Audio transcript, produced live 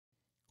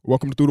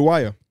Welcome to Through the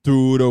Wire.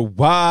 Through the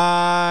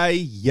Wire.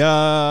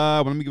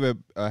 Well, let me give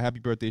a happy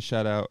birthday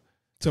shout out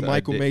To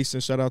Michael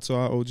Mason. Shout out to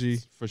our OG.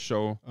 for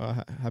sure.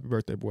 Happy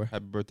birthday, boy.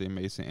 Happy birthday,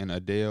 Mason. And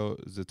Adele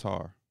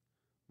Zatar.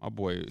 My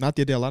boy, Not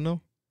the Adele I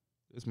know.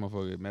 this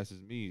motherfucker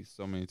messaged me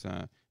so many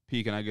times.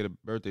 P, can I get a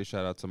birthday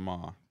shout out to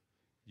Ma?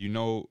 You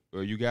know,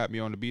 you got me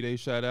on the B-Day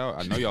shout out.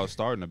 I know y'all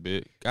starting a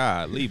bit.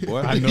 Golly,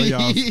 boy. I know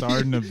y'all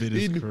starting a bit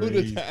is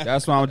crazy.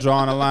 That's why I'm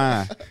drawing a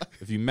line.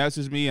 If you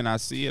message me and I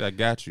see it, I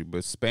got you.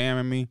 But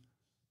spamming me,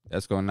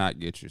 that's going to not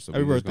get you. So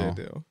Happy we just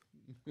birthday, gonna-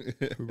 Adele.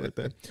 Happy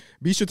birthday.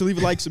 Be sure to leave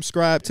a like,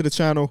 subscribe to the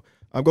channel.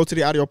 Go to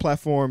the audio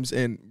platforms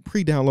and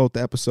pre-download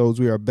the episodes.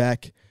 We are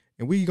back.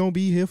 And we going to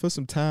be here for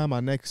some time.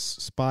 Our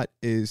next spot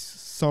is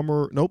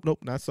summer. Nope,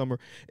 not summer.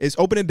 It's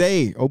opening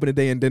day. Opening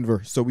day in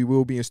Denver. So we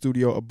will be in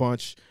studio a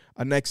bunch.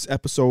 Our next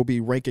episode will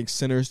be ranking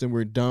centers. Then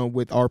we're done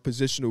with our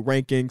positional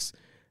rankings.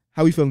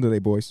 How we feeling today,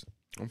 boys?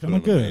 I'm feeling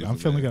good. amazing, I'm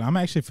feeling man. good. I'm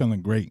actually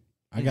feeling great.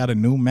 I got a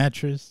new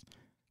mattress.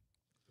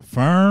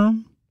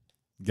 Firm.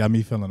 Got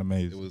me feeling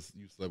amazing.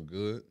 You slept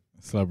good.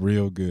 Slept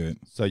real good.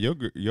 So your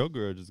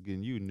girl just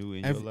getting you new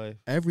in your life?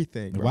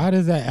 Everything, bro. Why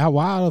does that?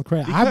 Why out of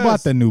credit? I Because-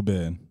 bought the new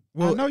bed.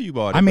 Well, I know you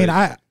bought it. I mean,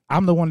 but-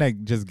 I'm the one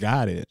that just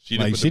got it. She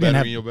didn't like put she the didn't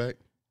battery have in your back.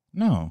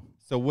 no.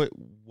 So what?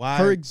 Why?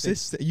 Her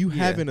existence, you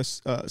Yeah. having a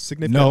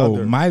significant No,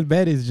 other. my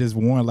bed is just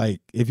worn. Like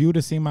if you would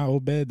have seen my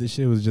old bed, the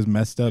shit was just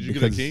messed up. Did you get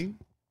because a king?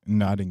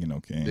 No, I didn't get no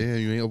king. Damn,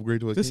 you ain't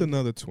upgrade to a This king.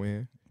 another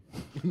twin.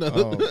 No.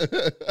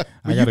 But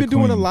I you've got a been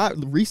doing a queen. lot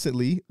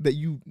recently that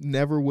you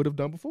never would have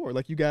done before.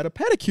 Like you got a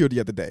pedicure the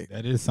other day.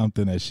 That is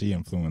something that she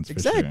influenced. For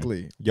sure.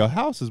 Exactly. Your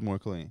house is more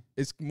clean.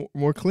 It's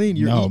more clean.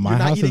 You're, No, you're my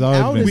not house has eating always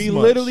out been- as We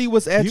much. literally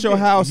was at You your been-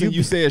 house you and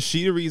you been- said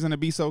she the reason to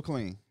be so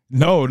clean.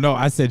 No,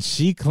 I said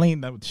she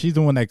cleaned up. She's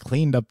the one that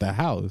cleaned up the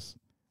house.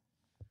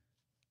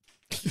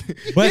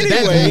 But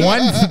Anyway. that's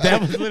one.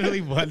 That was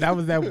literally one. That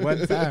was that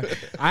one time.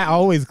 I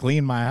always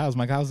clean my house.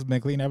 My house has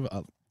been clean ever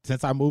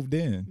since I moved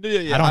in.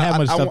 Yeah, I don't have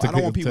much stuff to I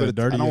don't want clean- people to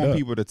dirty I don't it want up.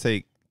 people to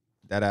take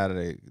that out of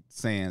the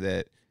saying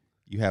that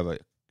you have a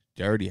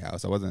dirty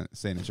house. I wasn't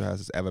saying that your house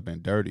has ever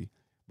been dirty,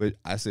 but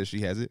I said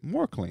she has it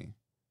more clean.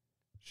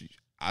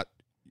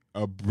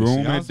 A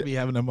broom. She also be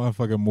having a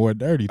motherfucker more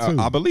dirty too.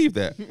 I believe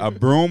that a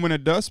broom and a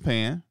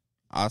dustpan.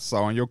 I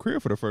saw in your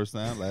crib for the first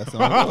time last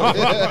time.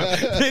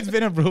 It's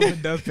been a broom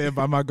and dustpan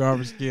by my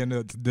garbage can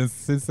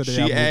since the day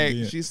I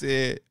moved in. She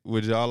said,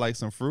 "Would y'all like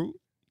some fruit?"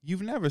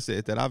 You've never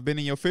said that. I've been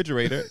in your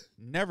refrigerator,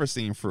 never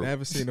seen fruit.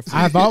 Never seen a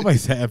I've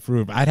always had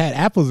fruit. I'd had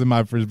apples in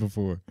my fridge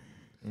before.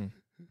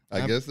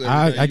 I guess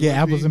I get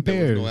apples and there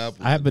was pears. no apples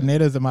I have in there.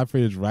 bananas in my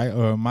fridge, right?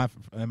 Or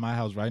in my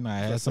house right now. I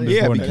had some Yeah,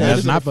 before. because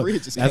That's in not. the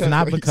fridge is That's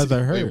not crazy. because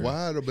of her. Wait,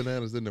 why are the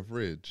bananas in the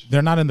fridge?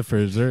 They're not in the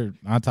fridge. They're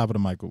on top of the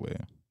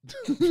microwave.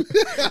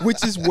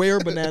 which is where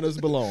bananas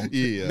belong.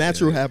 Yeah.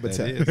 Natural That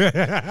habitat.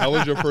 is. How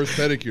was your first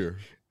pedicure?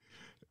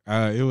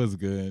 It was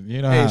good.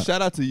 You know Hey, how,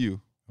 shout out to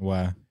you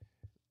why?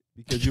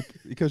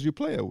 because you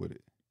play with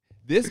it.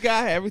 This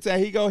guy, every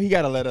time he go, he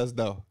gotta let us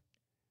know.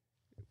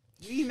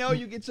 We know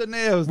you get your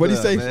nails What do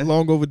you done, say? man.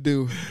 Long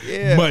overdue.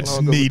 Yeah, Much long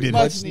overdue. needed.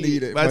 Much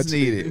needed. Much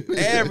needed.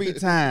 Every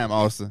time,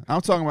 Austin.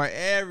 I'm talking about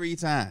every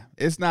time.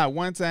 It's not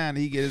one time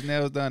that he get his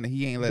nails done and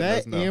he ain't letting That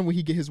us know. and when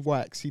he get his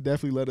wax, he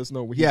definitely let us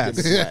know when he Yes.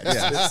 gets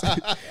his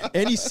wax.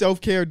 Any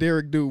self-care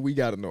Derek do, we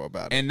got to know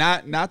about it. And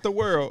not the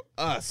world,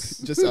 us.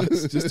 Just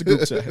us, just a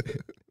group chat.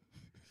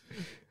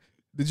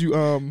 Did you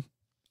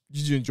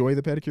enjoy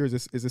the pedicure?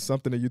 Is this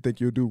something that you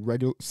think you'll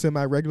do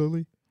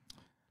semi-regularly?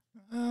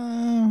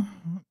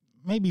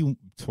 Maybe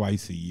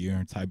twice a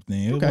year type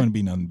thing. It Okay. wouldn't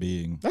be nothing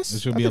big. That's-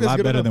 It should I be a think that's lot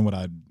good better enough. than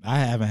what I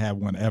haven't had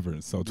one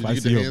ever. So Did you twice get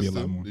a the year would be a hands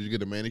lot too? more. Did you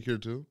get a manicure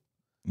too?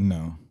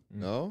 No.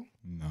 No.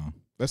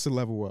 That's a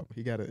level up.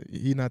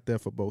 He not there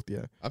for both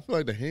yet. I feel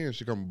like the hands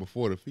should come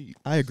before the feet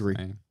I agree.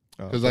 Man,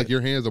 because like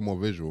your hands are more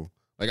visual.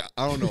 Like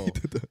I don't know.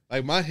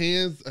 Like my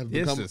hands have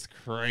this become. is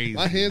crazy.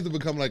 My hands have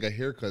become like a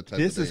haircut type.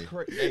 This of is thing.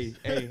 crazy.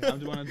 Hey, I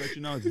just want to let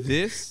you know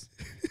this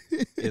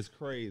is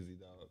crazy,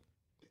 dog.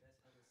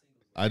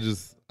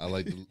 I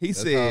like. He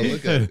that's said- how I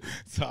look at it.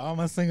 So all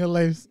my single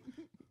ladies.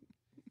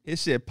 His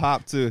shit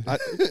popped to. I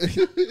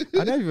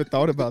never even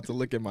thought about to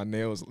look at my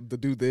nails to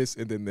do this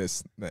and then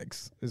this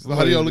next. It's So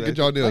how do y'all look at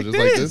y'all nails? Like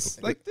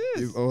Just like this? Like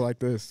this. Oh, like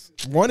this.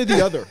 One or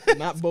the other,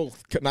 not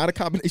both. Not a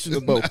combination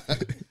of both.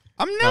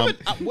 I'm never.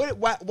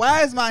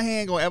 Why is my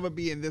hand gonna ever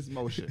be in this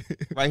motion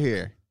right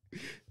here?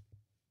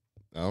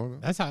 I don't know.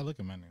 That's how I look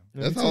at my nails.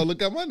 That's how I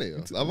look at my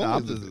nails. I've Nah, I'm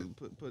always just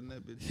looked putting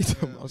that bitch. He's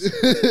down.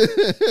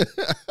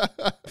 talking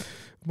about-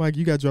 Mike,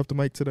 you got dropped the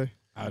mic today.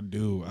 I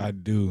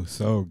do.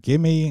 So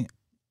give me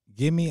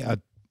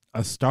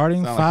a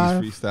starting Sound five.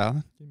 like he's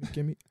freestyling.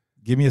 Give me.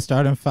 Give me a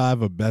starting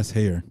five of best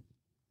hair.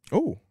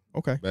 Oh,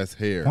 okay. Best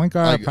hair. Point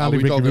guard, Like, are probably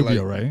we Ricky talking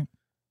Rubio, like, right?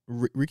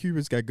 Ricky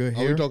Rubio's got good Are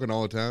hair. we talking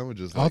all the time or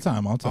just All like,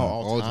 time. Oh,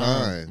 all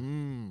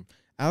time.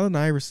 Allen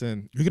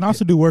Iverson. You can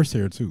also do worse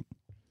hair too.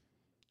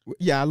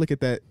 Yeah, I look at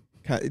that.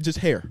 Just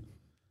hair.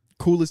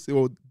 Coolest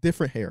or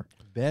different hair.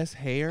 Best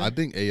hair. I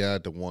think AI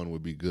at the one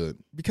would be good.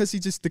 Because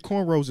the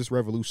cornrows is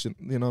revolution.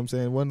 You know what I'm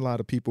saying? Wasn't a lot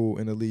of people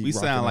in the league. We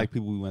rocking sound that. like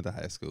people we went to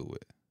high school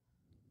with.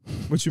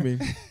 What you mean?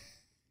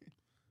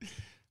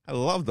 I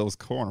love those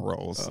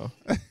cornrows.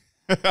 Oh.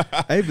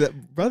 Hey,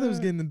 that brother was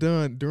getting it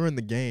done during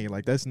the game.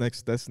 Like that's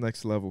next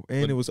level,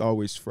 and it was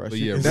always fresh. but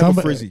yeah, Never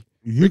Somebody- frizzy.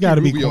 You Ricky got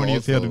to be Rubio corny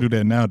as hell to also- do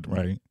that now,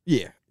 right?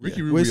 Yeah,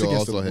 Ricky yeah. Well, it's Rubio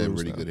against the also had Blues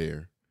really now. good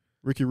hair.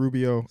 Ricky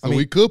Rubio. So I mean,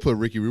 we could put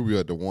Ricky Rubio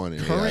at the 1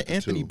 and current AI at the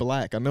Anthony 2.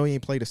 Black. I know he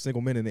ain't played a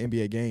single minute in the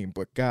NBA game,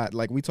 but God,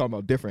 like we talking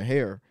about different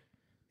hair.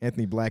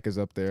 Anthony Black is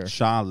up there.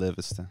 Sean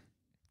Livingston,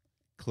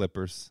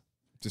 Clippers,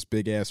 Just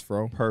big ass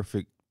fro.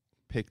 perfect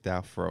picked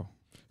out fro.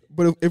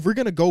 But if we're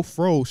gonna go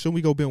fro, shouldn't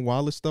we go Ben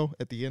Wallace though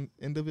at the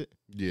end of it?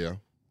 Yeah.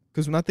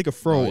 Because when I think of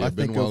fro, Oh, yeah, I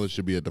Ben think Wallace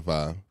should be at the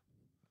 5.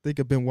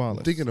 of Ben Wallace.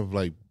 I'm thinking of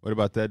like What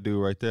about that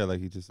dude right there? Like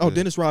he just Oh, said?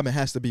 Dennis Rodman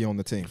has to be on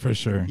the team. For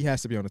sure. He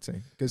has to be on the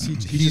team because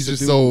he's he's a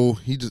just dude. so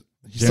he's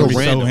so Jeremy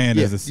random. Sohan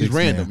Yeah, is a He's six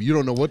random. man. You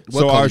don't know what So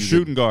color our he's in.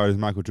 shooting guard is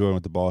Michael Jordan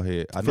with the ball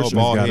head. I know For a sure.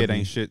 ball It's gotta head be.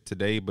 ain't shit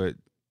today, but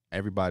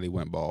everybody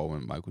went ball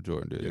when Michael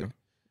Jordan did Yeah. it.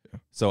 Yeah.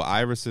 So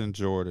Iverson,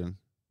 Jordan.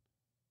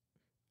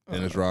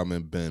 Dennis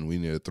Rodman, Ben. We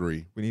need a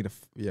 3. We need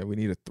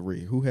a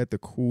 3. Who had the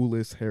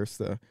coolest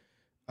hairstyle?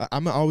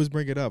 I'm gonna always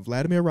bring it up.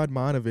 Vladimir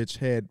Radmanovich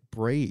had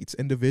braids,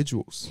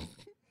 individuals.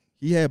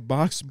 He had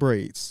box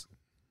braids.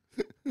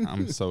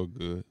 I'm so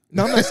good.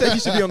 No, I'm not saying he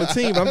should be on the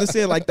team. I'm just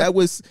saying like that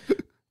was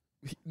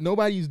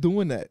nobody's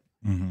doing that.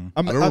 Mm-hmm.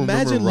 I don't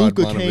Imagine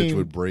remember Luka Radmanovich came.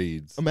 with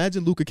braids.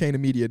 Imagine Luka came to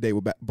media day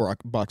with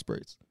box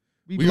braids.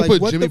 We'd We be can like,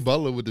 put what Jimmy the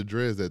Butler with the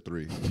dreads at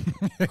 3.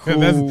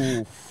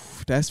 Ooh,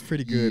 that's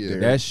pretty good. Yeah. There.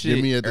 That shit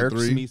Jimmy at the irks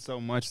 3. me so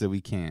much that we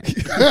can't.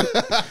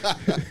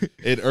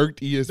 It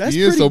irked That's ESPN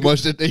pretty so good.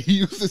 much that they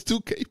used this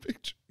 2K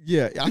picture.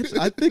 Yeah,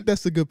 I think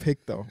that's a good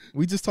pick though.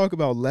 We just talk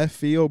about left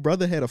field.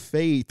 Brother had a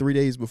fade 3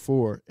 days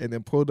before and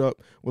then pulled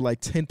up with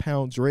like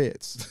 10-pound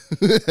dreads.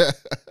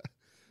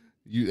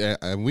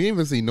 And we ain't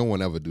even seen no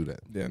one ever do that.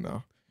 Yeah,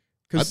 no.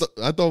 I thought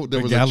there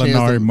The was a chance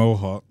Gallinari that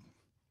Mohawk.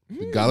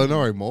 the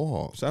Gallinari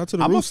Mohawk Shout out to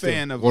the I'm Rooster. a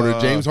fan of or the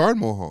James Harden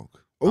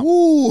Mohawk.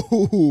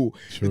 Ooh,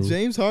 True. the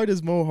James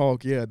Harden's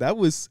mohawk. Yeah, that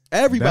was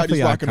everybody's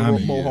Definitely rocking a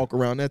iconic, mohawk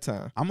around that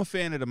time. I'm a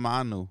fan of the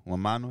Manu. When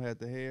Manu had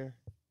the hair,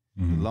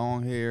 Mhm. the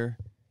long hair,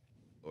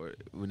 or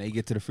when they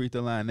get to the free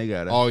throw line, they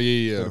got to Oh put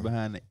yeah, it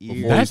behind the ear.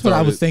 Before That's what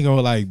I was started- thinking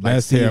with like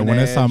best Steve hair when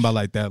it's talking Nash. about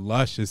like that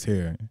luscious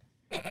hair.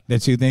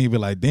 That you think you be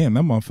like, damn,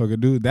 that motherfucker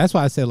dude. That's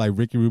why I said like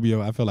Ricky Rubia.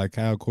 I feel like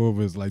Kyle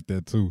Korver is like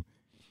that too.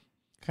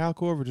 Kyle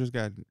Korver just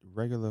got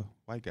regular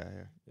white guy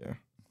hair.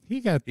 He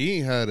got He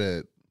ain't had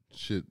that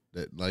shit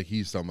that like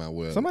he's talking about.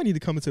 Well, Somebody need to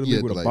come into the he league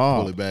had with to a like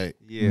pull bob. it back.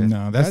 Yeah.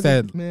 no. That's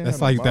Imagine, that. man, That's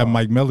having a like that bob.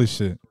 Mike Miller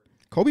shit.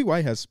 Kobe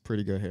White has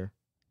pretty good hair.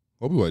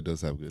 Kobe White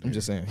does have good. I'm hair.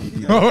 just saying.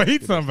 Oh,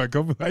 he's talking about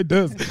Kobe White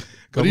does. But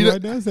Kobe he,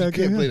 White does he have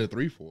can't good play hair. the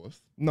 3/4.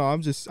 No,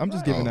 I'm just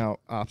giving out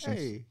options.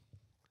 Hey.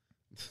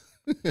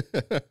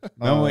 Uh,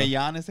 Remember when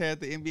Giannis had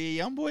the NBA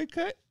YoungBoy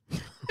cut?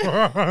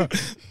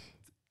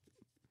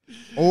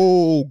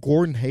 Oh,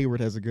 Gordon Hayward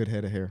has a good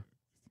head of hair.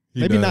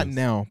 He Maybe not does.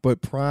 now,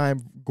 but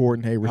prime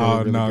Gordon Hayward. had a Oh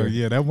really no, good.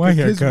 yeah, that one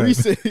His haircut.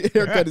 recent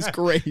haircut is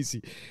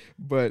crazy,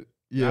 but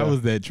yeah. That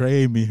was that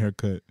trade me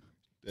haircut.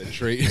 That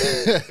trait.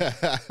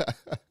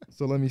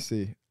 So let me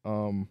see.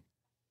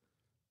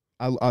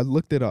 I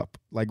looked it up,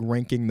 like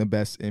ranking the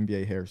best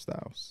NBA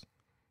hairstyles.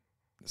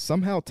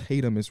 Somehow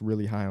Tatum is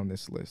really high on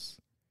this list.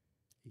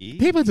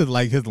 People just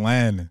like his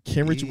line.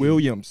 Kenrich Yeah.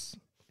 Williams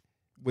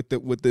with the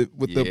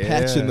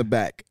patch in Yeah. the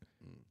back.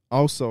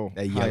 Also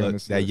That high on yellow,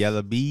 this that list.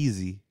 yellow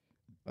beezy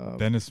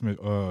Dennis Smith.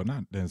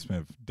 Not Dennis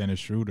Smith. Dennis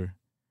Schroeder.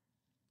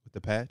 with the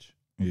patch.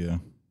 Yeah.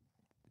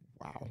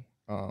 Wow.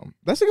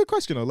 That's a good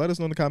question though. Let us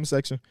know in the comment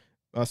section.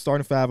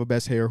 Starting 5 of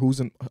best hair. Who's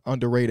an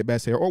underrated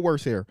best hair or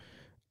worst hair?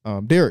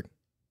 Derek,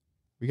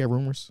 we got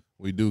rumors.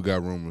 We do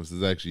got rumors.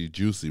 It's actually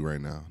juicy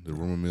right now. The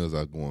rumor mills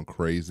are going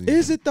crazy.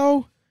 Is it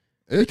though?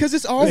 Because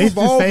it's all It's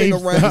the revolving same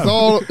around.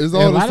 stuff. It's Yeah,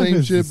 all a the lot of same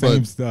it's shit, the same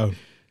but stuff.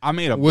 I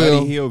made a Well-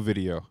 Buddy Hill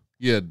video.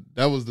 yeah,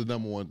 that was the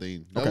number one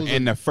thing. That was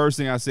And the first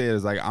thing I said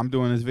is like, I'm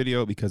doing this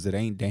video because it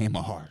ain't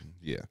Damon Harden.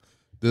 yeah.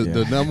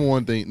 The number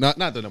one thing, not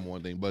the number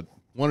one thing, but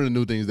one of the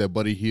new things that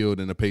Buddy Hield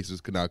and the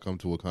Pacers could not come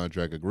to a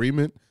contract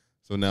agreement.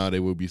 So now they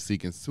will be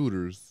seeking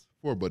suitors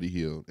for Buddy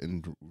Hield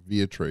and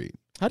via trade.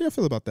 How do you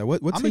feel about that? What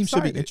I'm team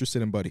should be excited.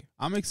 interested in Buddy?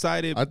 I'm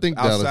excited. I think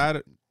Dallas- outside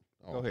of,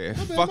 Oh. Go ahead.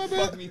 My bad, Fuck, my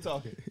bad. fuck me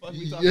talking. Fuck me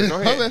Yeah, talking. Go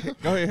my ahead. bad.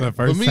 Go ahead. The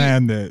first me-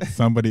 time that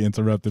somebody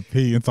interrupted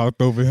P and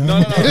talked over him. No.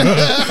 it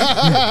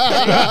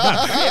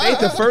ain't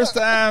the first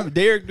time.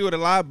 Derek do it a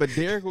lot, but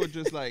Derek was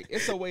just like,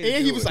 it's a way to And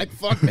do he was it. like,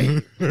 "Fuck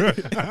me."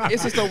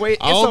 It's just a way.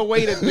 It's a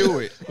way to do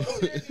it.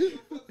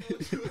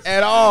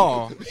 At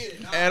all.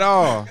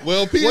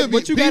 Well,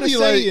 What you gotta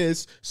say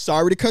is,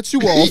 "Sorry to cut you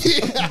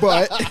off,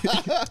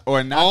 but Or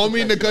I not. don't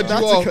mean to cut you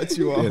not off. to cut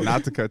you off." Yeah,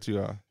 not to cut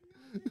you off.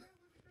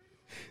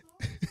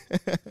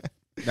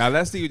 Now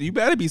let's see. You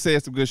better be saying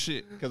some good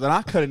shit, because when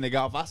I cut a nigga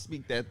off,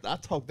 I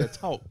talk that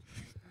talk.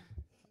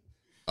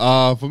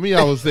 For me,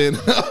 I was saying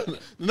the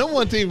number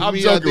one team for I'm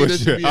me. joking I think with that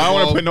should you. be I don't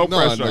wanna involved- put no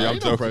pressure on you. I'm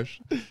ain't no joking.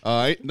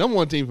 pressure. Number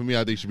one team for me,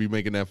 I think should be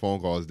making that phone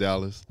call is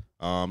Dallas.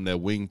 That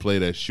wing play,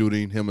 that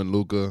shooting, him and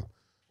Luka.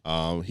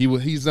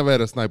 He's never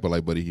had a sniper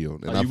like Buddy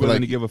Hield, and Are I you feel willing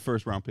like to give a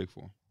first round pick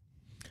for him?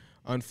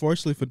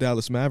 Unfortunately for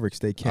Dallas Mavericks,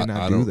 they cannot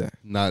I do don't-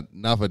 that.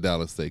 Not for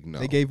Dallas' sake. No.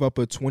 They gave up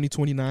a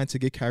 2029 to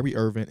get Kyrie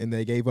Irving, and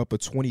they gave up a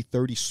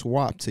 2030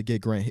 swap to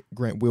get Grant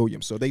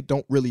Williams. So they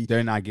don't really,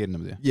 They're not getting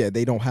them there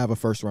they don't have a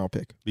first round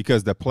pick.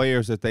 because the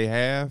players that they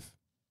have,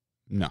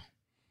 no.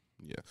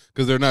 Yeah,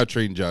 because they're not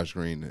trading Josh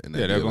Green. And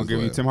Yeah, they're gonna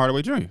give you Tim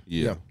Hardaway Jr.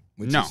 Yeah.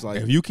 Which No, is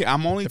like, if you can,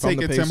 I'm only if I'm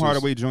the taking Tim Pacers-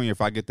 Hardaway Jr. if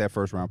I get that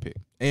first round pick.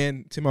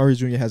 and Tim Hardaway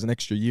Jr. has an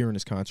extra year in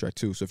his contract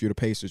too. So if you're the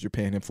Pacers, you're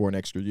paying him for an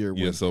extra year.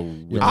 Yeah. when- So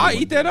Yeah. I'll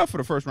eat that up for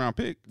the first round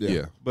pick.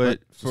 Yeah.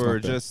 But It's for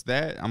not bad. just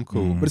that, I'm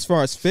cool. Mhm. But as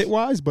far as fit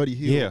wise, Buddy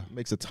Hield Yeah.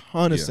 makes a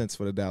ton of Yeah. sense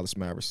for the Dallas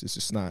Mavericks. It's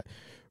just not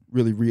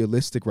really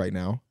realistic right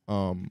now.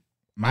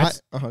 My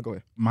Go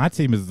ahead. my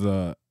team is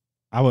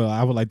I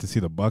would like to see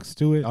the Bucks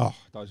do it. Oh, I thought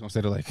you were gonna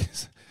say the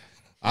Lakers.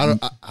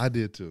 I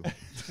did too.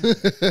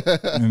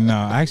 No,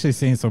 I actually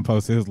seen some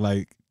posts. It was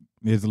like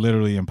it's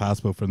literally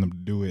impossible for them to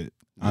do it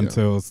Yeah.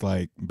 until it's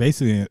like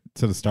basically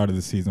to the start of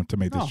the season to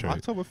make No, this trade.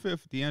 October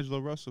 5th, D'Angelo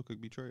Russell could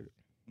be traded.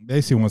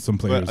 Basically, want some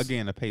players But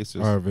again, the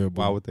Pacers, are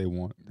available. why would they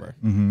want?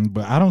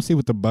 But I don't see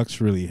what the Bucks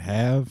really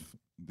have.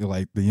 They're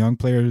like the young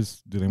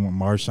players. Do they want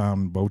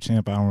Marshawn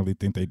Beauchamp? I don't really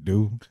think they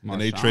do.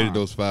 And they Marshawn. traded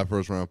those 5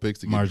 first-round picks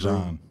to get Drew.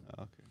 Marshawn.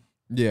 Okay.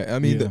 Yeah, I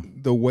mean Yeah.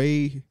 the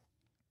way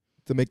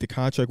to make the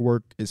contract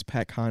work is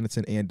Pat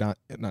Connaughton and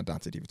not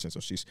Dante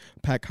DiVincenzo. She's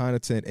Pat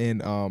Connaughton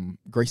and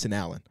Grayson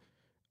Allen.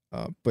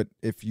 But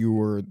if you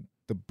were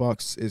the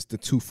Bucks, is the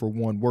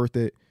 2-for-1 worth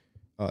it?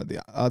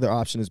 The other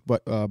option is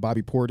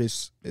Bobby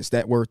Portis. Is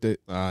that worth it?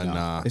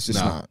 Nah, it's just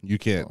not. You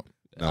can't.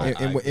 No.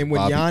 And when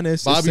Bobby-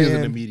 Giannis Bobby is is saying,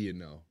 an immediate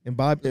no. and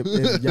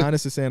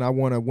Giannis is saying, I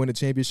want to win a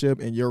championship,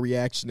 and your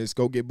reaction is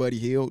go get Buddy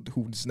Hield,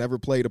 who's never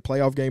played a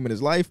playoff game in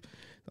his life,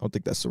 I don't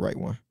think that's the right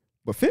one.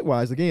 But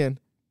fit-wise, again,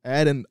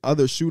 adding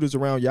other shooters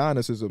around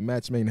Giannis is a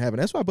match made in heaven.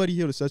 That's why Buddy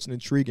Hield is such an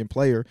intriguing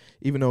player,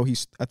 even though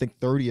he's, I think,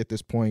 30 at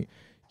this point.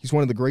 He's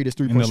one of the greatest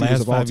In three-point the shooters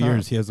last of all 5 time.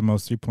 years, he has the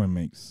most 3-point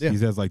makes. Yeah. He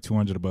has like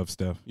 200 above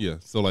Steph. Yeah,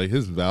 so like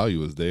his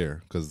value is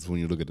there because when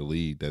you look at the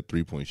league, that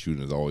 3-point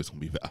shooting is always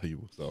going to be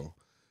valuable. So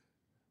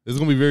it's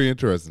going to be very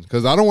interesting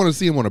because I don't want to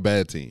see him on a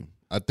bad team.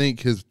 I think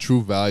his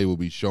true value will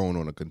be shown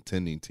on a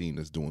contending team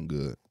that's doing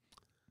good.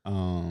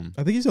 I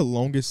think he's the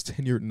longest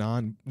tenured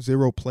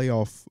non-zero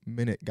playoff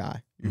minute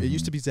guy. It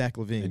used to be Zach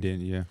LaVine. And then,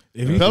 yeah.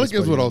 If Yeah. he-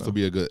 Pelicans would play, also though.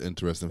 be a good,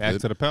 interesting Back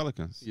fit. to the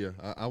Pelicans. Yeah,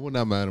 I would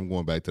not mind him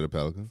going back to the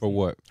Pelicans. For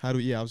what? I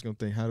was going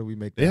to think, how do we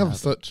make that They have happen?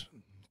 such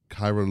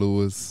Kyra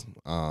Lewis.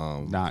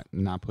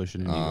 Not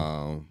pushing it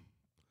either.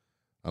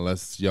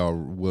 Unless y'all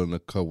willing to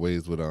cut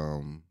ways with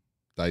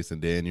Dyson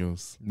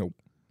Daniels. Nope.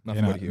 Not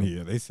they're for not, Buddy Hield.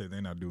 yeah, they said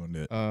they're not doing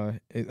that.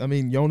 I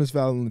mean, Jonas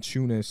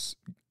Valanciunas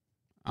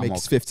I'm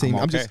makes okay. 15.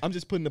 I'm okay. I'm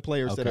just putting the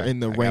players that Okay. are in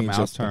the I got range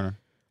Miles of Turner.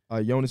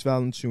 Jonas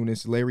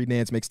Valanciunas. Larry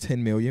Nance makes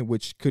 10 million,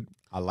 which could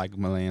I like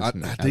Milan. I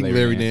think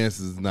Larry Nance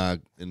is not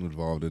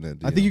involved in that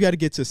deal. I think you got to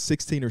get to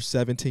 16 or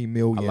 17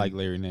 million I like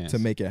Larry Nance to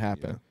make it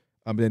happen.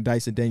 Then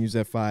Dyson Daniels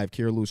at 5,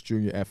 Kira Lewis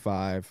Jr. at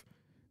 5.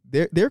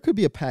 There could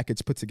be a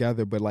package put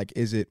together, but like,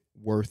 is it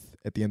worth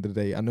at the end of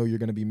the day? I know you're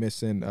going to be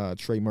missing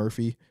Trey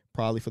Murphy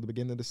probably for the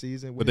beginning of the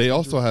season. But they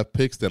also have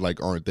picks that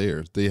like aren't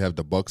theirs. They have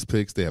the Bucks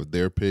picks. They have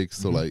their picks.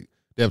 So like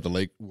they have the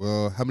Lake.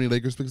 Well, how many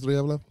Lakers picks do they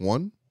have left?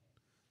 One.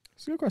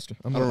 It's a good question.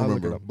 I don't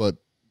remember. But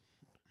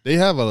they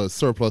have a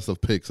surplus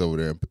of picks over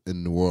there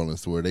in New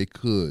Orleans, where they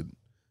could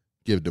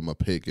give them a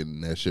pick,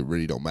 and that shit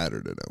really don't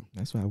matter to them.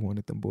 That's why I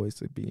wanted them boys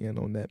to be in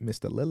on that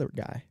Mr. Lillard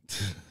guy.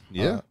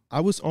 Yeah.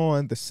 I was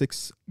on the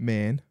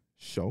 6-man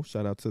show.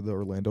 Shout out to the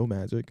Orlando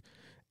Magic.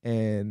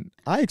 And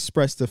I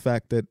expressed the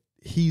fact that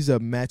he's a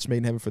match made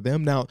in heaven for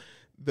them. Now,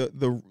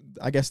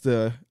 I guess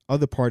the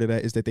other part of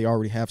that is that they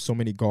already have so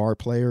many guard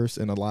players,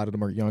 and a lot of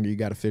them are younger. You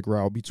got to figure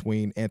out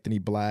between Anthony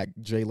Black,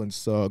 Jalen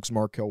Suggs,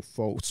 Markelle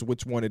Fultz,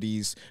 which one of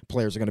these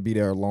players are going to be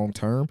there long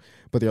term.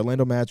 But the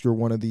Orlando Magic are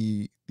one of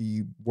the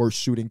worst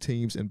shooting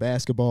teams in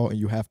basketball, and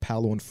you have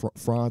Paolo and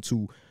Franz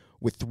who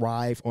would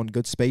thrive on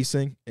good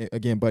spacing.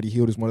 Again, Buddy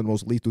Hield is one of the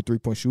most lethal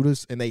three-point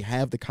shooters, and they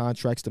have the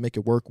contracts to make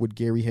it work with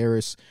Gary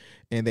Harris,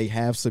 and they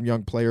have some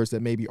young players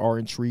that maybe are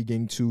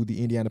intriguing to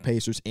the Indiana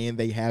Pacers, and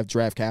they have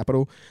draft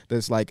capital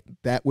that's like,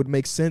 that would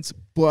make sense.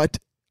 But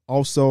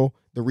also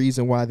the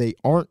reason why they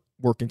aren't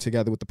working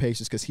together with the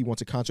Pacers because he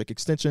wants a contract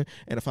extension,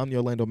 and if I'm the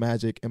Orlando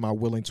Magic, am I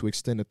willing to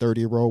extend a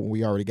 30-year-old when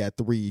we already got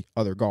 3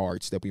 other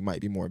guards that we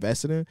might be more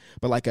invested in?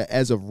 But like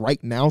as of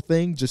right now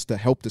thing, just to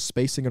help the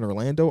spacing in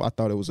Orlando, I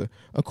thought it was a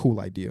cool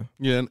idea.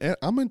 Yeah, and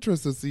I'm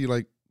interested to see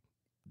like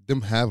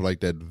them have like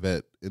that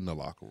vet in the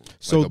locker room,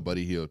 So- like a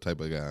Buddy Hield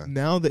type of guy.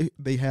 Now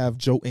they have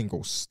Joe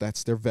Ingles.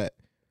 That's their vet.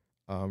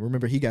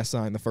 Remember, he got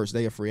signed the first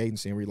day of free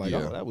agency, and we're like,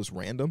 Yeah. oh, that was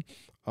random.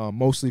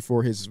 Mostly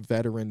for his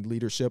veteran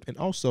leadership and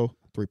also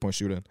three-point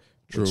shooting,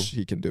 True. which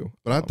he can do.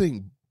 But I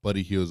think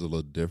Buddy Hield's a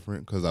little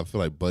different because I feel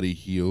like Buddy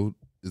Hield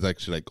is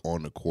actually like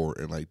on the court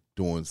and like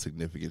doing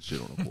significant shit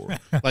on the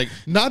court. Like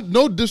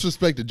no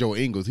disrespect to Joe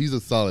Ingles, he's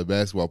a solid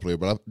basketball player,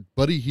 but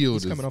Buddy Hield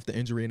he's is coming off the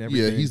injury and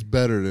everything. yeah, he's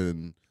better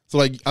than. So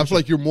like I feel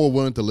like you're more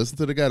willing to listen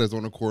to the guy that's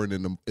on the court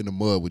and in the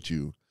mud with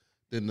you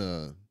than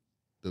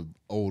the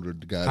older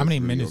guy. How many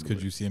that's really minutes on the could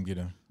way. you see him get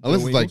in?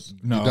 Unless it's like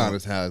No.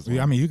 Udonis has.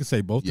 I mean, you could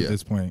say both Yeah. at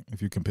this point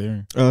if you're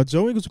comparing.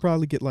 Joe Ingles would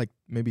probably get like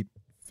maybe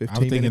 15 I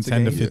was thinking minutes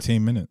 10 a to game.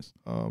 15 minutes.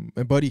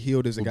 And Buddy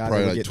Hield is a Well, guy that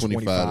probably would like get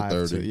 25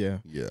 to 30. yeah.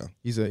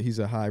 Yeah. He's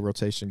a high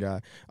rotation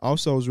guy.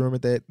 Also, it's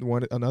rumored that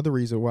another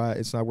reason why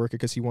it's not working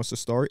because he wants to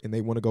start and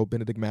they want to go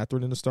Benedict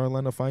Mathurin in the starting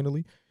lineup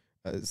finally.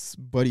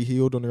 Buddy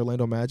Hield on the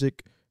Orlando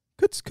Magic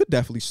could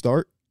definitely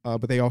start,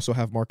 but they also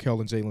have Markelle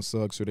and Jalen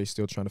Suggs, who they're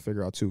still trying to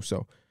figure out too.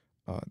 So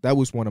that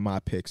was one of my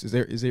picks. Is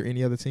there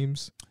any other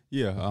teams?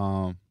 Yeah.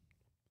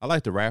 I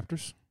like the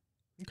Raptors.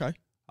 Okay.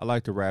 I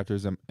like the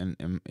Raptors.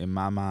 In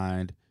my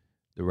mind,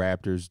 the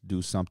Raptors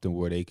do something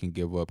where they can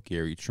give up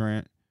Gary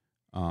Trent,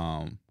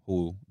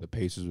 who the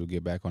Pacers will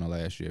get back on the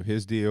last year of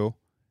his deal,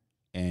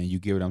 and you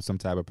give them some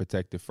type of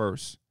protective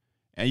first.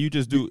 And you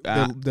just do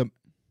The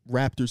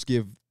Raptors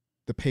give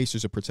the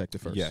Pacers a protected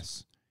first.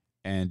 yes.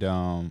 And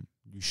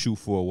you shoot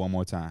for it one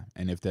more time.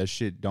 And if that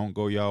shit don't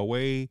go your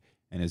way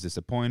and is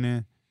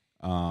disappointing,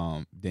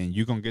 then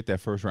you're going to get that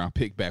first-round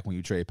pick back when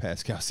you trade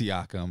Pascal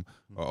Siakam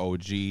or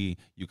OG.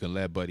 You can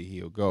let Buddy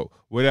Hield go.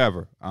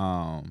 Whatever.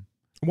 I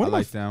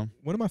like them.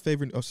 One of my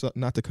favorite,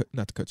 not to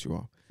cut you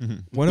off.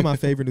 One of my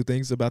favorite new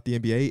things about the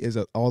NBA is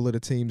that all of the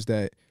teams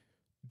that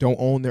don't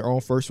own their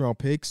own first round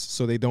picks,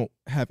 so they don't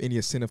have any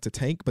incentive to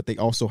tank, but they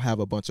also have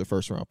a bunch of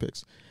first round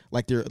picks,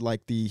 like they're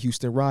like the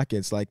Houston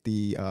Rockets, like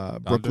the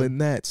Brooklyn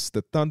Nets,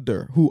 the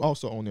Thunder, who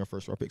also own their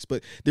first round picks.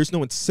 But there's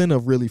no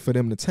incentive really for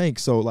them to tank.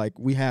 So like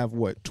we have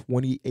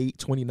 28,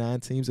 29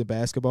 teams in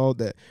basketball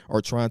that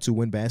are trying to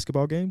win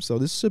basketball games. So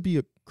this should be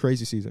a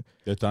crazy season.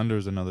 The Thunder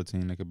is another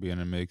team that could be in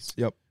the mix.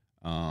 Yep.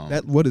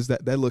 What is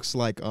that? That looks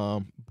like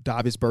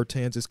Davis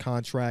Bertans'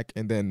 contract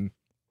and then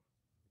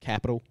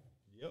Capital.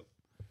 Yep.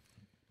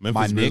 Memphis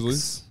My Grizzlies.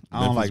 Knicks.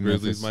 I don't like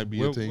Grizzlies Memphis. might be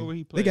Where a team. would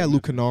he play They got in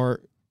Luke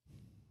Memphis?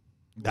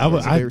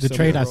 Kennard. The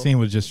trade I similar seen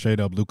was just straight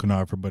up Luke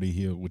Kennard for Buddy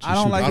Hield, which I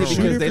don't like it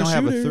shooter because they don't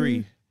have a shooter.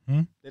 three.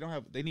 Hmm?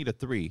 They need a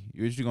three.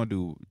 You're usually gonna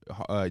do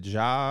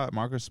Ja,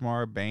 Marcus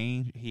Smart,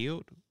 Bane,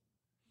 Hield.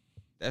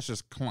 That's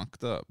just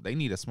clunked up. They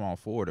need a small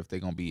forward if they're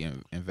gonna be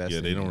investing.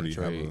 Yeah, they don't in really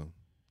trade. have a.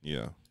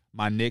 Yeah.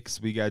 My Knicks,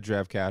 we got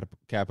draft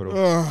capital.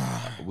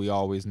 Ugh. We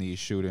always need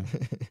shooting,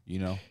 you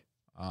know.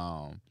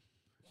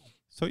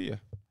 So yeah,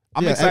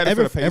 I'm Yeah, excited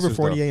for the Ever Pacers.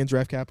 Fournier and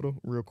draft capital,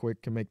 real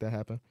quick, can make that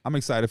happen. I'm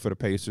excited for the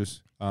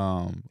Pacers.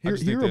 I just think Here are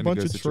they're a in bunch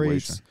good of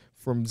situation. trades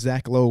from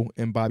Zach Lowe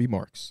and Bobby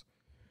Marks.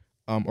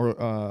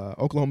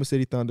 Oklahoma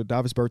City Thunder,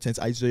 Davis Bertans,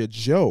 Isaiah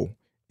Joe,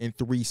 and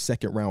 3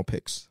 second-round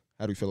picks.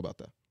 How do you feel about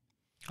that?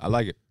 I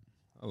like it.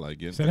 I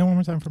like it. Say that one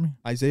more time for me.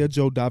 Isaiah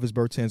Joe, Davis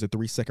Bertans, and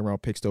 3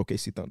 second-round picks to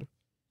OKC Thunder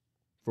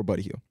for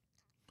Buddy Hield.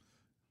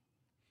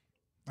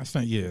 That's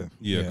not. Yeah.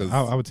 Yeah, 'cause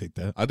I would take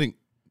that. I think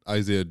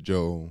Isaiah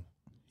Joe,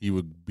 he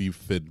would be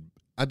fit.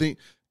 I think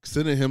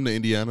sending him to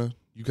Indiana,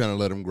 you kind of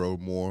let him grow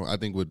more. I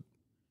think with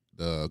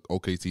the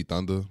OKC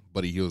Thunder,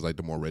 Buddy Hield's like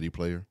the more ready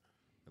player,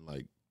 and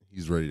like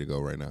he's ready to go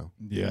right now.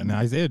 Yeah. Now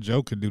Isaiah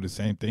Joe could do the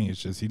same thing.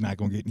 It's just he's not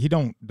gonna get. He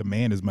don't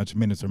demand as much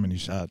minutes or many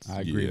shots.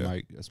 I agree, Yeah.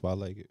 Mike. That's why I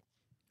like it.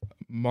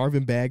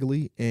 Marvin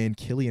Bagley and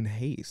Killian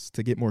Hayes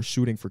to get more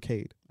shooting for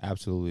Cade.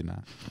 Absolutely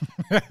not.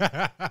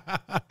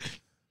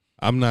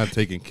 I'm not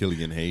taking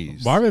Killian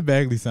Hayes. Marvin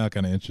Bagley sound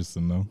kind of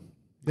interesting though.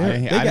 I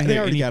didn't hear- I didn't They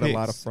hear already any got a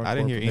lot of picks. front I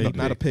didn't court, hear any but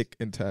not a picks.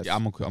 pick in test. Yeah,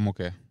 I'm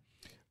okay.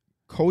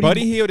 Cody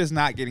Buddy Hield is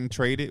not getting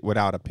traded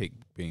without a pick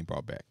being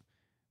brought back.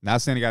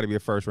 Not saying it got to be a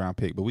first round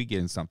pick, but we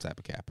getting some type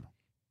of capital.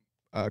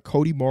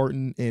 Cody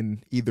Martin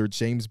and either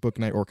James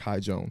Bouknight or Kai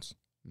Jones.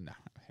 Nah,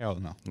 hell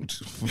no.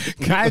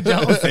 Kai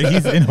Jones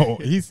said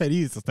he said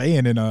he's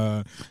staying in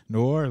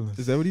New Orleans.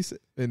 Is that what he said?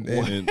 And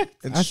And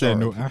I said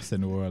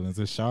New Orleans.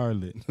 It's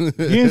Charlotte. You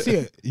didn't see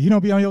it. You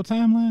don't be on your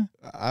timeline.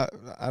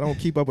 I don't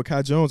keep up with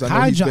Kai Jones. I know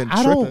Kai he's been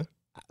I tripping.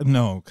 don't.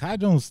 No, Kai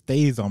Jones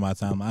stays on my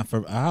timeline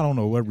for I don't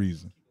know what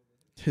reason.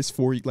 His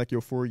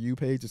your For You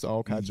page is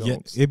all Kai Yeah,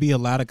 Jones. it'd be a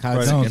lot of Kai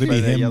Right, Jones. It'd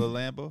be that him. yellow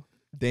Lambo.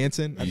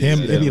 Dancing. I Him,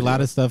 think it'd be a yeah.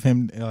 lot of stuff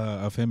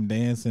of him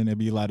dancing. It'd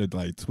be a lot of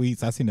like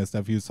tweets. I seen that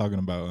stuff he was talking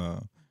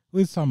about.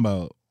 We was talking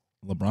about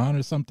LeBron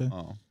or something.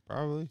 Oh,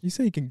 probably. You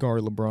say he can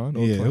guard LeBron.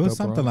 Or Yeah, it flank was up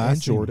something LeBron I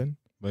and seen. Jordan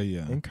But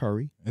yeah, and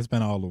Curry. it's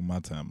been all over my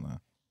timeline.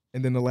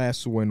 And then the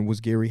last one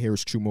was Gary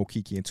Harris, Chumo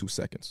Kiki in 2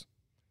 seconds.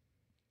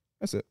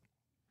 That's it.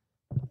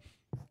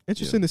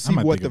 Interesting to see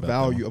might what think the about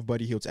that value one. of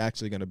Buddy Hield's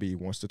actually going to be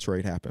once the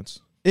trade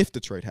happens. If the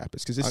trade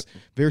happens. Because it's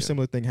very yeah.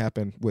 similar thing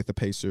happened with the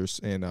Pacers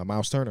and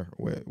Miles Turner,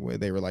 where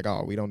they were like,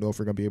 oh, we don't know if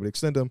we're going to be able to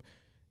extend him.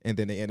 And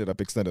then they ended up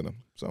extending him.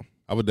 So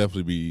I would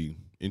definitely be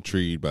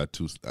intrigued by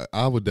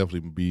I would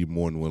definitely be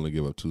more than willing to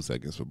give up 2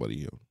 seconds for Buddy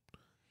Hield.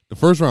 The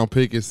first round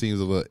pick, it seems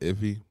a little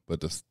iffy,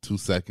 but the 2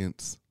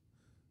 seconds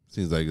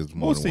seems like it's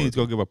more Most than teams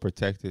worth go give a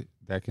protected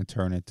that can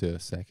turn into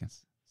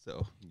seconds.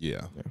 So it.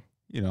 Yeah.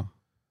 you know,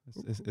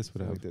 it's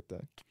whatever. we did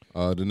that.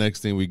 The next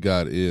thing we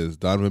got is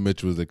Donovan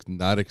Mitchell is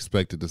not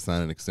expected to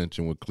sign an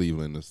extension with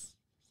Cleveland this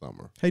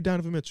summer. Hey,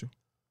 Donovan Mitchell,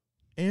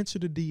 answer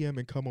the DM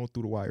and come on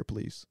through the wire,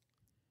 please.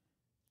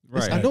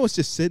 Right. I know it's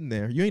just sitting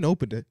there. You ain't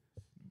opened it,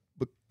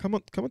 but come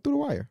on through the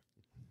wire,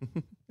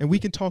 and we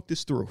can talk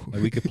this through.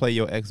 Like we could play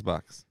your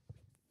Xbox.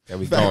 There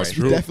we Facts. go. We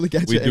True. definitely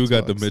got We your do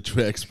got the Xbox.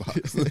 Mitchell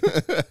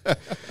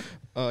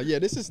Xbox. Yeah,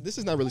 this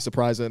is not really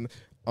surprising.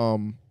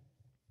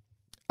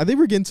 I think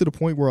we're getting to the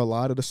point where a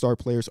lot of the star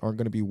players aren't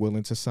going to be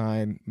willing to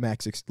sign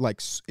max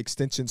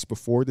extensions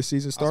before the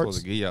season I'm starts.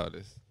 supposed to give y'all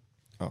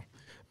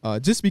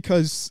this. Just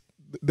because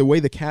the way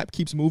the cap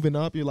keeps moving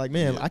up, you're like,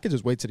 man, Yeah. I could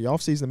just wait to the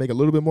offseason and make a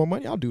little bit more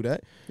money. I'll do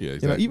that. Yeah, You know,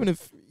 exactly. even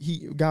if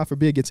he, God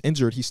forbid, gets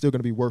injured, he's still going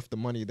to be worth the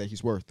money that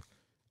he's worth.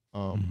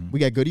 We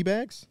got goodie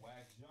bags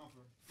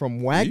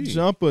from Whack Yeah.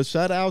 Jumper.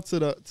 Shout out to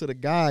the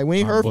guy. We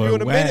ain't My heard from boy you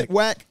in a Whack. minute,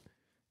 Whack.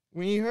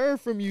 We ain't heard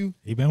from you.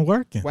 He been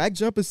working. Whack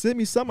Jumper sent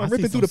me something. I'm I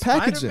see ripping through the some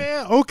packaging.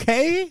 Spider-Man.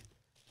 Okay.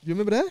 You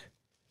remember that?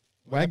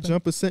 Whack happened?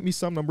 Jumper sent me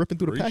something. I'm ripping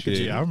through the Appreciate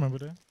packaging. Yeah, I remember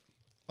that.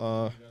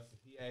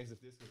 He asked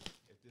if this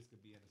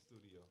could be in the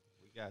studio.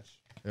 We got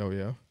you. Hell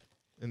yeah.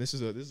 And this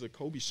is a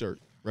Kobe shirt.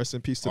 Rest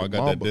in peace to Oh, I the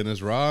got that Mamba.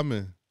 Dennis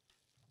Rodman.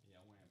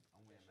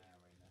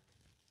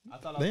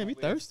 Damn, you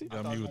thirsty?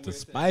 Got me with the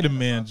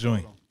Spider-Man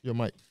joint. Your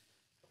mic.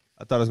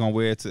 I thought I was gonna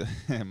wear it to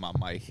my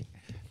mic.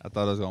 I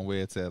thought I was gonna wear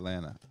it to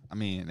Atlanta. I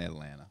mean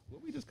Atlanta.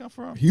 Where we just come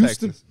from?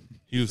 Houston. Texas.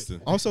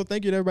 Houston. Also,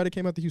 thank you to everybody that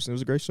came out to Houston. It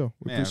was a great show.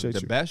 We Man, appreciate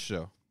the you. best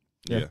show.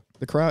 Yeah.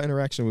 The crowd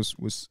interaction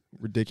was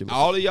ridiculous.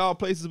 All of y'all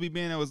places we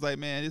been, it was like,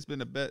 man, it's been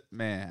the best.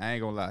 Man, I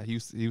ain't gonna lie,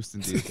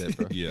 Houston did that,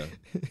 bro. Yeah.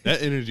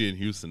 That energy in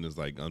Houston is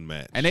like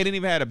unmatched. And they didn't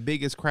even have the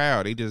biggest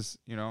crowd. They just,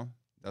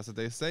 that's what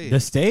they say. The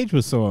stage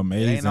was so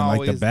amazing.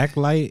 Like the always-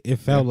 backlight, it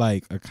felt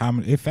like a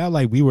common. It felt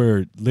like we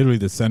were literally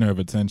the center of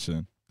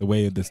attention. The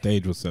way the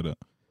stage was set up.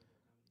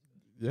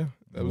 Yeah,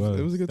 it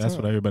was a good That's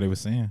time. what everybody was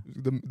saying.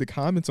 The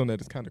comments on that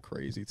is kind of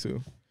crazy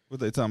too. What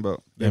they talking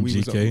about? That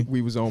MGK.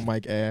 we was on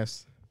Mike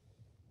ass.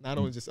 Not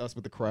only just us,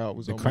 but the crowd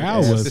was The on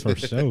crowd Mike ass. was for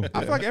sure.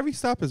 I feel like every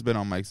stop has been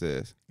on Mike's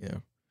ass. Yeah.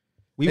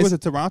 We It's- was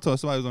at Toronto,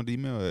 somebody was on D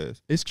Mill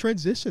ass. It's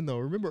transition though.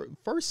 Remember,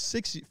 first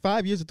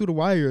 5 years of Through the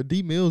Wire,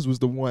 D Mills was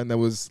the one that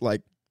was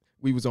like,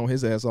 we was on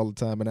his ass all the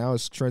time, and now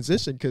it's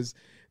transition because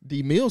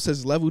D Mills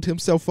has leveled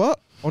himself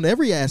up on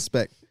every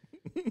aspect.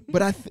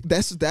 But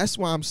that's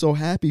why I'm so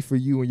happy for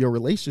you and your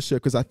relationship,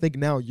 because I think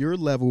now you're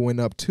leveling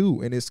up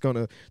too, and it's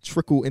gonna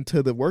trickle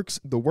into the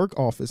work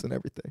office and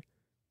everything.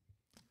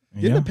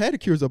 Getting Yeah. a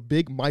pedicure is a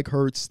big Mike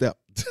Hurd step.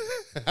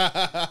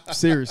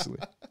 Seriously.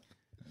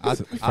 I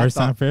First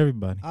time for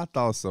everybody. I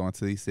thought so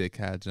until he said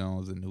Kai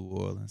Jones in New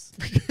Orleans.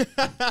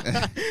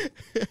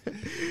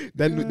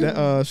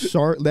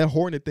 that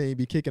Hornet thing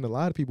be kicking a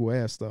lot of people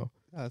ass though.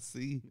 I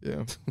see.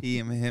 Yeah.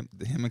 Him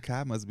and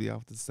Kai must be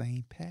off the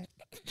same pack.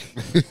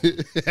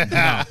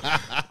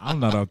 I'm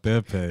not off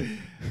that page.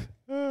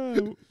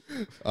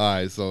 All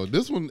right, so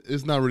this one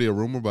is not really a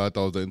rumor, but I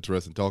thought it was an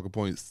interesting talking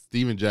point.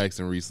 Steven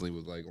Jackson recently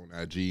was like on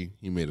IG.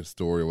 He made a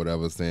story or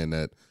whatever saying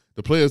that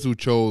the players who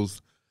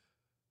chose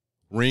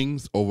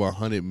rings over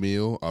 100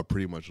 mil are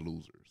pretty much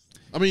losers.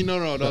 I mean, no,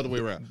 the other way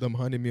around. Them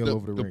 100 mil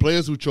over the ring.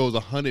 players who chose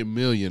 100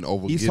 million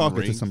over He's getting talking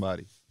rings, to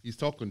somebody. He's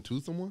talking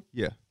to someone?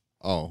 Yeah.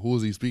 Oh, who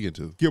is he speaking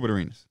to? Gilbert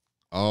Arenas.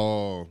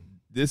 Oh,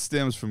 This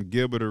stems from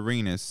Gilbert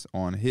Arenas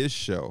on his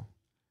show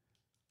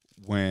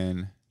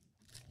when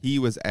he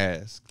was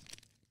asked,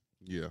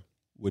 yeah.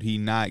 would he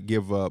not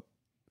give up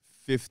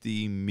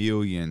 $50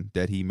 million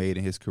that he made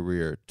in his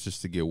career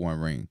just to get one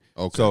ring?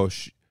 Okay. So,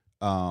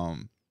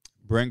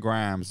 Brent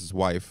Grimes'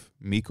 wife,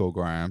 Miko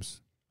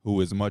Grimes,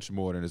 who is much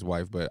more than his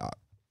wife, but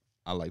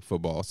I like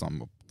football, so I'm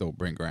gonna throw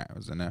Brent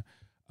Grimes in there.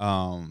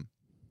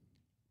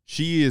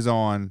 She is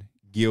on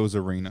Gil's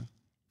Arena,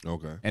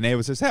 Okay. and they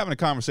was just having a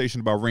conversation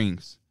about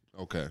rings.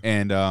 Okay.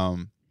 And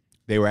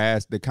they were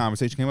asked, the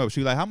conversation came up. She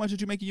was like, how much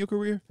did you make in your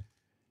career?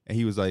 And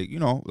he was like,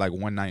 like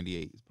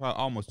 198, probably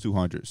almost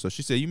 200. So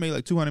she said, you made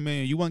like 200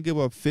 million. You want to give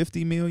up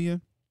 50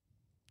 million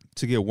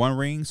to get one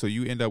ring? So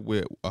you end up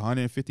with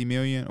 150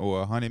 million or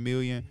 100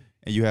 million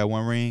and you have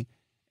one ring?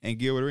 And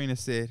Gilbert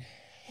Arenas said,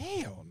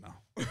 hell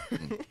no.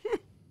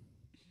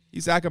 He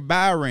said, I could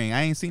buy a ring.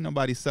 I ain't seen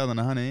nobody selling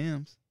 100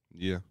 M's.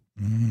 Yeah.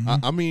 Mhm.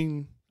 I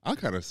mean, I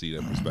kind of see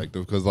that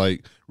perspective because,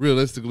 like,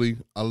 realistically,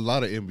 a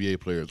lot of NBA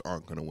players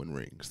aren't going to win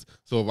rings.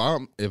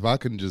 So if I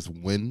can just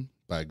win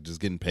by just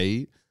getting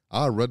paid,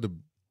 I'd rather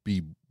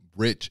be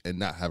rich and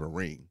not have a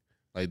ring.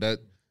 Like that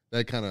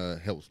kind of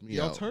helps me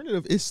The out.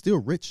 alternative is still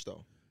rich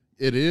though.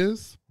 It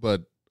is,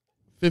 but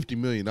 $50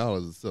 million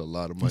is still a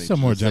lot of money. It's still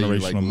more to say you,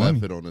 generational left money.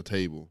 it on the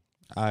table.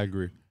 I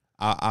agree.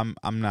 I'm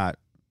not.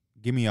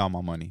 Give me all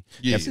my money.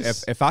 Yeah.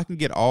 If I can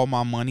get all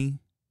my money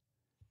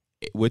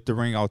with the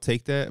ring, I'll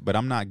take that. But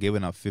I'm not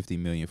giving up $50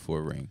 million for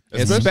a ring,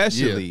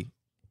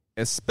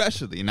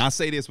 especially, and I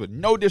say this with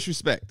no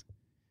disrespect,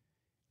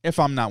 if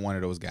I'm not one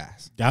of those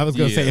guys. I was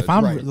gonna say, Yeah, if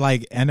I'm right.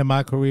 like ending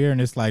my career and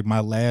it's like my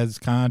last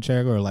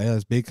contract or like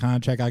last big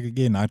contract I could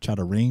get, and I try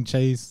to ring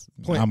chase,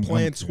 Playing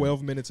good.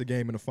 12 minutes a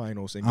game in the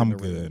finals. And I'm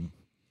getting a ring.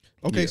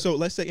 good. Okay, Yeah. so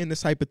let's say in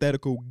this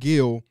hypothetical,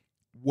 Gil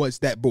was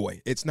that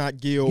boy. It's not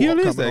Gil. Gil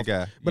is coming that off-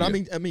 guy. But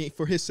Yeah. I mean,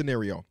 for his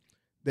scenario,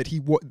 that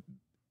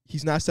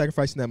he's not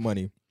sacrificing that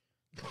money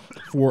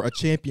for a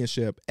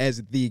championship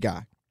as the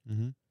guy.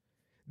 Mm-hmm.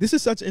 This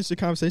is such an interesting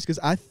conversation because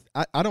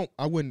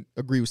I wouldn't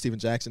agree with Steven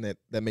Jackson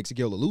that makes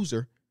Gil a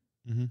loser.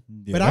 Mm-hmm.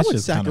 Yeah, but I that's would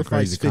just kinda sacrifice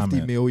crazy 50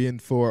 comment. million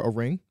for a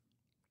ring.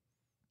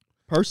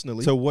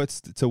 Personally. So what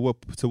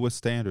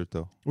standard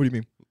though? What do you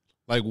mean?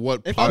 Like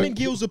what? If I'm in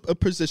Gil's a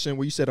position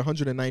where you said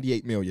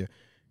 198 million,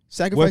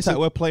 sacrifice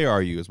What player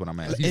are you? Is what I'm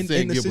asking. He's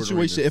saying in the Gilbert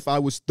situation. Arenas. If I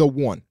was the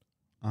one,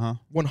 Uh huh.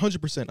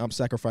 100%, I'm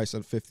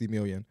sacrificing 50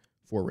 million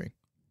for a ring.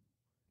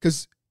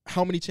 Because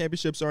how many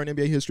championships are in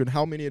NBA history, and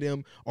how many of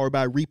them are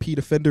by repeat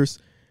offenders?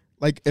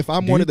 Like, if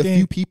I'm Do one you of the few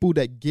think- people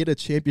that get a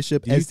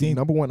championship do you as the think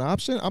number one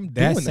option, I'm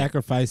That doing that.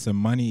 sacrifice of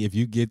money, if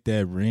you get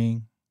that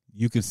ring,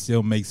 you can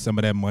still make some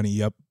of that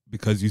money up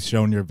because you've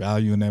shown your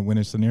value in that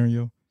winning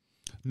scenario.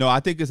 No,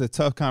 I think it's a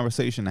tough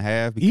conversation to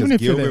have because Even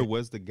if you're Gilbert that-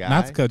 was the guy.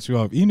 Not to cut you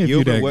off, even if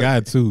you're Gilbert that was- guy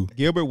too,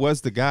 Gilbert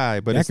was the guy,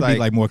 but that it's could be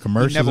like more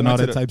commercials and all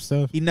went to that type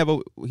stuff.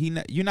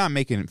 You're not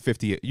making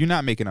 50. You're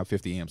not making up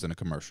 50 M's in a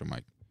commercial,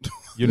 Mike.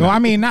 You're No, not. I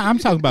mean, I'm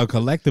talking about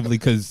collectively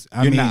because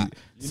I You're mean, not.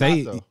 You're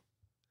say not, though.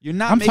 You're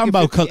not. I'm making talking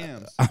about 50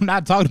 M's. I'm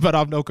not talking about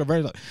off no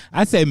commercial.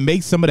 I said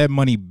make some of that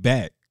money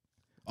back,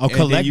 or And then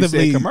you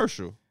collectively. said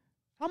commercial.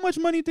 How much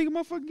money you think a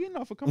motherfucker getting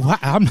off a commercial? Why,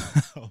 I'm,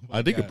 oh my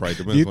I think it God. probably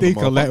depends. You on think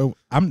the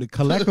motherfucker.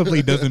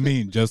 collectively doesn't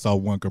mean just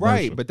on one commercial,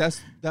 Right, but that's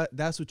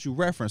what you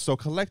reference. So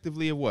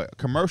collectively, what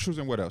commercials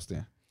and what else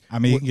then? I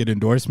mean, he can get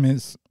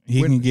endorsements.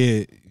 He can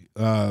get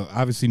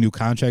obviously new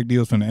contract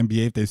deals from the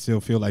NBA if they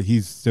still feel like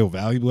he's still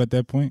valuable at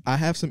that point. I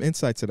have some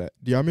insight to that.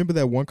 Do y'all remember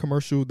that one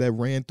commercial that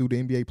ran through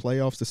the NBA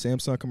playoffs, the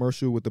Samsung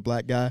commercial with the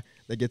black guy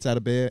that gets out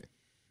of bed?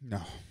 No.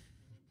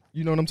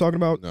 You know what I'm talking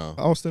about, No.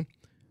 Austin?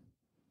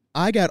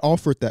 I got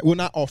offered that. Well,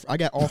 not offer. I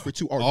got offered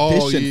to Oh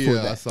audition yeah, for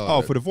I that. saw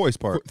Oh, that. for the voice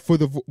part. For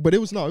the, but it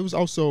was no. It was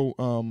also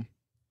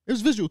it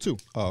was visual too.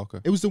 Oh, okay.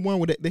 It was the one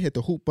where they hit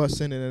the hoop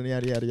bus in and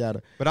yada yada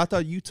yada. But I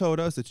thought you told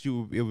us that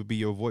it would be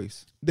your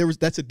voice.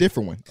 That's a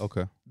different one.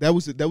 Okay. That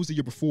was the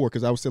year before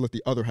because I was still at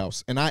the other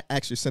house, and I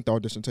actually sent the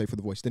audition tape for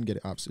the voice. Didn't get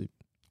it, obviously.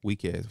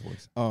 Weak ass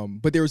voice.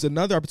 But there was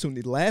another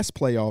opportunity last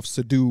playoffs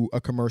to do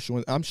a commercial.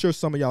 And I'm sure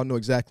some of y'all know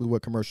exactly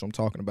what commercial I'm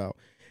talking about.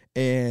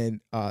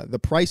 And the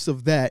price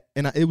of that,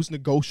 and it was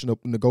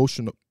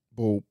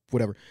negotiable,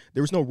 whatever.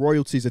 There was no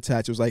royalties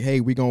attached. It was like, hey,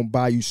 we're gonna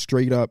buy you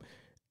straight up.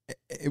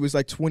 It was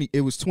like 20.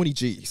 It was 20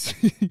 G's.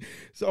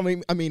 So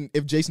I mean,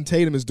 if Jason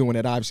Tatum is doing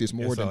it, obviously it's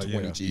more It's than all-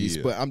 20 yeah. G's.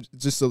 Yeah. But I'm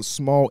just a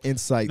small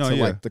insight to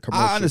like the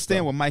commercial. I understand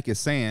stuff. what Mike is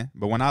saying,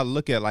 but when I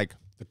look at like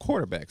the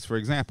quarterbacks, for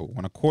example,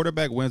 when a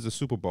quarterback wins the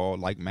Super Bowl,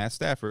 like Matt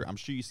Stafford, I'm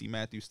sure you see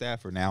Matthew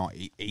Stafford now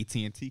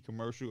AT&T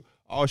commercial.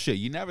 Oh shit,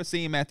 you never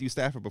seen Matthew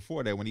Stafford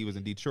before that when he was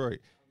in Detroit.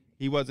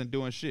 He wasn't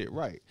doing shit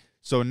right.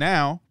 So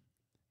now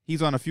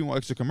he's on a few more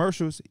extra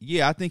commercials.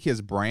 Yeah, I think his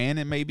brand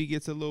and maybe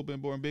gets a little bit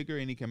more bigger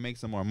and he can make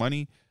some more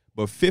money.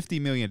 But $50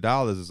 million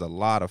is a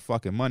lot of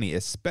fucking money,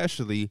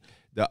 especially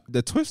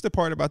the twisted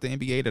part about the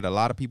NBA that a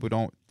lot of people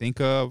don't think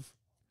of.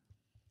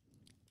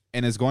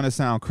 And it's going to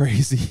sound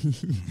crazy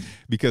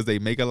because they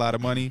make a lot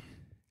of money.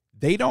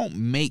 They don't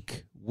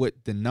make what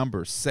the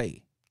numbers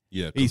say.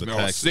 Yeah, 'cause He's of been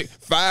taxes.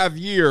 on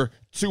 5-year,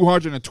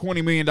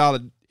 $220 million.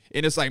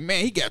 And it's like,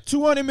 man, he got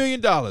 $200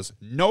 million.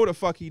 No, the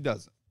fuck he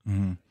doesn't.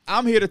 Mhm.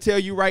 I'm here to tell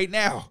you right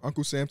now.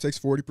 Uncle Sam takes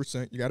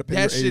 40%. You got to pay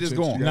That your shit is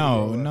agents. gone. You gotta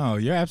do all No,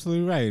 that. you're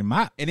absolutely right.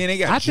 And then they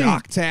I got think-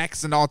 jock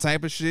tax and all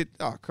type of shit.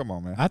 Oh, come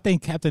on, man. I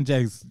think Captain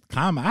Jack's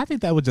comment, I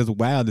think that was just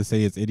wild to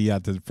say it's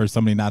idiotic for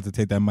somebody not to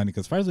take that money.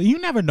 Because firstly, you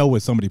never know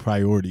what somebody's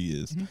priority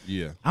is.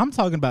 Yeah, I'm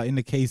talking about in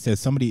the case that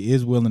somebody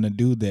is willing to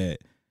do that.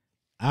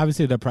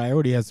 Obviously, the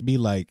priority has to be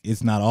like,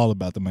 it's not all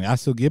about the money. I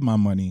still get my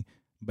money,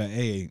 but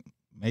hey,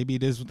 maybe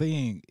this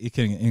thing, it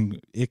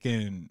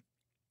can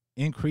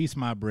increase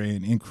my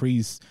brand,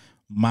 increase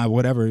my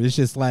whatever. It's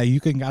just like you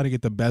can gotta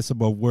get the best of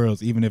both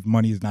worlds, even if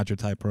money is not your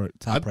top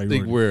I priority.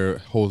 think where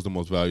it holds the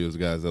most value is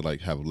guys that like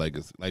have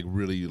legacy, like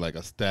really like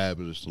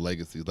established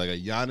legacies. Like a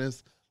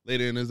Giannis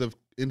later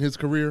in his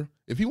career,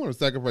 if he want to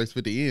sacrifice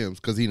 50 M's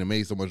because he done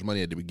made so much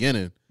money at the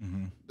beginning,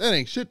 that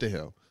ain't shit to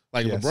him.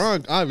 Like Yes.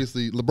 LeBron,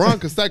 obviously,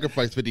 LeBron can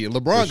sacrifice 50 M's.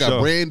 LeBron For got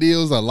sure. brand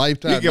deals, a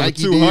lifetime give him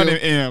Nike 200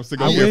 deal. M's to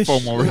go I get wish-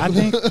 FOMO. I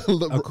think a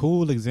LeBron-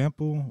 cool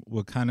example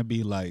would kind of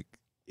be like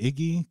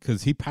Iggy,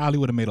 because he probably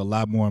would have made a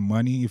lot more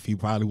money if he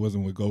probably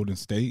wasn't with Golden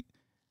State.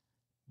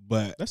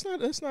 But That's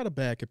not a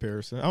bad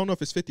comparison. I don't know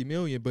if it's 50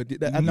 million, but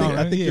I No,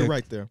 think yeah. you're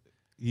right there.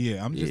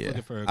 yeah, I'm just Yeah.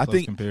 looking for a I close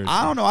think comparison.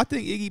 I don't know. I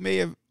think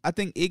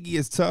Iggy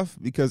is tough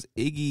because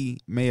Iggy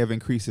may have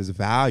increased his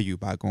value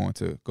by going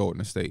to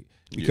Golden State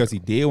because he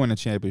did win a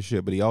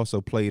championship, but he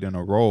also played in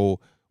a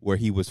role where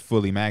he was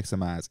fully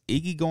maximized.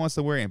 Iggy going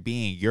somewhere and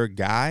being your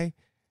guy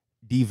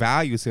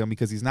devalues him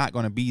because he's not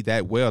going to be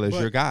that well as But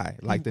your guy,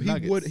 like the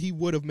Nuggets. He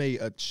would have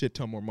made a shit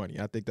ton more money.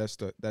 I think that's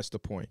the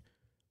point.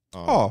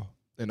 Oh,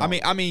 and I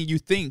all. mean, you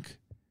think,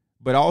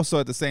 but also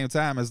at the same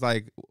time, it's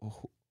like,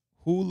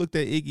 who looked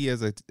at Iggy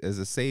as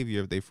a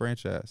savior of their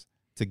franchise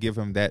to give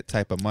him that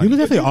type of money? He was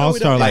definitely you know, all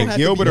star. it don't Like have to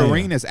Gilbert be that.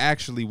 Arenas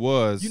actually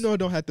was. you know, it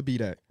don't have to be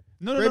that.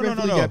 no, Ray no.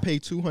 got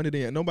paid 200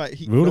 and nobody.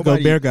 Rudy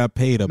nobody Gobert got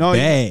paid a No,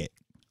 bad.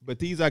 But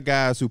these are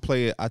guys who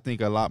play, I think,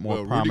 a lot more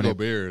Well, Rudy prominent.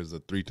 Gobert is a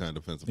 3-time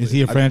defensive Is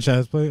player. he a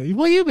franchise player?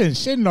 Well, you've been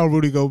shitting on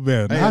Rudy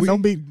Gobert. Hey, Nah,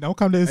 don't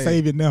come to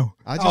save it now.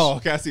 I just Oh,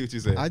 okay, I see what you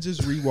said. I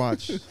just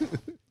rewatched.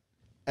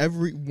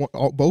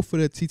 both of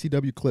the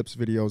TTW clips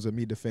videos of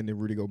me defending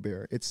Rudy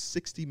Gobert. It's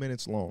 60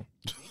 minutes long,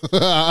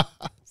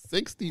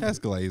 60. That's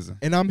glazing.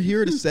 and I'm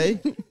here to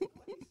say,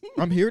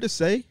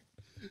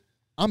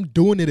 I'm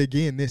doing it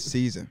again this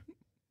season.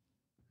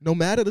 No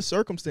matter the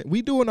circumstance,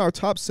 we doing our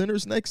top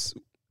centers next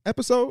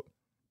episode.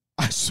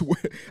 I swear,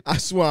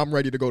 I'm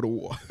ready to go to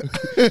war.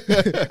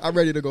 I'm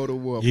ready to go to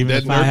war. Even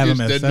That if I have him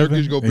Nurkic, at that 7,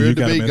 Nurkic Gobert and you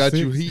got debate him got at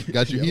you 6.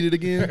 got you heated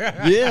again.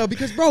 Yeah,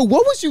 because bro,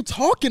 what was you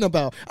talking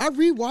about? I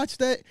rewatched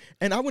that,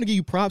 and I want to give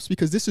you props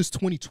because this is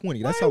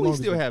 2020. That's Why how do long we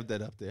still it's have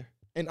that up there? been.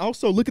 And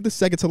also, look at the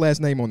second to last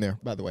name on there.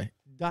 By the way,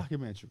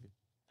 Documentary.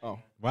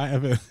 Why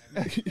ever?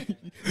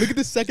 look at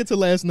the second to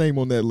last name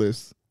on that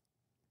list.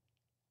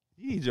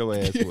 You need your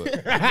ass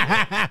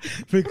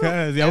whooped.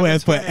 Because y'all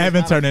ass put Turner is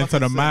Evan not a Turner into fucking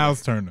the center.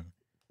 Miles Turner.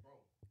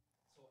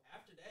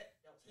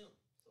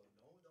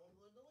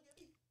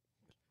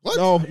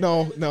 What?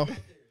 No.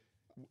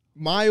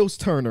 Miles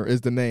Turner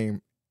is the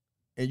name,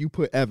 and you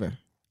put Evan.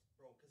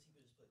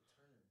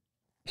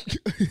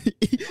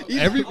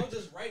 Every I was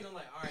just writing. I'm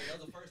like, all right, that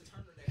was the first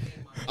Turner that came to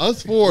my mind.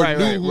 us four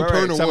knew who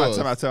Turner was.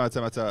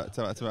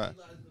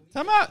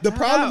 Time out. The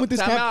problem with this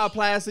time out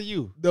applies to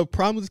you. The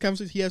problem with this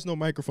conversation, he has no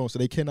microphone, so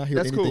they cannot hear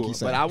That's anything cool, he's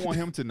saying. but I want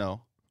him to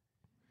know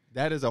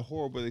that is a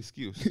horrible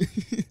excuse.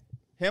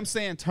 Him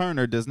saying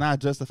Turner does not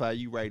justify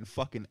you writing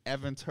fucking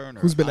Evan Turner,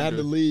 Who's been out of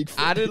the league.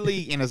 out of the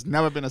league and has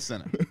never been a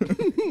center.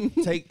 You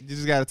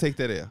just got to take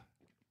that L.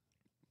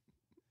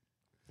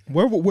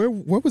 Where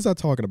was I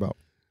talking about?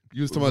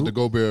 You was talking about the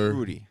Gobert.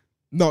 Rudy.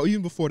 No,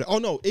 even before that. Oh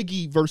no,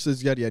 Iggy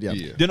versus yada yada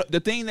yada. Yeah. The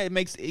thing that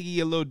makes Iggy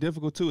a little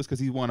difficult too is because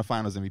he won a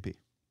Finals MVP.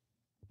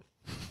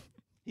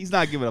 He's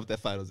not giving up that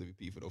Finals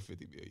MVP for those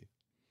 $50 million.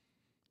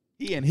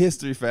 He in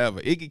history forever.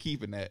 Iggy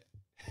keeping that.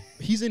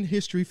 He's in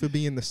history for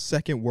being the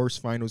second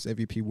worst Finals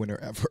MVP winner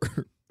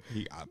ever.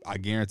 I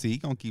guarantee he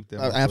gonna keep that.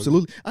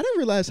 Absolutely. I didn't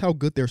realize how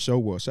good their show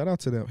was. Shout out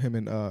to him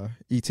and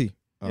E.T.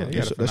 Yeah, he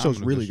had a that show's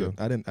phenomenal really good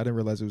good. I didn't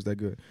realize it was that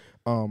good.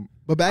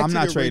 But back I'm to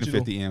not the trading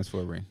original, 50 M's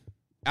for a ring.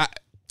 I It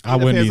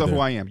wouldn't depends on either.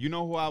 who I am. You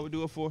know who I would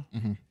do it for?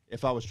 Mhm.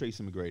 If I was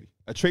Tracy McGrady.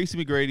 A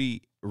Tracy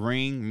McGrady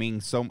ring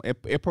means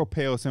it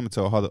propels him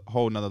to a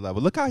whole nother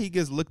level. Look how he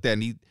gets looked at,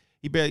 and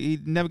he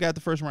never got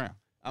the first round.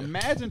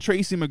 Imagine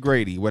Tracy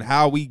McGrady with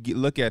how we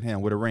look at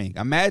him with a ring.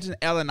 Imagine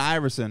Allen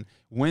Iverson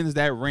wins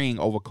that ring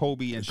over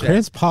Kobe and Shaq.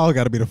 Chris Paul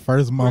got to be the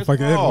first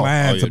motherfucker in Paul.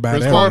 line Oh, to yeah, buy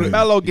Chris that Paul ring.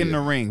 Carmelo getting Yeah.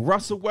 a ring.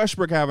 Russell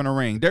Westbrook having a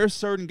ring. There's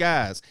certain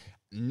guys.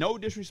 No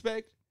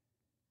disrespect.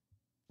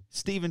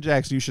 Steven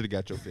Jackson, you should have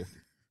got your 50.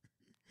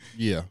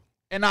 Yeah.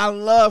 And I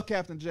love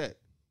Captain Jack.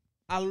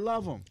 I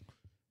love him.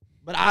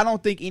 But I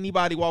don't think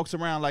anybody walks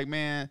around like,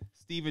 man,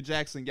 Steven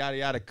Jackson, yada,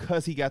 yada,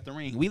 because he got the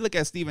ring. We look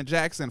at Steven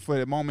Jackson for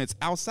the moments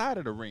outside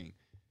of the ring.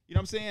 You know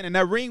what I'm saying? And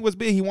that ring was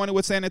big. He won it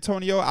with San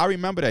Antonio. I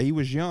remember that. He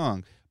was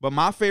young. But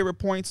my favorite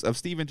points of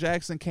Steven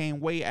Jackson came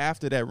way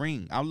after that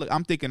ring.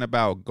 I'm thinking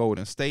about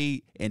Golden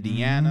State,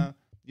 Indiana.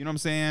 You know what I'm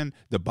saying?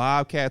 The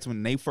Bobcats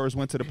when they first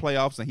went to the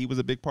playoffs, and he was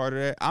a big part of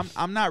that.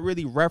 I'm not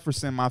really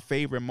referencing my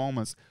favorite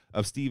moments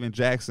of Steven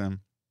Jackson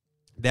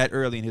that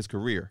early in his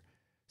career.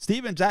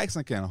 Steven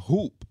Jackson can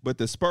hoop, but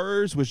the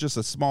Spurs was just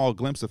a small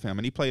glimpse of him,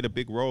 and he played a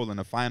big role in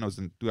the finals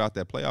and throughout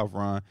that playoff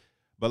run.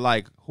 But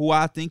like who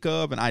I think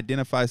of and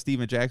identify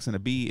Steven Jackson to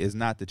be is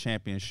not the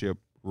championship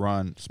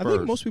run I Spurs.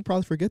 think most people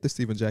probably forget that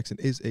Steven Jackson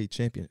is a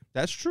champion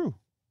That's true.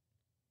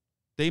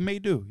 They may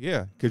do,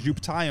 yeah, because you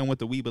tie him with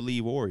the We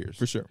Believe Warriors.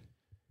 for sure.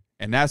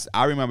 And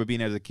I remember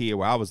being as a kid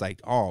where I was like,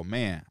 oh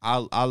man,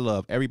 I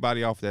love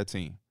everybody off that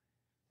team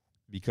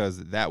because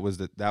that was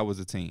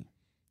the team.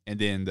 And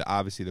then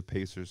obviously the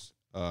Pacers,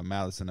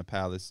 Malice in the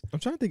Palace. I'm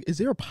trying to think. Is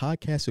there a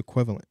podcast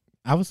equivalent?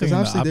 I was Because thinking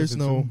obviously the there's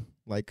opposite, no too.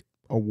 like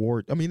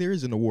award. I mean, there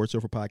is an award show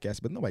for podcasts,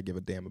 but nobody give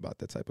a damn about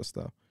that type of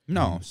stuff.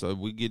 No, so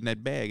we getting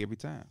that bag every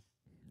time.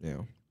 Yeah.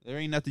 There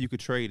ain't nothing you could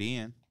trade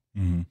in.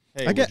 Mhm.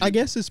 Hey, I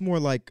guess it's more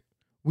like,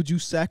 would you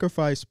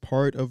sacrifice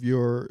part of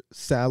your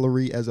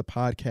salary as a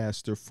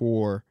podcaster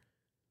for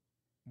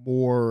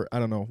more, I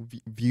don't know,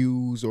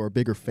 views or a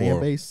bigger fan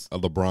Or base? a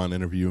LeBron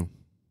interview.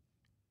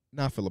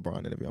 Not for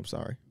LeBron interview. I'm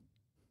sorry,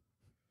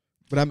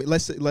 but I mean,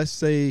 let's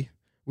say,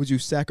 would you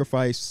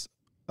sacrifice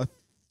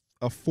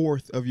a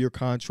fourth of your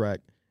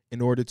contract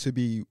in order to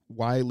be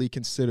widely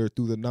considered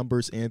through the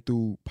numbers and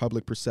through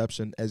public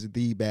perception as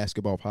the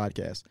basketball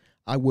podcast?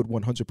 I would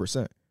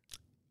 100%.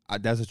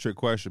 That's a trick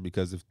question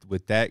because if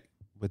with that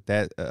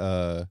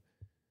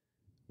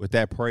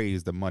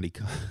praise, the money,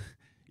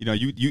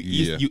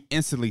 you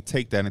instantly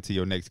take that into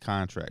your next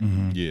contract.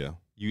 Mhm. Yeah.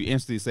 You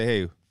instantly say,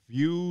 hey,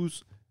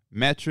 views,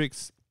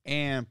 metrics,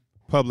 and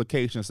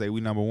publications say we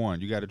number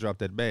one. You got to drop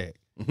that bag.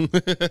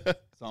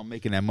 So I'm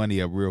making that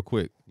money up real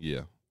quick.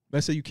 Yeah.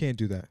 Let's say you can't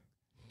do that.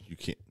 You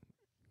can't.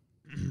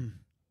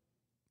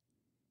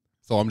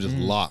 So I'm just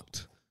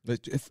locked.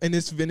 And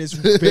it's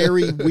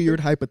very weird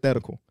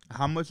hypothetical.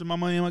 How much of my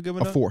money am I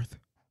giving A up? fourth,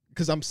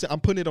 because I'm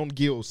putting it on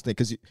Gil's thing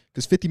because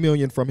 $50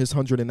 million from his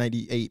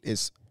 198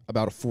 is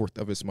about a fourth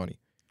of his money.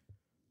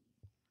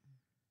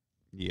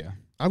 Yeah.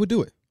 I would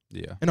do it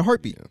Yeah. in a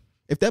heartbeat. Yeah.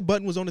 If that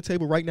button was on the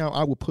table right now,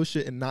 I would push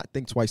it and not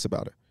think twice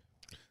about it.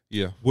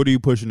 Yeah. What are you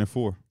pushing it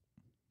for?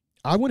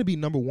 I want to be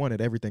number one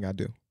at everything I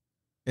do.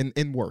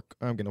 In work,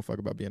 I don't give no fuck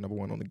about being number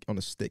one on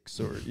the sticks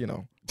or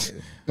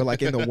but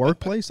like in the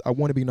workplace, I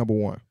want to be number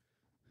one.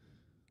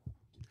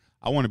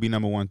 I want to be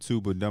number one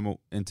too, but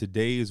in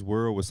today's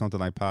world with something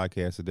like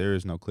podcasts, there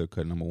is no clear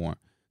cut number one.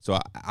 So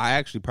I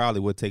actually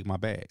probably would take my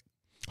bag.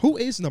 Who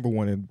is number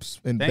one in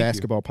Thank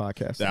basketball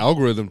podcasts? The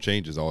algorithm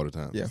changes all the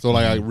time. Yeah. So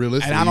like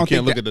realistically, And I don't you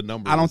can't think look that- at the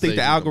numbers. I don't and think say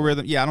the who's number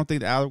algorithm. Yeah, I don't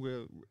think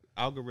the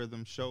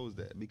algorithm shows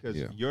that because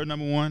Yeah. your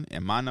number one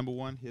and my number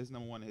one, his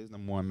number one, and his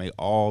number one may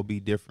all be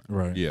different.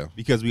 Right. one. Yeah.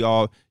 Because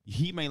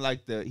he may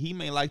like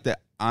the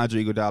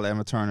Andre Iguodala,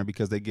 Emma Turner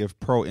because they give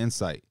pro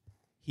insight.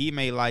 He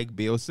may like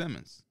Bill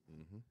Simmons.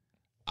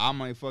 I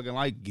might fucking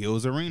like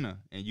Gil's Arena,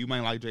 and you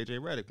might like JJ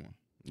Redick one.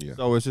 Yeah.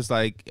 So it's just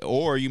like,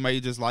 or you may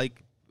just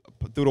like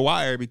Through the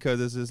Wire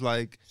because it's just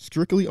like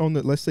strictly on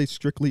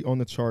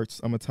the charts.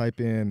 I'm gonna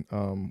type in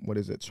what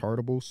is it?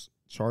 Chartables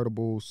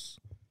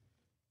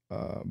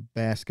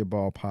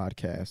basketball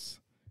podcasts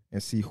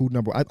and see who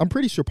number. I'm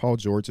pretty sure Paul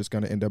George is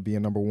gonna end up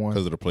being number one.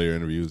 Because of the player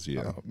interviews.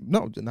 Yeah.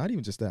 No, not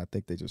even just that. I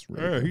think they just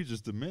really he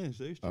just diminished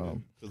because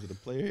of the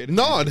player.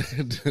 No.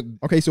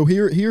 Okay, so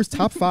here's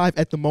top 5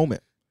 at the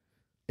moment.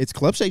 It's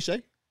Club Shay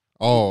Shay.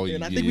 Oh,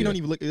 And I think we don't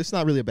even look. It's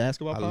not really a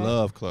basketball I pod,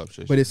 love Club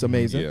Shit. but it's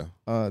amazing. Yeah.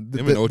 The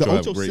Him and Ocho have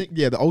Ocho great-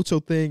 the Ocho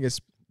thing is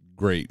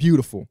Great.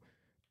 beautiful.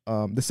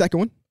 The second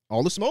one,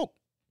 All the Smoke.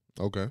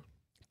 Okay.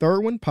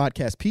 Third one,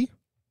 Podcast P.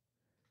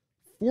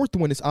 Fourth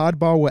one is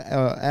Oddball with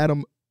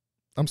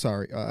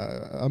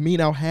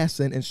Amin Al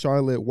Hassan and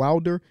Charlotte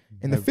Wilder.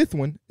 And the fifth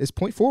one is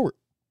Point Forward.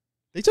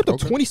 They jumped up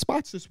Okay. 20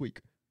 spots this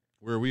week.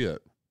 Where are we at?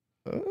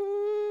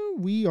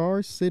 We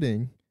are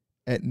sitting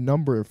at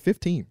number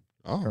 15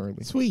 Oh.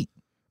 currently. Sweet.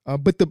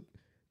 But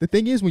the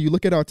thing is, when you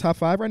look at our top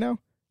 5 right now,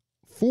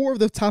 4 of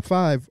the top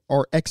 5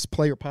 are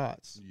ex-player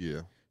pods.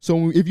 Yeah.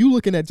 So if you're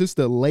looking at just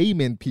the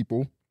layman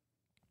people,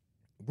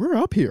 we're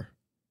up here.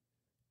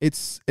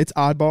 It's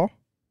Oddball.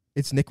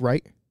 It's Nick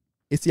Wright.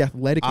 It's the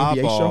Athletic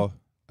NBA show.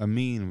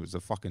 Amin was a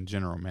fucking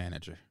general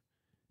manager.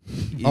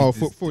 He's Oh,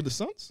 just- for the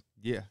Suns?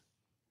 yeah.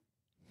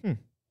 Hmm.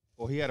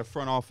 Well, he had a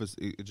front office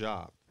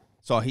job,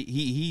 so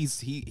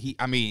he's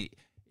I mean,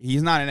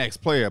 he's not an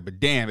ex-player, but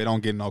damn, it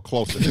don't get no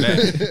closer to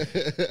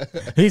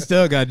that. He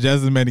still got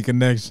just as many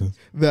connections.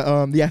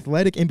 The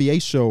Athletic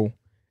NBA show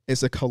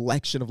is a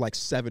collection of like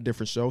 7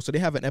 different shows. So they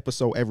have an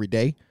episode every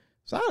day.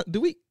 So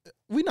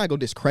we're not gonna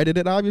discredit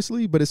it,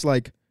 obviously, but it's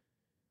like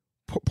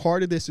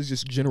part of this is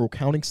just general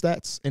counting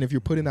stats. And if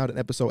you're putting out an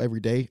episode every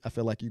day, I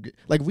feel like you get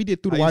like we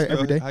did Through the Wire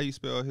every day. How you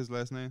spell his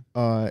last name?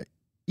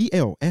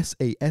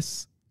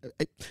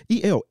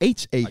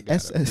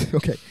 ELHASS.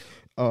 Okay.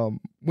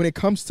 When it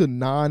comes to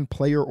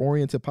non-player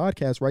oriented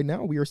podcasts, right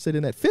now we are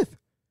sitting at 5th,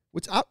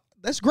 which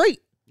that's great.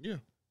 Yeah.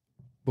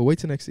 But wait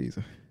till next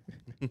season.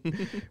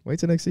 Wait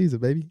till next season,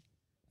 baby.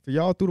 For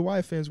y'all Through the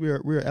Wire fans, we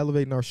are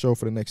elevating our show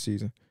for the next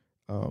season.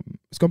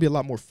 It's gonna be a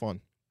lot more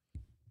fun,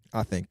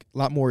 I think. A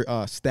lot more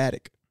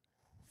static,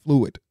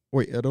 fluid.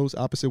 Wait, are those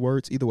opposite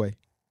words? Either way,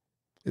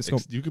 it's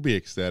gonna. You could be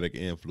ecstatic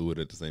and fluid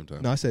at the same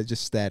time. No, I said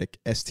just static.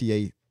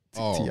 STATIC.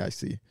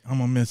 I'm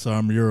gonna miss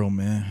our mural,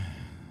 man.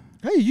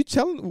 Hey, you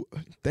telling?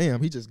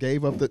 Damn, he just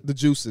gave up the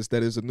juices.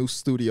 That is a new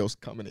studio's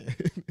coming in.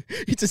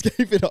 He just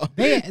gave it up.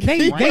 They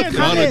Gunna, comment.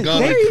 Gunna, They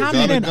Gunna,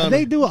 comment. Gunna.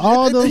 They do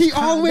all those. He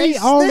always they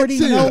already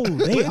snitches.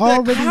 know. They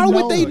already How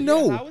know. would they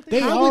know? They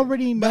How would-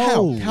 already but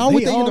know. How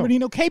would they know? already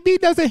know? KB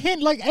doesn't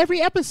hint like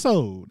every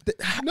episode.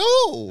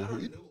 No.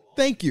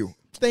 Thank you.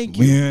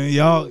 Man,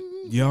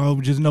 y'all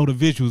just know the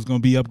visuals gonna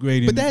be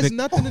upgraded. But that has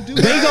nothing to do.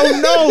 They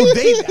don't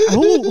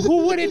know.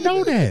 Who wouldn't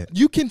know that?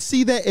 You can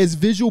see that as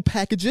visual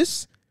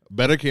packages,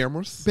 Better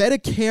cameras. better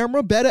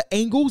camera, better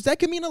angles. That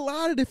can mean a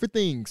lot of different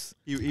things.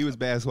 He was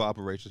basketball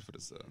operations for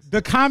the Suns.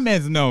 The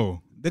comments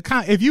know.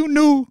 If you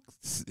knew,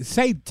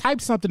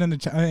 type something in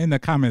the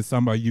comments.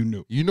 Somebody you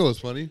knew. You know what's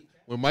funny?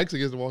 When Mike's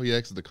against the wall, he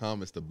asks the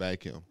comments to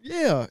back him.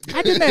 Yeah,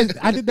 I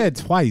did that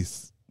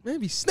twice.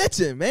 maybe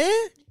snitching,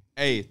 man.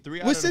 Hey, 3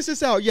 out Well, of since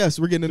it's out, yes,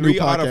 we're getting a new three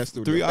out podcast of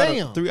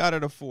studio. 3 out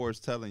of the 4 is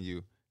telling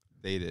you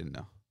they didn't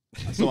know.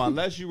 So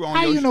unless you were on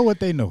How your you know what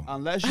they know?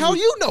 unless you How was-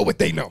 you know what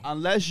they know?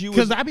 unless you was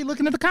Because I be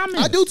looking at the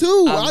comments. I do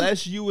too.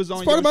 unless you was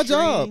on part your of my stream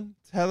job.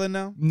 telling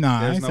them. Nah,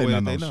 I there's ain't no say way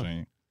nothing that on they know.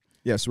 stream.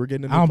 Yes, we're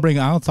getting a new.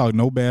 I don't talk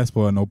no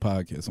basketball or no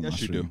podcast on my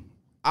Yes, you stream. do.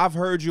 I've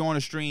heard you on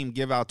the stream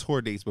give out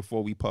tour dates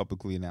before we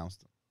publicly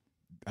announced them.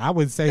 I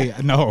would say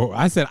no.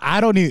 I said I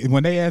don't even.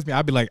 When they asked me,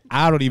 I'd be like,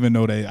 I don't even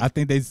know that. I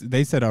think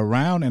they said a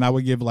round, and I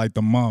would give like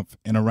the month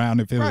and a round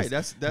if it Right, was.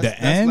 that's the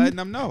end? letting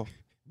them know.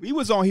 We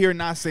was on here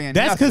not saying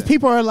That's because nothing.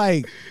 people are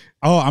like,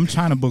 oh, I'm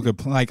trying to book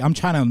I'm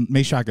trying to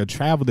make sure I could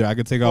travel there. I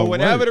could take But off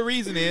whatever work. the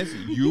reason is,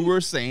 you were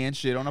saying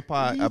shit on a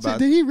pod about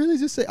Did he really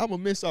just say, "I'm gonna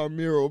miss our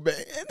mural, man"?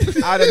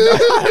 out of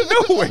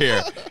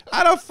nowhere,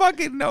 out of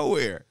fucking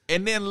nowhere,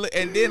 and then looked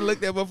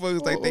at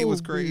motherfuckers like they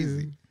was Oh,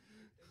 crazy.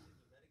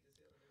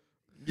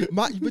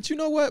 man. But you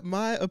know what?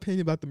 My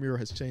opinion about the mural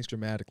has changed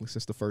dramatically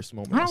since the first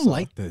moment. I don't saw it.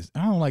 like this.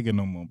 I don't like it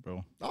no more,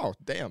 bro. Oh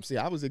damn! See,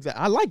 I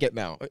like it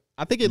now.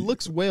 I think it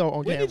looks well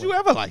on When camera. did you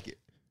ever like it?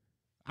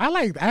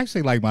 I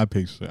actually like my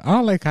picture. I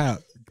don't like how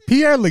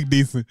Pierre look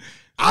decent.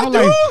 I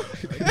like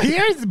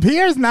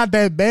Pierre's not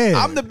that bad.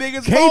 I'm the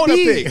biggest KD. boner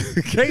pick. This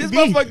KD.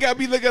 motherfucker got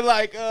me looking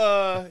like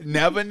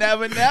never,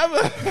 never,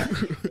 never.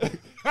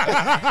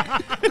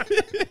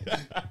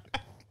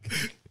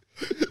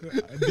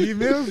 D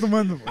Mills the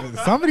one.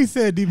 Somebody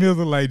said D Mills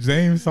look like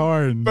James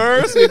Harden.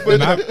 First we put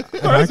And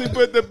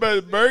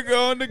the burger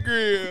on the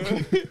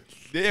grill.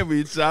 Then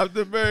we chopped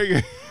the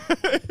burger.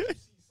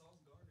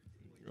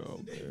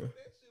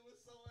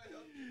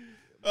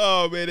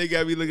 Oh man, they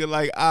got me looking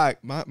like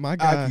My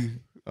guy,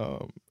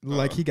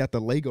 like he got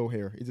the Lego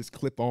hair. It just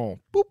clip on.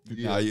 Boop.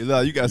 Nah, you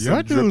got Your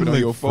something dude dripping on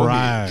your look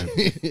forehead.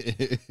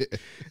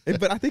 fried.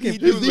 But I think He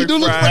it, do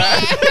look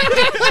fried.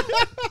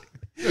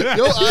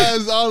 Your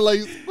eyes are like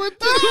squinted.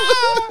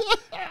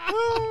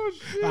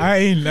 I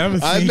ain't never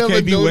seen I never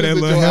KB with that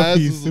noticed little your eyes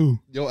hairpiece was- too.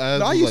 Your eyes.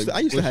 no, I was used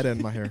like, to have that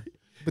in my hair.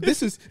 But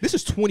this is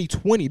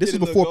 2020. This is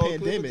Did it before look all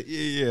pandemic.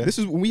 clear? Yeah. This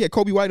is when we had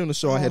Kobe White on the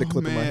show. I had a Oh,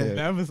 clip in my man. head.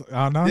 That was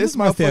no, This this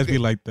mustache be motherfucker-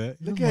 like that.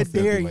 Look His at mustache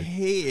be Derek like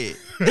head.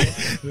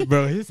 that.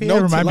 Bro. His hair No,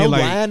 remind me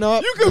like line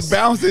up. You can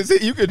bounce his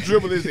head. You can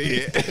dribble his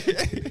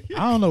head.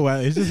 I don't know why.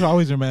 It just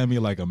always remind me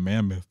of like a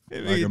mammoth.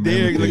 Like a Derek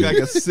mammoth look dude. like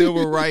a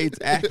civil rights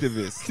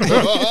activist.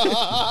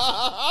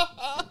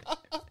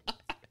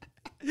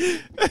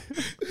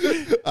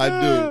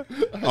 I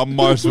do. A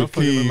Marshall Motherfucker look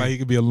King. like he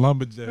could be a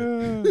lumberjack.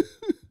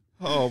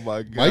 Oh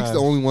my god. Mike's the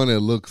only one that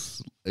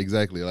looks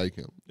exactly like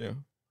him. Yeah.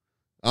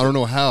 I don't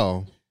know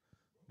how,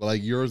 but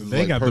like yours is They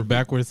like got the perfect.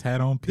 backwards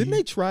hat on. P. Didn't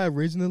they try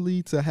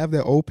originally to have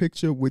that old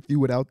picture with you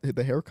without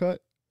the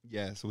haircut?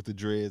 Yes, with the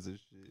dreads and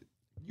shit.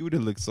 You would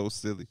have looked so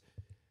silly.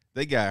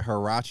 They got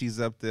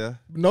Hirachis up there.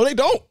 No, they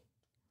don't.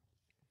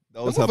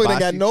 Those Them motherfuckers ain't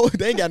got hibachi. no.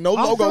 They ain't got no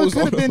Also, logos it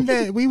could on have been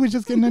them. that we was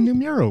just getting a new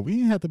mural. We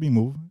didn't have to be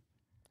moving.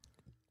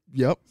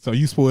 Yep. So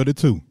you spoiled it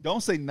too.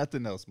 Don't say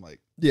nothing else, Mike.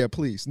 Yeah,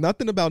 please.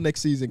 Nothing about next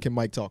season can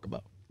Mike talk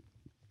about.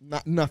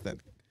 Not nothing.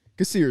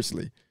 Cause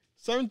seriously,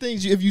 certain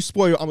things if you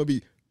spoil, I'm gonna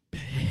be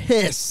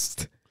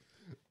pissed.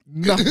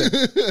 Nothing.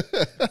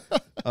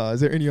 Is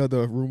there any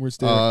other rumors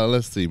there?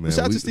 Let's see, man.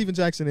 Shout out We- to Steven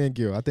Jackson and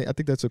Gil. I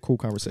think that's a cool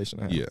conversation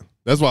to have. Yeah,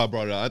 that's why I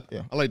brought it out.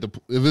 Yeah. I like to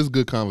if it's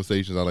good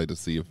conversations. I like to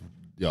see if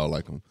y'all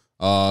like them.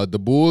 The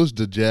Bulls,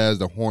 the Jazz,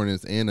 the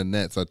Hornets, and the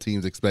Nets are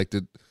teams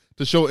expected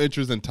to show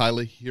interest in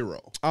Tyler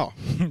Hero. Oh,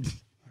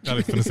 I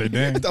was gonna say, I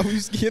damn, thought we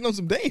was getting on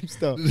some Dame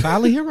stuff.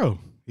 Tyler Hero.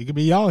 He could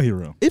be y'all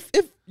hero. If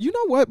you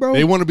know what, bro,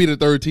 They want to be the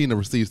third team to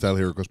receive Tyler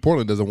Hero because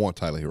Portland doesn't want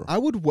Tyler Hero. I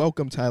would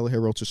welcome Tyler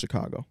Hero to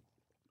Chicago.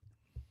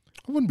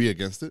 I wouldn't be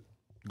against it.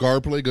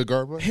 Guard play, good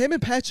guard play. Him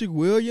and Patrick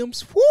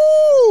Williams,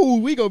 woo,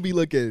 we gonna be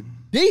looking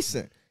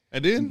decent.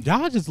 And then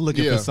Y'all just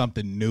looking Yeah. for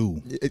something new.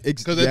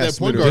 because at that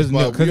point literally. guard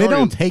spot, Because we they don't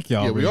already- take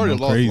y'all. Yeah, we really already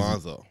no lost crazy.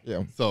 Lonzo.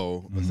 Yeah.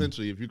 So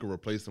essentially, if you can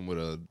replace him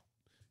with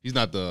he's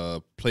not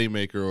the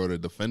playmaker or the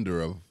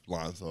defender of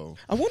Lonzo.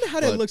 I wonder how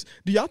that But- looks.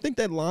 Do y'all think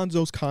that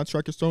Lonzo's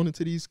contract is thrown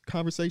into these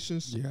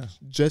conversations? Yeah.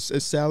 Just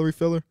as salary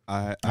filler?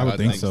 I would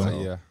think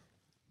so. Yeah.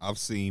 I've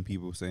seen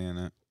people saying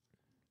that.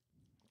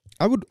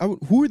 I would.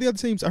 Who are the other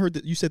teams? I heard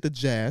that you said the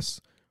Jazz,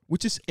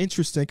 which is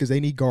interesting because they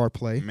need guard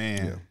play.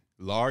 Man, Yeah.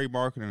 Laurie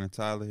Marketing and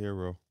Tyler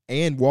Hero.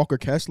 And Walker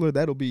Kessler,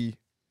 that'll be.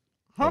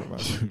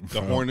 The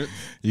Bro, Hornets.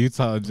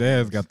 Utah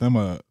Jazz got them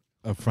a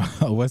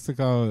what's it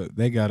called?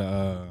 They got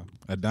a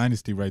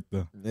dynasty right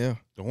there. Yeah.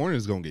 The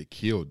Hornets gonna get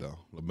killed though.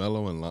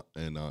 LaMelo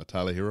and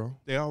Tyler Hero.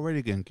 They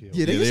already getting killed.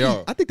 Yeah, Yeah, just they need,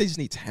 are. I think they just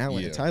need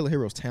talent. Yeah. And Tyler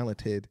Hero's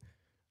talented.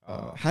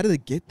 How do they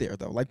get there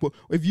though? Like,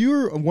 if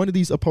you're one of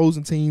these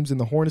opposing teams and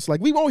the Hornets, like,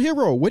 we want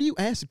Hero. What do you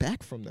ask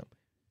back from them?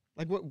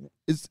 Like, what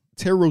is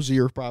Terry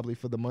Rozier probably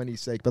for the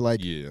money's sake, but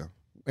like, Yeah.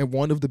 and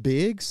one of the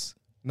bigs,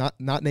 not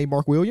named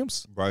Mark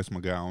Williams. Bryce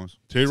McGowan's.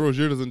 Terry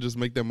Rozier doesn't just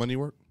make that money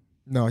work.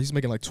 No, he's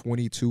making like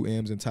 22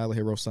 M's, and Tyler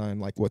Hero signed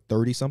like what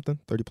 30 something,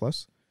 30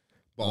 plus.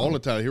 But all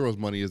of Tyler Hero's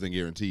money isn't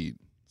guaranteed.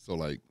 So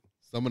like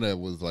some of that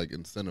was like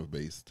incentive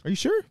based. Are you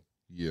sure?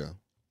 Yeah.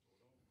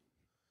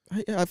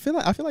 I feel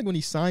like when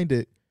he signed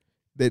it,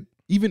 that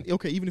even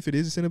if it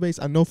is incentive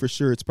based, I know for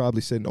sure it's probably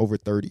sitting over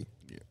 30.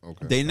 Yeah.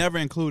 Okay. They never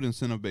include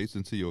incentive based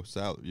into your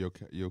salary,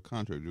 your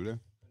contract, do they?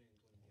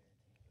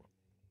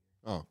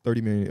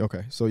 30 million.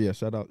 Okay, so yeah,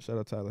 shout out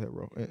Tyler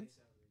Hero.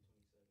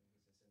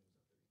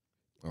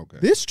 Okay.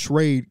 This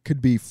trade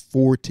could be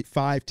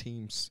 5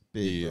 teams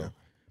big, Yeah. bro,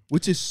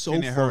 which is so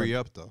Can they fun. hurry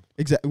up though?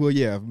 Exactly. Well,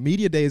 yeah,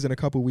 media day is in a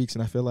couple weeks,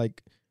 and I feel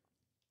like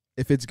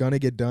if it's gonna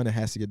get done, it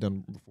has to get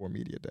done before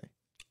media day.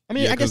 I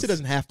mean, Yeah, I guess it 'cause-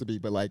 doesn't have to be,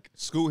 but like,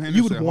 Scoot You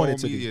Henderson, would want whole it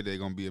to be. media, they're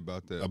gonna be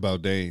about that.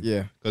 About Dame.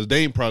 yeah, Because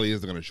Dame probably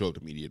isn't going to show up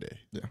to media day.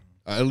 Yeah.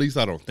 At least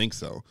I don't think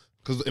so.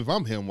 Because if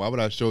I'm him, why would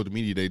I show up to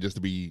media day just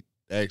to be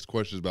asked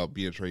questions about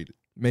being traded?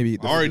 maybe.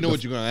 I already know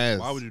what you're going to ask.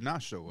 Why would you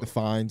not show the up?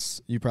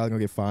 fines. You probably gonna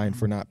get fined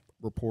for not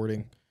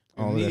reporting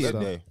all of that Media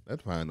stuff. day.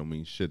 That fine don't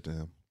mean shit to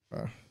him.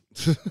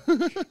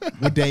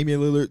 Would Damian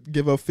Lillard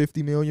give up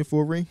 $50 million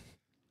for a ring?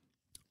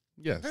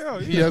 Yes. Hell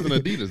He yeah. has an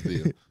Adidas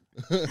deal.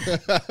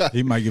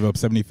 He might give up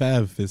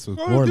 75 if this was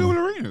Go to deal with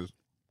Portland. arenas.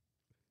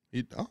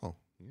 Yeah.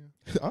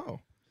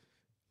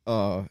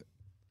 Oh.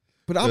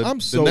 But But I'm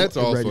the so Nets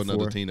are ready also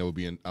another for team that would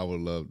be. I would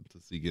love to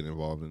see get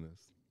involved in this.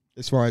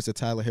 as far as the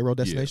Tyler Hero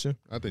destination.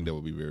 I think that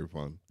would be very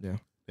fun. Yeah.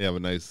 They have a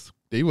nice.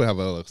 They would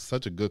have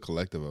such a good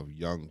collective of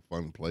young,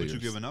 fun What players. you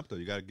giving up though?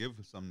 You got to give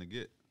something to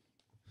get.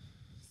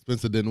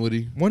 Spencer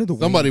Dinwiddie. One of the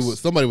Somebody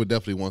wings. would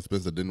definitely want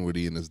Spencer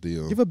Dinwiddie in this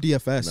deal. Give up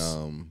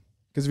DFS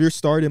because if you're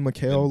starting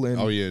Mikal and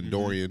oh yeah, and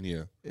Dorian.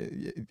 Yeah,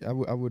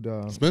 I would.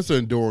 Spencer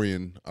and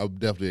Dorian are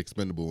definitely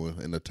expendable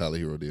in the Tyler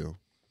Hero deal.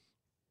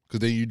 Because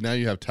then now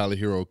you have Tyler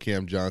Hero,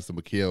 Cam Johnson,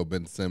 Mikal,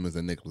 Ben Simmons,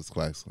 and Nicholas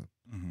Claxton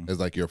as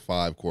like your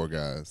 5 core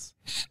guys.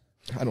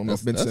 I don't know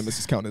if Ben that's- Simmons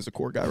is counting as a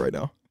core guy right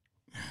now.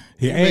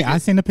 Hey, I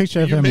seen the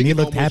picture of You him and he making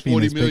looked almost happy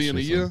in his $40 million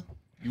picture. a year.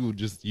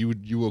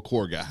 You were a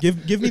core guy.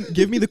 Give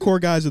me the core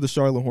guys of the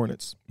Charlotte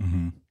Hornets.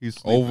 He's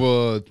sleeping.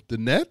 Over the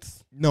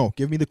Nets. No,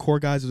 give me the core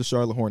guys of the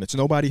Charlotte Hornets.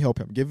 Nobody help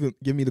him. Give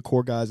me the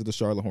core guys of the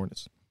Charlotte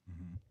Hornets.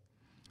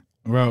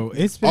 Bro,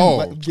 it's been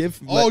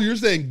Oh, you're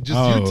saying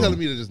you're telling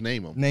me to just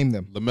name them. Name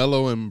them.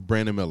 LaMelo and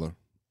Brandon Miller.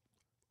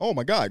 Oh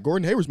my God,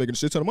 Gordon Hayward's making a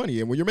shit ton of money,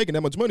 and when you're making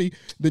that much money,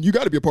 then you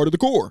got to be a part of the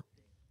core.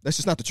 That's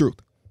just not the truth.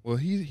 Well,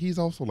 he's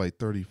also like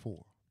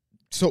 34.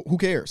 So who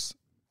cares?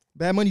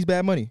 Bad money's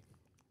bad money.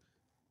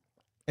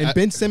 And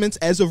Ben Simmons,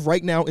 as of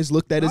right now, is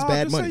looked at as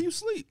bad just money. Say you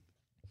sleep.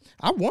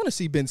 I want to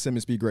see Ben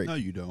Simmons be great. No,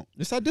 you don't.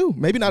 Yes, I do.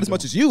 Maybe not as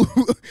much as you,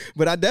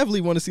 but I definitely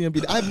want to see him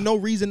be. I have no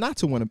reason not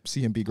to want to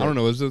see him be great. I don't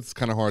know. It's just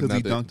kind of hard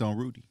Because not he to. dunked on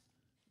Rudy.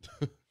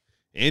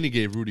 And he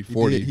gave Rudy He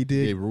 40. did, he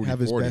did gave Rudy have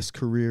his 40. best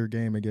career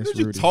game against What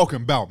you Rudy.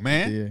 talking about,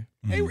 man?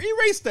 Yeah. Hey,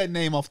 erase that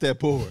name off that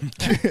board.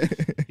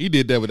 He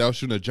did that without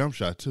shooting a jump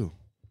shot too.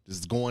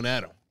 Just going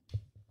at him.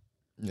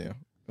 Yeah.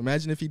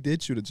 Imagine if he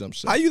did shoot a jump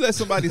shot. How you let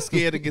somebody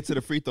scared to get to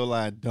the free throw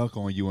line dunk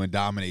on you and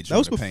dominate you That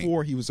was in the paint?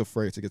 before he was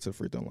afraid to get to the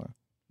free throw line.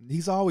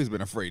 He's always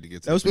been afraid to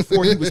get to That was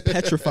before he was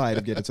petrified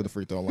of getting to the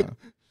free throw line.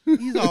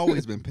 He's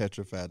always been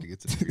petrified to get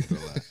to the free throw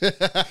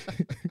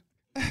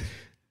line.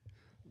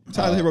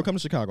 Tyler Hero, come to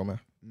Chicago, man.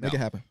 Make No. it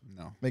happen.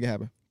 No, Make it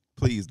happen.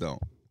 please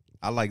don't.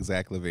 I like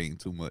Zach LaVine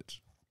too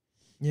much.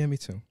 Yeah, me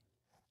too.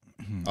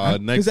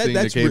 Next thing that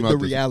that's came the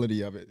out.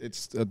 reality of it.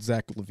 It's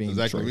Zach LaVine.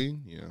 Zach trade.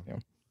 Levine? Yeah.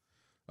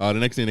 Yeah. The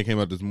next thing that came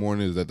out this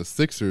morning is that the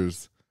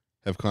Sixers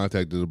have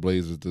contacted the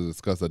Blazers to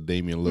discuss a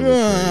Damian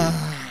Lillard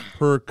trade.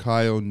 Per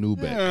Kyle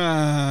Newbeck.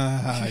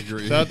 I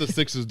agree. Shout out to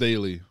Sixers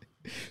Daily.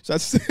 So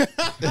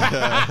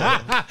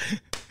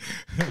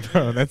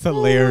Bro, that's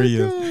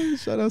hilarious. Oh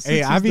Shout out Hey,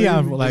 Sixers I be Daily.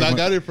 on like I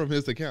got it from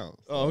his account.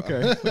 Oh,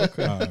 okay.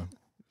 Okay. uh,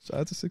 Shout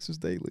out to Sixers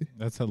Daily.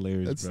 that's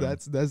hilarious. Bro.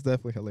 That's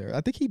definitely hilarious.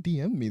 I think he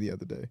DM'd me the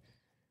other day.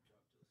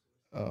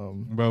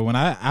 Bro, when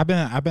I've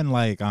been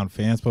like on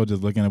Fanspo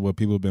just looking at what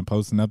people have been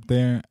posting up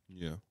there.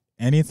 Yeah.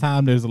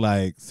 Anytime there's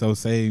like, so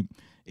say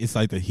it's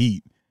like the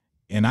Heat,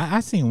 and I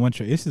seen one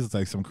trade. It's just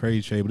like some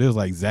crazy trade, but it was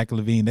like Zach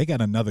LaVine. They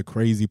got another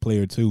crazy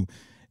player too,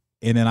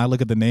 and then I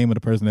look at the name of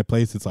the person that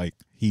plays. It's like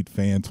Heat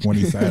fan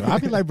 27. I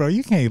be like, bro,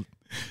 you can't.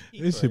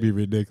 This should be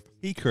ridiculous.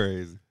 He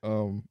crazy.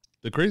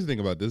 The crazy thing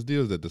about this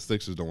deal is that the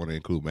Sixers don't want to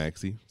include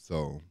Maxey.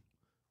 So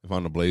if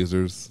I'm the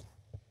Blazers,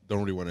 don't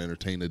really want to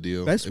entertain the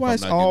deal. That's if why I'm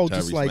it's not all getting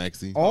just Tyrese like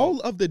Maxey. all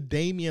of the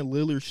Damian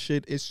Lillard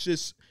shit. It's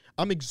just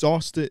I'm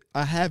exhausted.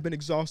 I have been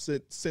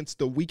exhausted since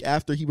the week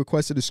after he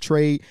requested his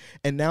trade,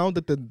 and now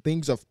that the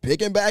things are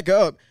picking back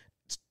up,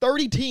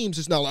 30 teams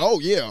is now like, oh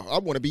yeah, I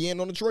want to be in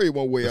on the trade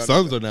one way. The or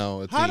Suns another. are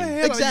now a How the team.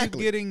 hell Exactly.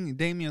 are you getting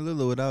Damian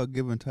Lillard without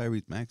giving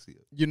Tyrese Maxey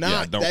up? You're Yeah,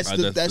 not. don't- that's I-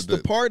 the that's that's the-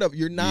 the part of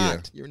you're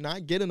not. Yeah. You're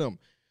not getting them.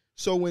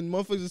 So when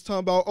motherfuckers is talking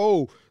about,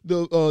 oh,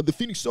 the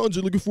Phoenix Suns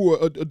are looking for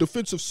a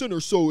defensive center,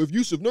 so if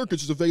Yusuf Nurkic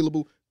is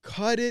available,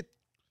 cut it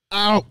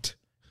out.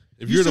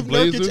 If you're the Yusuf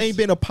Blazers, Nurkic ain't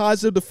been a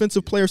positive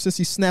defensive player since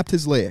he snapped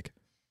his leg.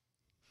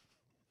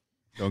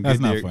 Don't That's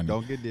get not Derek, funny.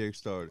 Don't get Derek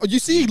started. Oh, you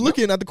see, he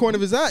looking at the corner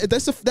of his eye.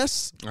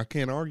 That's I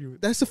can't argue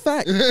it. a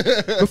fact.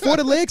 Before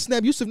the leg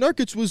snap, Yusuf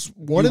Nurkic was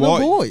one of You the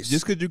want- boys.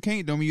 Just because you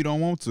can't don't mean you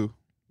don't want to.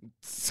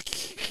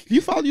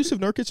 You follow Yusuf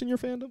Nurkic in your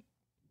fandom?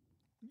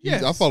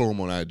 Yes. I follow him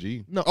on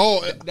IG. No.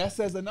 Oh, that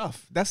says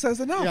enough. That says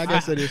enough. Yeah, I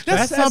guess that is. That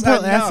That's says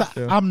something. enough.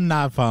 Yeah. I'm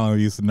not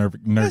following you to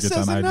Nurkic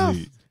says on enough.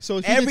 IG. So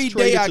if he Every gets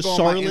day traded I to go on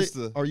my Charlotte,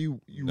 Insta. are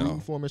you No. rooting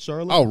for him in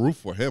Charlotte? I'll root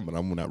for him, but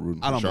I'm not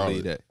rooting for I don't Charlotte.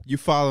 believe that. You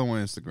follow him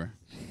on Instagram.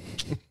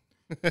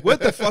 What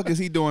the fuck is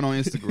he doing on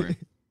Instagram?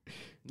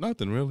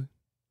 Nothing really.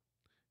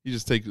 You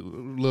just take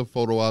little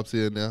photo ops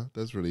here and there.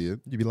 That's really it.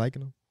 You be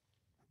liking him?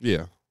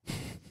 Yeah.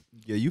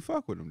 Yeah, you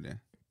fuck with him then.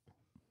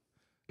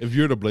 If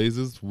you're the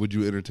Blazers, would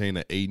you entertain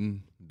an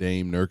Aiden,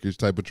 Dame, Nurkic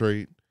type of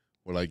trade?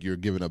 Where like you're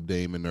giving up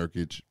Dame and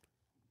Nurkic,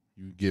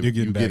 you You're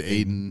getting get back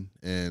Aiden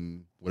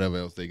and whatever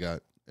else they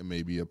got, and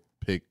maybe a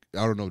pick.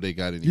 I don't know if they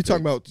got any. You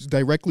talking picks. about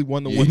directly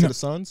one to Yeah. one to No. the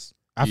Suns?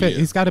 I feel Yeah.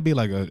 it's got to be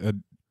like a.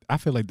 I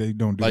feel like they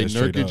don't do like that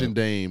straight Nurkic up. and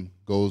Dame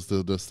goes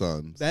to the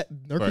Suns. That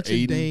Nurkic Aiden.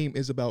 and Dame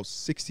is about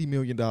 $60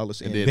 million. And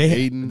in. then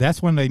They, Aiden.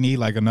 that's when they need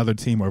like another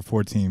team or a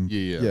 4-team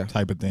Yeah.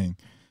 type of thing.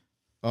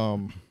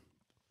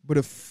 But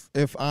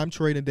if I'm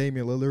trading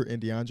Damian Lillard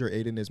and DeAndre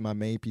Ayton is my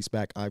main piece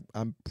back,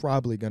 I'm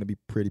probably gonna be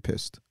pretty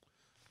pissed.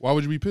 Why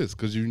would you be pissed?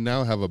 Because you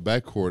now have a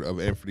backcourt of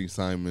Anthony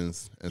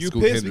Simons and You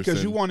Scoot pissed Henderson.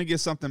 because you want to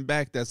get something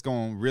back that's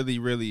going to really,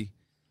 really,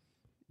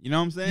 You know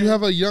what I'm saying? You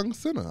have a young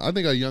center. I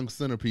think a young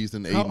centerpiece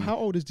in Aiden. How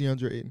old is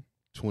DeAndre Ayton?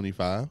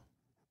 25.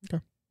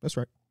 That's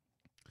right.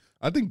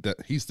 I think that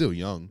he's still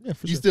young. Yeah,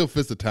 for he sure. still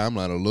fits the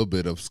timeline a little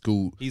bit of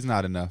school. He's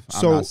not enough.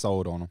 So- I'm not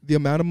sold on him. The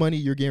amount of money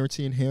you're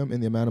guaranteeing him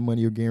and the amount of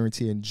money you're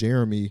guaranteeing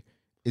Jeremy,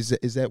 is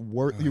that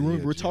worth? Oh, we're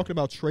yeah, talking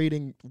about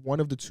trading one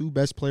of the two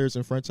best players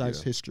in franchise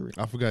Yeah. history.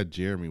 I forgot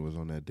Jeremy was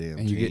on that damn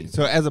And you team. get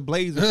so as a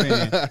Blazer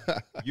fan,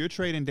 you're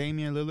trading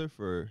Damian Lillard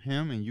for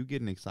him, and you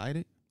getting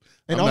excited?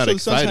 And I'm also, not the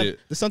Suns, excited.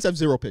 the Suns have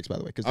 0 picks, by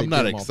the way. Because I'm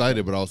not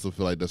excited, but I also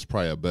feel like that's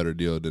probably a better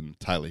deal than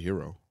Tyler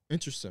Hero.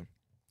 Interesting.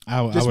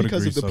 I Just would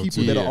because agree of the so, people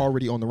too. that Yeah. are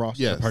already on the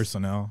roster. Yes.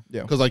 Personnel.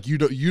 Yeah. Because like you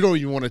don't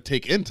even want to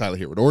take in Tyler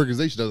Hero. The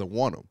organization doesn't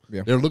want him.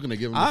 Yeah. They're looking to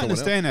give him to I someone else.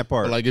 understand that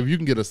part. But like if you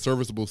can get a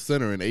serviceable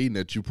center in Aiden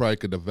that you probably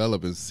could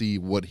develop and see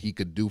what he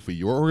could do for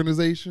your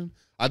organization,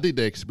 I think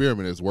the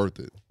experiment is worth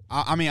it.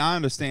 I mean, I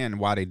understand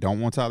why they don't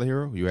want Tyler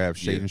Hero. You have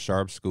Shaden Yeah.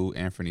 Sharp, Scoot,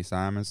 Anthony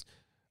Simons,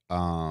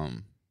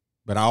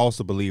 but I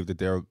also believe that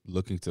they're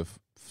looking to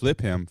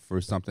flip him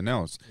for something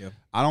else. Yeah.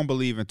 I don't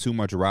believe in too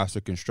much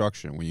roster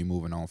construction when you're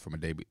moving on from a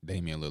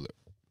Damian Lillard,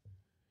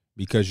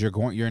 because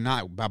you're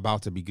not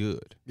about to be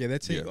good. Yeah,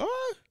 that's it. Yeah.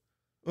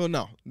 Well,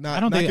 no, not, I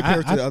don't not think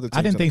compared to the other teams.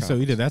 I didn't in the think so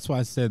conference. either. That's why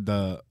I said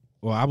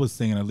I was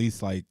thinking at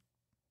least like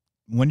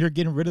when you're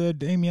getting rid of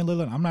Damian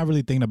Lillard, I'm not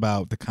really thinking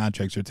about the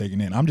contracts you're taking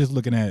in. I'm just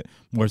looking at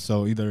more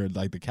so either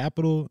like the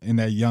capital and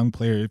that young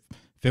player.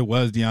 If it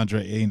was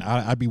DeAndre Ayton,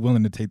 I'd be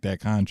willing to take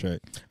that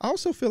contract. I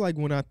also feel like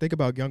when I think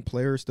about young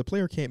players, the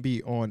player can't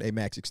be on a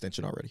max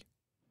extension already.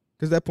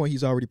 Because at that point,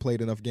 he's already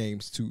played enough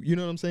games to, you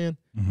know what I'm saying?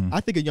 Mm-hmm. I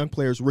think a young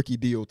player is rookie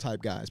deal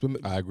type guys.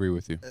 But I agree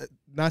with you.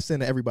 not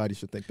saying that everybody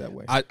should think that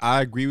way.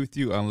 I agree with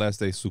you unless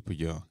they super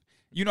young.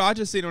 You know, I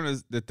just see it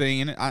on the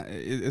thing, and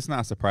it's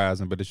not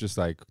surprising, but it's just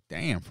like,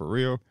 damn, for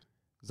real.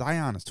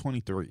 Zion is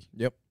 23.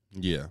 Yep.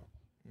 Yeah.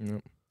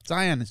 Yep.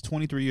 Zion is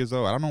 23 years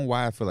old. I don't know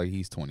why I feel like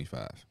he's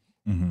 25.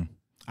 Mm-hmm.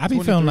 I be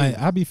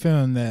 23.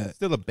 feeling that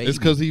Still a baby. It's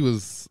because he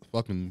was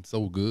fucking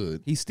so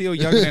good. he's still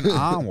younger than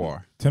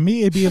Anwar. to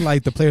me it'd be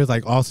like the players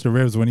like Austin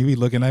Rivers when he be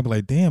looking, I'd be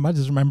like, damn, I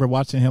just remember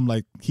watching him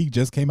like he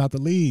just came out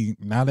the league.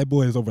 Now that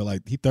boy is over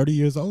like he 30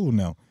 years old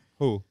now.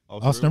 Who?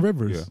 Austin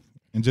Rivers. Yeah.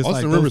 And just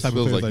Austin like Rivers those type of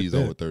feels players like he's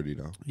that. over 30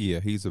 now. Yeah,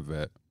 he's a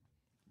vet.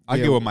 I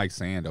Yeah. get what Mike's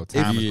saying though.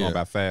 Time is Yeah. going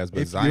by fast,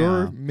 but If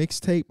your Zion.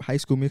 mixtape, high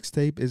school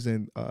mixtape, is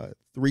in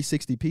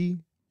 360p,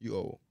 you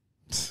old.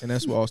 And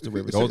that's what Austin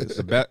Rivers Those, is.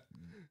 the bet,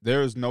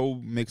 there is no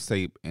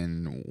mixtape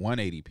in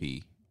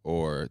 180p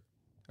or,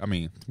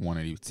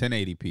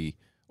 1080p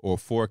or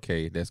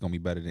 4K that's gonna be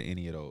better than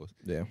any of those.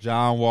 Yeah.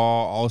 John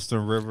Wall,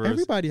 Austin Rivers,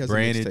 Everybody has a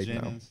Brandon mixtape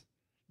now. Jennings.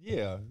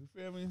 Yeah, you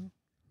feel me?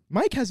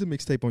 Mike has a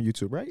mixtape on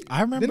YouTube, right?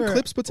 I remember Didn't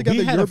Clips put together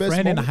we had your a best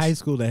friend in moments? high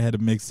school that had a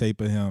mixtape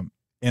of him,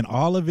 and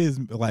all of his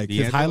like his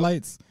D'Angelo?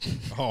 highlights,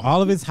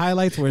 all of his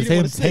highlights were He him didn't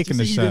wanna snitch. taking You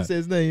the see, he didn't shot. say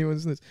his name. He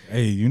wasn't snitch.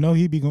 Hey, you know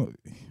he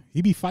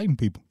be fighting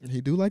people.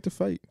 He do like to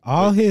fight.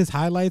 All his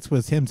highlights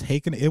was him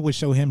taking. It would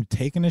show him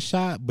taking a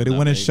shot, but it Not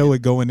wouldn't making show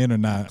it going in or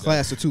not.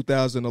 Class of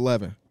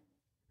 2011.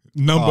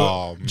 Number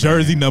Oh, man.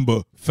 jersey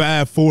number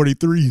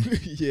 543.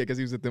 Yeah, because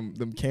he was at them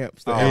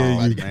camps. Oh, That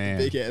everybody got man.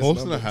 the big ass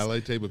Posting a numbers.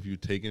 highlight tape of you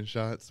taking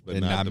shots, but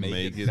And not not to make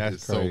make it. it. That's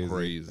That's so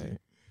crazy. crazy.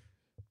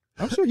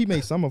 I'm sure he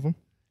made some of them.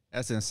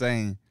 That's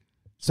insane.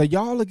 So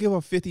y'all will give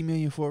up $50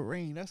 million for a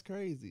ring? That's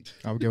crazy.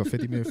 I would give up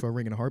 $50 million for a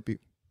ring in a heartbeat.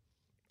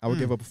 I would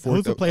give up a fourth.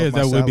 Those are of players my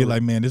that would be salary.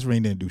 like, man, this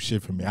ring didn't do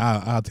shit for me.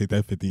 I'll take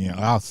that 50 in.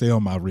 I'll sell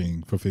my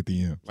ring for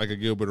 50 in. Like a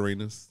Gilbert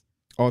Arenas.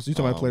 Oh, so you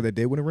talking about a player that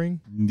did win a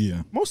ring?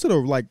 Yeah. Most of the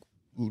like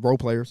role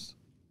players.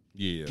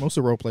 Yeah. Most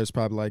of the role players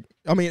probably like.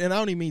 I mean, and I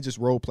don't even mean just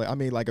role play. I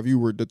mean like if you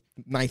were the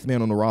 9th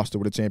man on the roster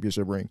with a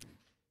championship ring.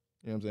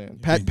 You know what I'm saying?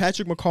 think-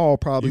 Patrick McCall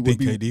probably You would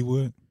think be. KD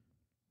would?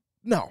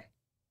 No.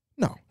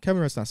 Kevin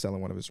Durant's not selling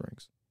one of his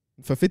rings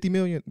for $50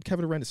 million.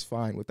 Kevin Durant is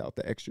fine without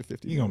the extra $50 You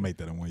million. gonna make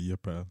that in 1 year,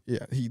 probably.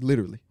 Yeah, he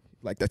literally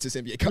like that's his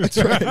NBA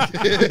contract.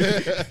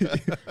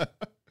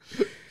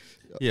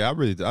 Yeah,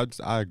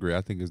 I agree.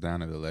 I think it's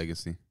down to the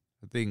legacy.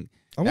 I think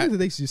I wonder if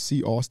they just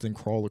see Austin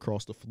crawl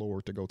across the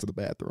floor to go to the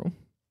bathroom.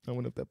 I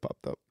wonder if that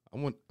popped up. I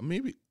want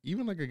maybe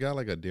even like a guy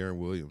like a Darren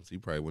Williams. He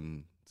probably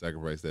wouldn't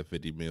sacrifice that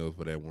 $50 million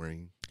for that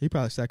ring. He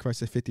probably sacrificed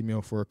that $50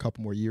 million for a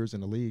couple more years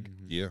in the league.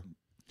 Yeah.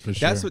 For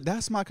sure.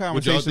 that's my Would y'all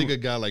conversation. think a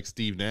guy like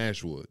Steve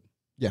Nash would?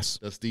 Yes.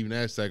 Does Steve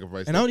Nash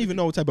sacrifice? And I don't even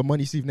know what type of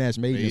money Steve Nash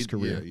made in his Made?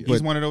 career. Yeah, yeah.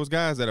 He's But one of those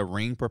guys that a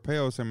ring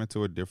propels him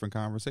into a different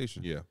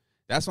conversation. Yeah.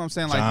 That's what I'm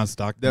saying. Like John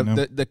Stockton.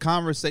 the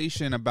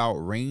conversation about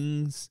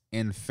rings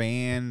in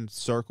fan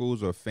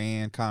circles or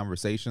fan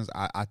conversations,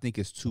 I think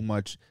it's too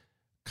much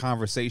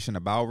conversation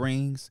about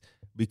rings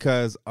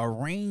because a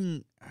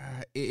ring,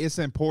 it's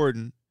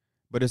important,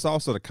 but it's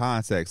also the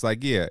context.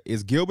 Like, yeah,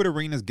 is Gilbert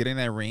Arenas getting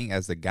that ring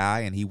as the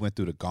guy and he went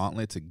through the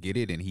gauntlet to get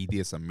it and he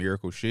did some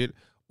miracle shit?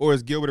 Or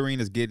is Gilbert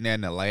Arenas getting that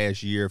in the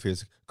last year of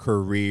his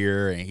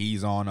career and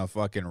he's on a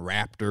fucking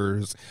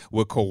Raptors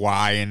with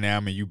Kawhi in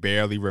them and you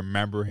barely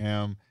remember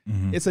him?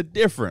 Mhm. It's a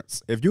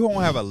difference. If you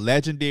don't have a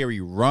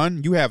legendary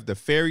run, you have the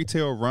fairy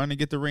tale run to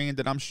get the ring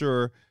that I'm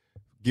sure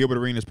Gilbert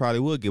Arenas probably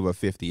would give up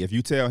 50. If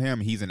you tell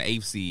him he's an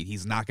 8th seed,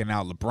 he's knocking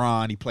out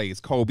LeBron, he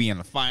plays Kobe in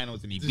the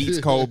finals, and he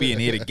beats Kobe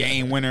and hit a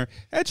game winner,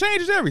 that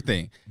changes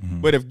everything.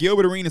 But if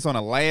Gilbert Arenas on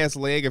the last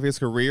leg of his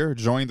career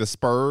joined the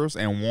Spurs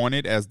and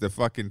wanted as the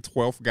fucking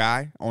 12th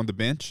guy on the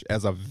bench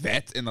as a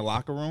vet in the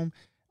locker room,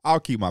 I'll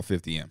keep my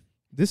 50 in.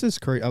 This is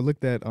crazy. I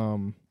looked at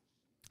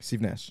Steve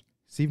Nash.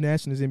 Steve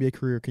Nash in his NBA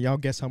career, can y'all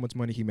guess how much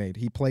money he made?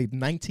 He played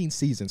 19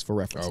 seasons for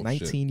reference. Oh,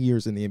 19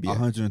 years in the NBA.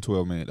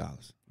 $112 million.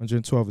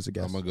 112 is a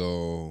guess. I'm gonna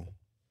go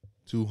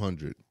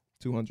 200.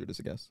 200 is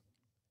a guess.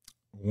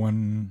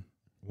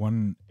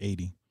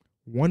 180.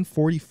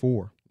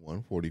 144,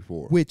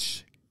 144.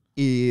 which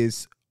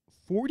is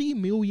 $40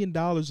 million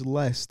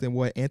less than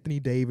what Anthony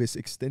Davis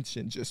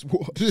extension just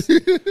was.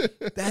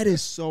 That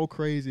is so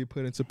crazy to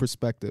put into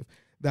perspective.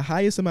 The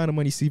highest amount of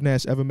money Steve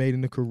Nash ever made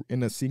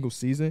in a single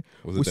season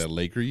Was it that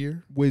Laker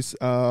year? was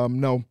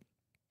no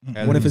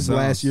As one of the his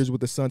last Suns. years with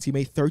the Suns. He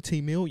made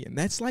 $13 million.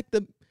 That's like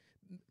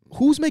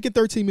who's making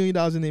 $13 million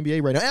in the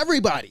NBA right now?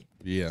 Everybody.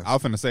 Yeah. I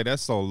was finna say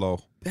that's so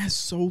low. That's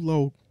so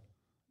low.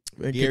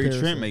 in Gary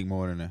comparison. Trent make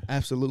more than that.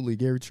 Absolutely.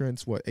 Gary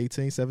Trent's what,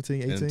 18,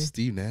 17, 18? And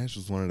Steve Nash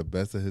was one of the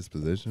best at his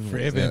position.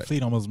 Fred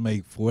VanVleet almost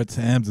made 4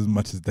 times as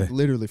much as that.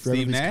 Literally. Forever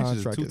Steve his Nash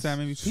is a contract two-time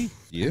MVP.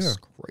 Yeah. That's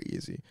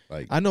crazy.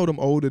 Like, I know them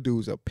older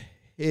dudes are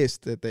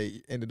pissed that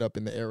they ended up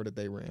in the era that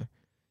they ran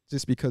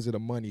just because of the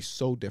money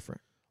so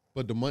different.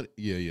 but the money,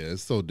 yeah,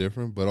 it's so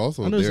different. But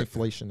also, I know there's their,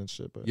 inflation and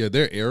shit, but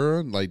their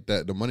era, like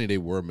that, the money they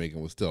were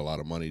making was still a lot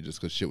of money just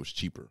because shit was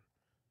cheaper.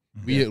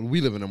 We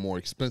live in a more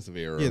expensive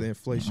era. yeah, the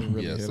inflation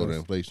really yeah, hit so the us.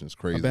 inflation is A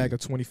crazy. bag of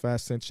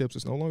 25-cent chips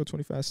is no longer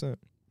 25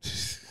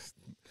 cents.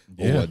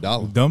 Over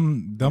 $1.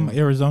 Them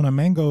Arizona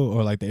mango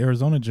or like the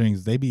Arizona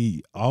drinks, they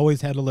be always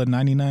had a little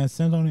 99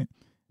 cents on it.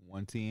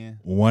 110.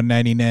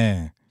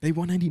 199, They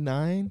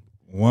 199.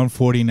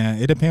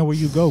 149. It depends where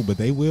you go, but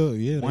they will.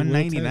 Yeah, they will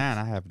 199. tax.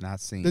 I have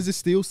not seen. Does it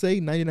still say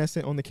 99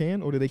 cent on the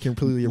can, or do they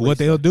completely erase What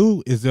it? they'll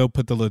do is they'll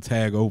put the little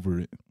tag over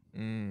it.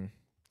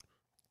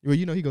 Well,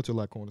 you know he go to a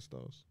lot of corner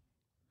stores.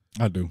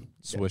 I do.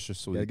 Swisher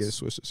Sweets. Gotta get a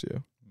Swishers, yeah.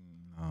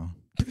 No,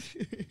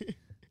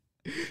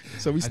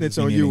 So we I snitch just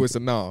on be you needing- as a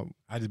knob.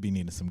 I just be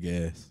needing some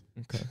gas.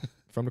 Okay.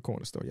 From the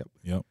corner store, yep.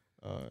 Yep,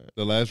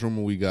 The last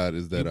rumor we got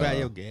is You that buy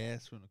your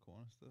gas from the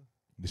corner store.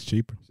 it's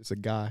cheaper. It's a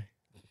guy.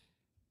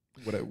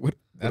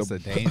 That's a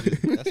dangerous.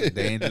 That's a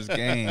dangerous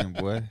game,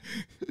 boy.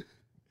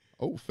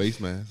 face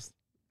mask.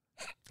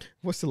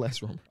 What's the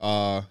last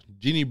rumor?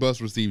 Jeannie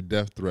Buss received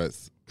death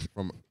threats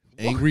from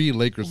angry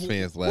Lakers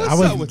fans last.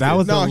 What's up with that this?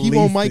 was No, the he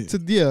want least- Mike to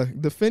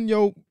defend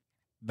your.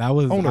 That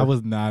was owner. I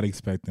was not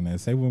expecting that.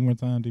 Say one more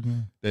time,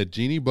 D-Man. That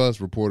Jeannie Buss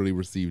reportedly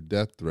received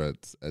death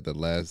threats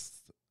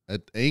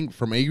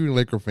from angry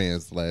Laker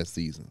fans last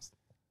season.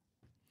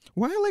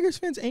 Why are Lakers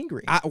fans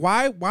angry?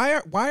 Why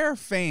are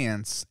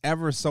fans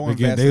ever so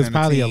Again, invested there's in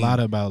probably a team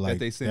lot about like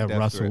they send that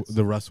death threats?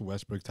 the Russell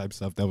Westbrook type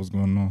stuff that was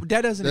going on.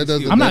 That doesn't. That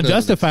doesn't- excuse I'm me. not doesn't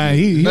justifying.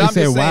 excuse He But I'm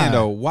said just saying why.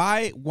 though,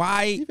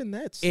 why Even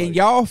that's in like,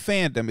 y'all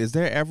fandom is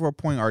there ever a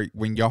point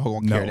when y'all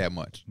gonna care No. that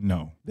much?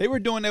 No, They were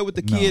doing that with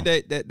the No. kid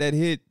that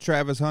hit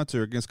Travis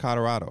Hunter against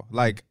Colorado.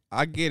 Like,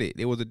 I get it.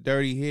 It was a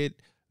dirty hit.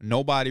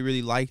 Nobody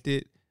really liked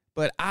it.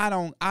 But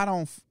I'm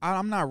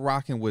not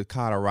rocking with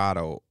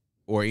Colorado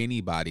or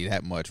anybody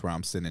that much where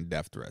I'm sending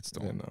death threats to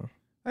you them. know.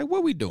 Like,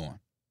 what we doing?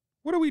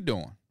 What are we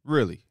doing?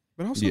 Really?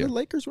 But also Yeah. the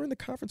Lakers were in the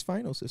conference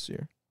finals this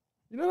year.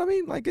 You know what I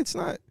mean? Like it's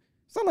not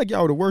like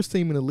y'all were the worst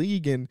team in the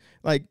league, and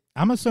like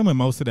I'm assuming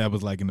most of that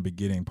was like in the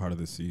beginning part of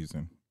the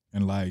season,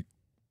 and like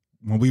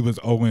when we was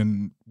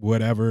owing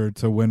whatever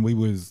to when we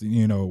was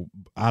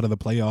out of the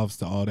playoffs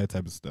to all that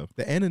type of stuff.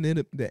 the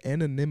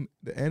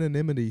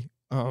anonymity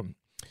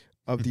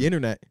of the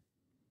internet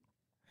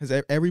has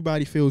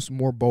everybody feels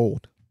more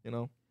bold. You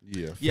know.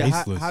 Yeah. Yeah.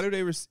 Faceless. How do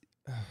they receive?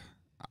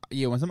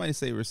 Yeah, when somebody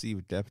say receive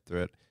a death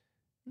threat,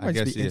 I Might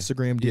just guess be yeah.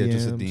 Instagram DMs. Yeah,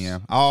 just a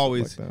DM.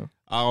 I stuff like that.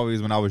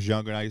 always when I was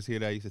younger and I used to hear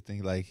that, I used to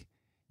think like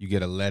you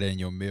get a letter in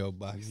your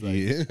mailbox like,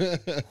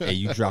 Yeah. hey,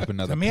 you drop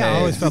another To me, pass. I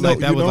always felt You know- like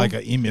that you was know- like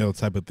an email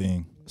type of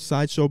thing.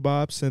 Sideshow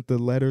Bob sent the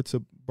letter to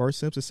Bart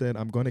Simpson, said,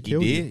 "I'm going to He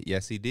kill did. you."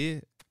 Yes, he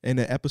did. And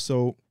the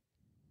episode,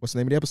 what's the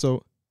name of the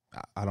episode?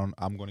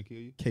 I'm gonna kill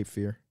you. Cape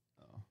Fear.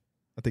 Oh.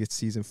 I think it's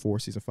season 4,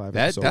 season 5,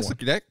 That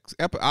episode 1.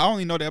 I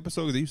only know the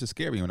episode because it used to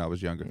scare me when I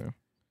was younger. Yeah.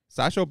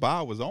 Sideshow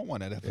Bob was on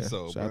one that Yeah.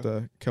 episode. Shout out bro.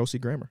 to Kelsey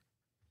Grammer,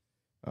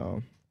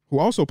 who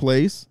also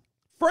plays.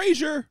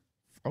 Frasier.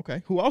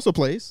 Okay, who also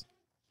plays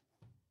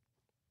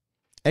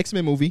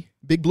X-Men movie,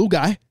 Big Blue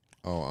Guy.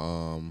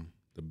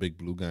 The big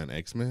blue guy in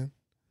X-Men.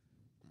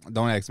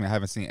 Don't ask me. I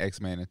haven't seen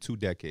X-Men in 2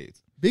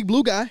 decades. Big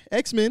Blue Guy,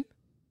 X-Men.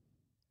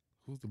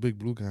 Who's the big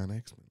blue guy in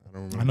X-Men? I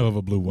don't remember. I know of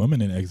a blue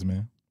woman in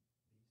X-Men.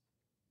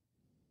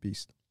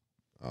 Beast.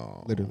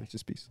 Oh. Literally,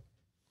 just Beast.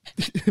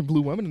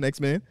 Blue Woman and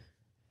X-Men.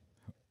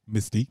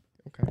 Mystique.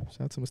 Okay,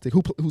 shout out to Mistake.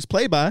 Who's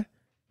played by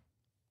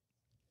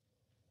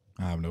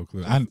I have no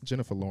clue. I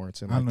Jennifer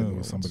Lawrence. And know Anthony it was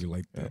Lawrence. somebody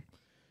like that.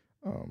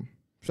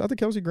 Shout out to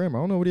Kelsey Grammer.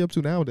 I don't know what he up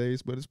to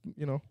nowadays, but it's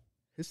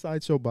his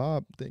Sideshow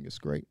Bob thing is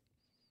great.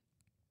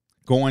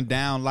 Going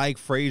down like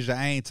Frasier.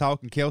 I ain't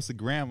talking Kelsey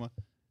Grammer.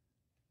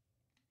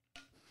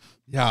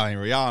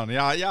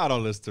 Y'all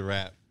don't listen to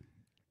rap.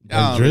 That's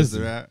Y'all don't listen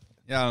Drizzy. to rap.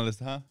 Y'all don't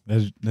listen, huh?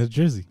 That's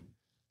Drizzy.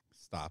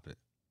 Stop it.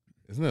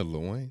 Isn't that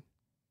Lil Wayne?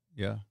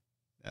 Yeah.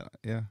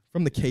 Yeah.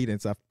 From the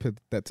cadence, I've put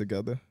that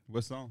together.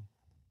 What song?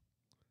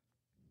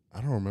 I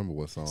don't remember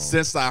what song.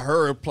 Since I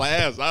heard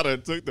Plaz, I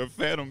done took the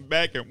Phantom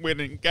back and went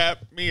and got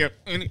me a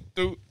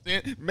 22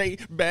 cent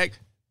Maybach.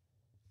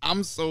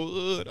 I'm so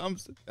hood.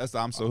 That's the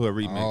I'm so hood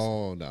remix.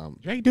 Oh, no.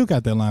 Drake do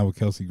got that line with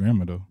Kelsey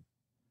Grammer though.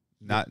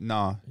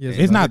 No. Yes,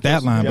 It's not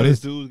that line, but Yeah, it's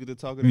dudes get to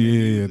talking.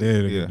 yeah.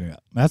 Yeah.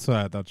 That's what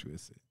I thought you would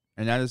say.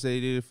 And I just say they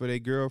did it for their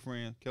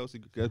girlfriend,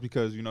 Kelsey. That's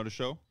because you know the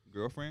show,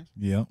 Girlfriends.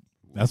 Yep.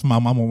 That's my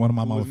mama. One of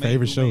my Who mama's made-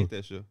 favorite who made shows.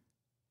 that show?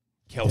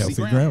 Kelsey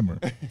Grammer. Grammer.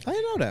 I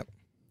didn't know that.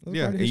 That's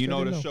Yeah, part of and you history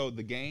know I the didn't show,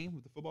 The Game,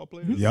 with the football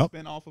players. Yep.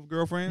 Spin off of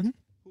Girlfriends.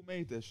 Who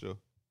made that show?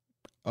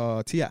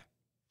 T.I.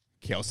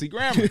 Kelsey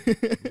Grammer.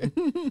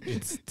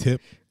 It's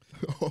Tip.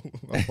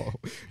 My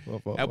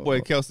fault. That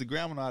boy Kelsey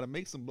Grammer know how to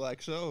make some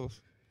black shows.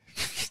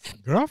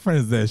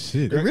 Girlfriend's that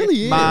shit. It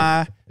really is.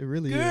 My It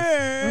really is.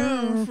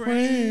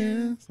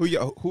 girlfriends.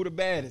 Who the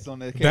baddest on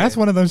that cast? That's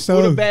one of them Who the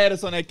shows.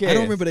 baddest on that cast? I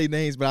don't remember their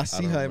names, but I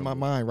see don't her in my remember.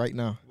 mind right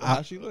now.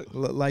 How she look?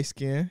 Light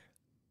skin.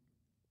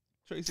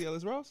 Tracy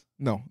Ellis Ross?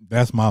 No.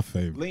 That's my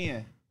favorite.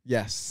 Lynn.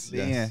 Yes.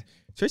 Lynn. Yes.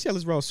 Tracy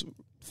Ellis Ross.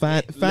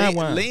 Fine Lynn-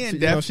 wine.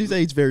 Lynn She's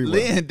aged very well.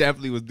 Lynn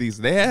definitely was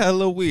decent. They had a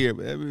little weird,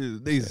 but it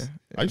was decent.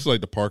 I used to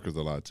like the Parkers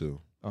a lot,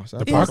 too. Oh, so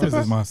The I- Parkers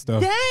is my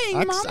stuff.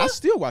 I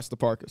still watch the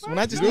Parkers. When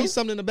I just need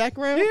something in the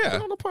background, Yeah.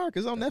 put on the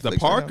Parkers on Netflix. The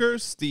right now.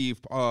 Parkers,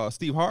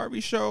 Steve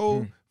Harvey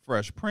Show,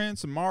 Fresh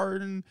Prince,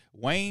 Martin,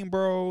 Wayne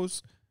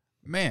Bros.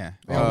 Man,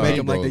 They don't make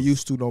them like they Bros.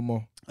 used to no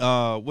more.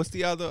 what's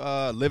the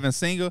other? Living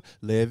Single,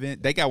 Living.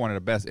 They got one of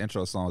the best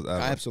intro songs ever.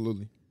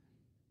 Absolutely.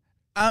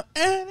 I'm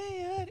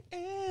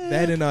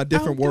That in a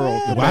different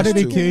world. the Why best did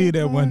he two. kill you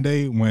that one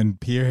day when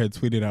Pierre had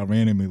tweeted out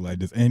randomly like,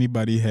 "Does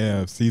anybody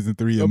have season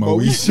 3 of The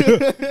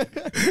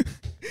Moesha?"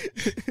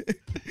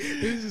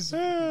 It's just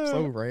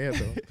so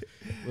random.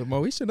 But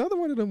Moesha, another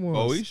one of them ones.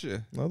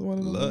 Moesha. Another one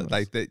of them. Look, ones.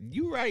 like that.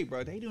 You right,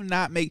 bro. They do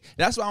not make.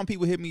 That's why when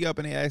people hit me up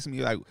and they ask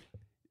me like,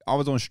 I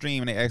was on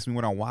stream and they asked me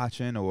what I'm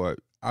watching, or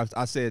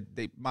I said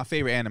my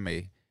favorite anime.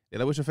 They're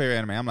like, "What's your favorite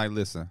anime?" I'm like,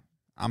 "Listen,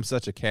 I'm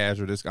such a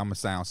casual. I'm gonna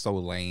sound so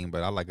lame,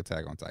 but I like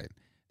Attack on Titan."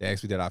 They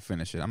asked me that I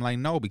finish it. I'm like,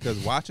 no, because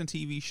watching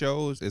TV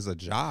shows is a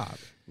job.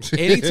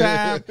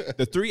 Anytime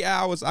the 3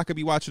 hours I could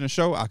be watching a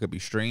show, I could be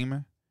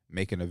streaming,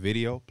 making a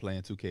video,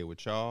 playing 2K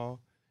with y'all,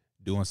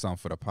 doing something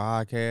for the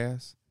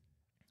podcast,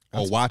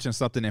 or watching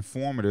something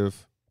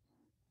informative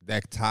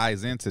that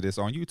ties into this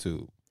on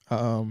YouTube.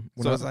 when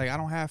So I, it's like I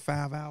don't have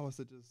 5 hours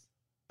to just.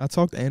 I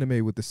talked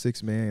anime with the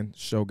 6-man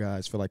show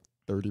guys for like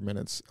 30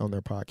 minutes on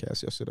their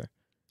podcast yesterday.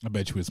 I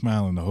bet you were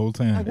smiling the whole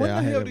time. Yeah,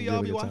 I had a do y'all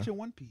really be good time. watching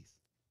One Piece?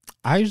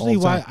 I usually All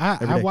the watch. time,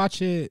 every I day.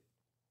 watch it.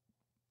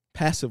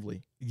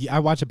 Passively. Yeah, I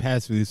watch it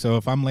passively. So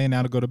if I'm laying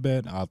down to go to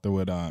bed, I'll throw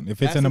it on. If it's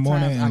That's in the the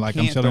morning times and I like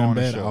I'm can't chilling throw in on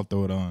a bed, show. I'll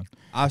throw it on.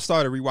 I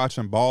started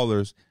rewatching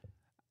Ballers,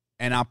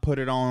 and I put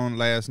it on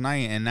last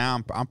night, and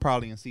now I'm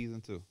probably in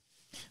season 2.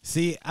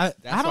 See, I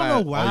That's don't why know I-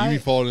 Oh, why. you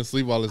be falling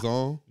asleep while it's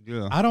on?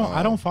 Yeah, I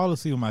don't fall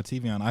asleep with my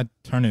TV on. I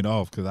turn it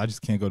off because I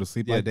just can't go to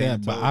sleep like Dana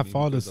that. But told I me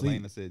fall because asleep.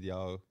 Elena said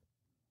y'all.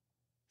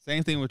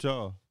 Same thing with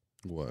y'all.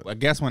 What? I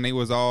guess when they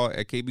was all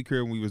at KB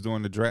Crib when we was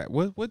doing the draft.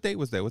 What date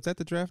was that? Was that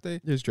the draft day?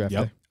 It's draft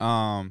Yep.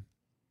 day.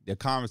 The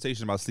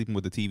conversation about sleeping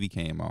with the TV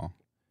came on,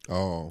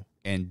 Oh,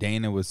 and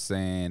Dana was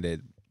saying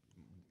that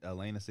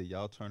Elena said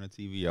y'all turn the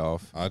TV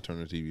off. I turn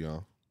the TV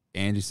on.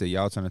 Angie said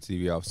y'all turn the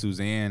TV off.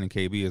 Suzanne and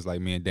KB is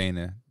like me and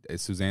Dana.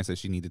 Suzanne said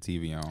she need the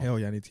TV on. Hell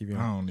yeah, I need TV I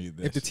on. don't need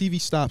that. If the shit.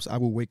 TV stops, I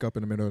will wake up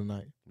in the middle of the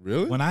night.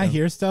 Really? When I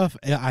hear stuff,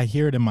 I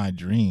hear it in my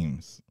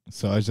dreams.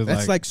 So it's just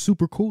That's like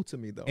super cool to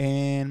me though.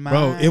 And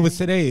bro, it was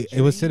today.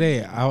 It was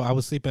today. I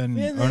was sleeping,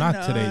 or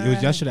not today. It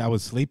was yesterday. I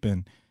was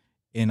sleeping,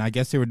 and I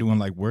guess they were doing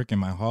like work in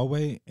my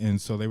hallway, and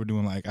so they were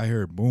doing like I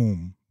heard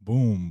boom,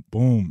 boom,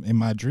 boom in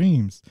my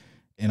dreams,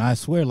 and I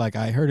swear like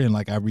I heard it, and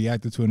like I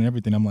reacted to it and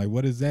everything. I'm like,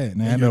 what is that?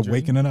 And I In ended your up dream?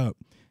 waking it up,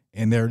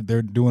 and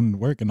they're doing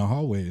work in the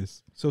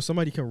hallways. So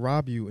somebody can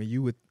rob you, and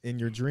you would in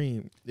your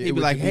dream. it He'd be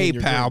would like, be "Hey, in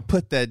your pal, dream.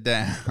 put that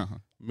down."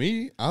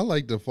 Me, I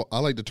like to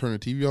turn the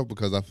TV off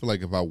because I feel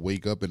like if I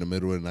wake up in the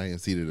middle of the night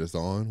and see that it's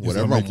on, It's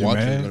whatever gonna I'm make you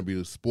watching is mad? gonna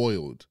be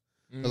spoiled.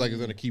 It's like it's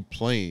gonna keep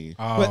playing.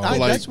 But Oh,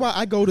 like- that's why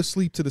I go to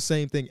sleep to the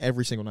same thing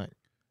every single night.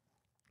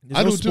 There's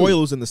I no do too.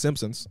 spoilers in The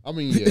Simpsons. I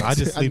mean, yeah, I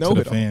just I sleep know to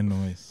the it all. fan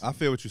noise. I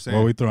feel what you're saying.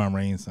 Or we throw on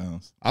rain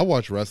sounds. I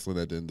watch wrestling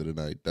at the end of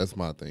the night. That's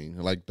my thing.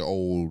 I like the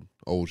old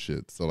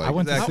shit. So like, I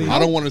went to Exactly. see. I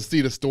don't want to see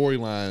the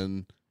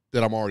storyline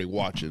that I'm already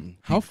watching.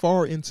 How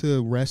far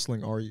into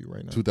wrestling are you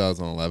right now?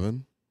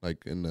 2011,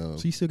 like in the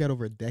So you still got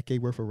over a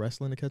decade worth of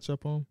wrestling to catch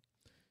up on.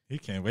 He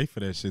can't wait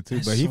for that shit too.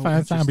 That's But he so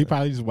finds time. He interesting.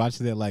 probably just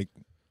watches it like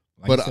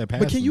But- you said, But can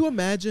passively. you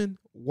imagine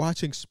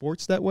watching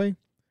sports that way?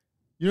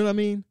 You know what I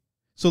mean?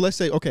 So let's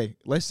say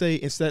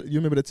instead, you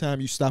remember the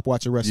time you stopped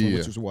watching wrestling, Yeah.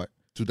 which was what?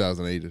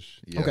 2008ish.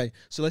 Yeah. Okay,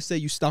 so let's say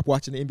you stop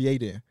watching the NBA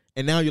then,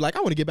 and now you're like, I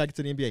want to get back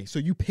into the NBA. So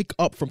you pick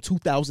up from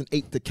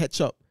 2008 to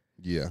catch up.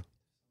 Yeah.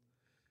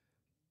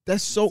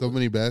 That's so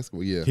many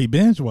basketball. Yeah, He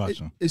binge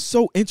watching. it's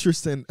so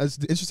interesting as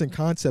the interesting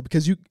concept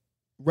because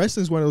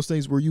wrestling is one of those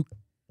things where you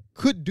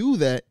could do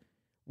that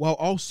while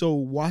also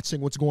watching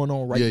what's going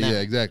on right yeah, now. yeah,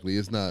 exactly.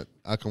 It's not.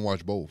 I can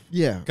watch both.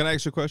 Yeah. Can I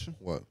ask you a question?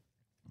 What?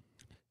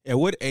 At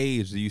what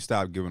age do you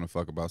stop giving a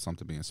fuck about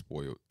something being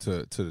spoiled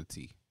to the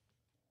T?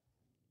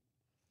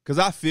 Because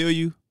I feel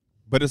you,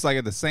 but it's like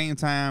at the same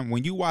time,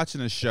 when you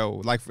watching a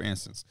show, like for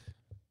instance,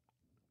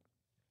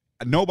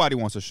 nobody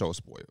wants a show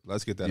spoiled.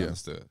 Let's get that Yeah.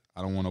 understood.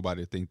 I don't want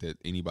nobody to think that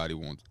anybody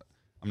wants.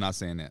 I'm not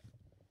saying that.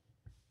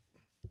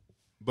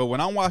 But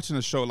when I'm watching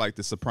a show like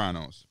The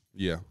Sopranos,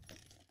 Yeah.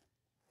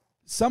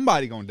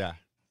 somebody gonna die.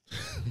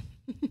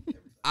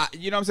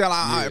 You know what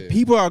I'm saying? Yeah.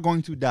 People are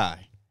going to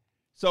die.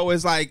 So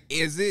it's like,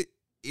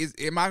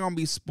 am I gonna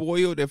be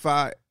spoiled if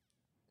I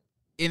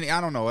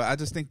don't know. I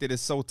just think that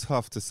it's so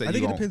tough to say. I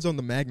think it depends on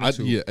the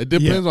magnitude. Yeah, it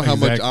depends on how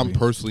much I'm exactly.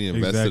 personally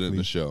invested in Exactly.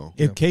 the show.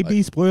 If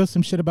KB spoils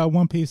some shit about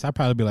One Piece, I'd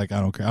probably be like, I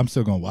don't care. I'm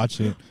still gonna watch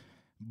it.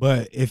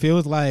 But if it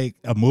was like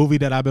a movie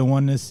that I've been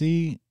wanting to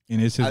see,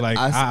 and it's just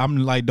I'm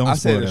like, don't I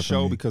spoil said that a for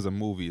show me. because a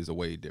movie is a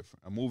way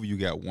different. A movie you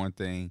got one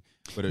thing,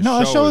 but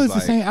No, a show is the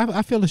like, same.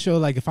 I feel a show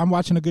like if I'm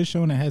watching a good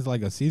show and it has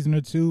like a season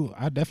or two,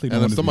 I definitely don't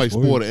And want if to somebody be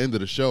spoil spoiled. the end of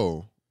the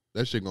show,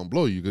 that shit gonna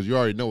blow you because you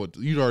already know what's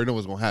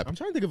gonna happen. I'm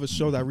trying to think of a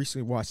show that I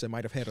recently watched that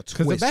might have had a twist.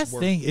 Because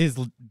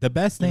the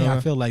best thing know? I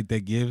feel like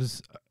that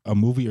gives a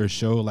movie or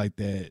show like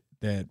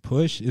that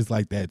push is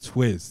like that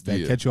twist that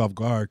Yeah. catch you off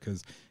guard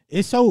because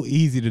it's so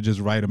easy to just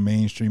write a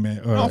mainstream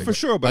or no, like, for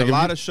sure. But like a if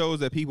lot you- of shows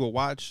that people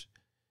watch,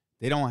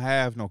 they don't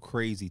have no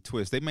crazy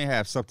twist. They may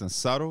have something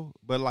subtle,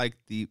 but like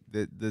the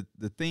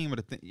theme of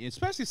the thing,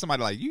 especially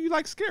somebody like you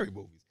like scary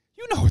movies.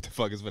 You know what the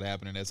fuck is gonna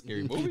happen in that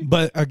scary movie.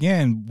 But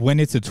again, when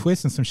it's a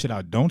twist and some shit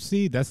I don't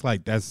see, that's why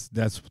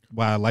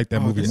I like that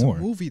movie it's more. A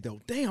movie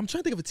though. Damn, I'm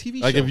trying to think of a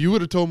TV Like show. if you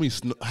would have told me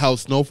how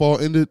Snowfall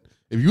ended,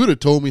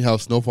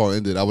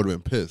 I would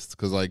have been pissed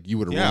because like you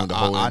would have Yeah, ruined the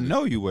whole. I ending.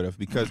 know you would have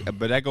because,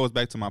 but that goes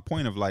back to my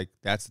point of like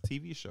that's a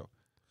TV show.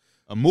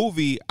 A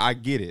movie, I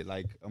get it.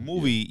 Like a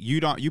movie,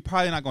 you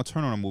probably not gonna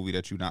turn on a movie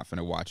that you're not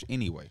finna watch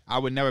anyway. I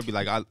would never be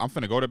like, I'm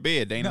finna go to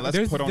bed, Dana. No,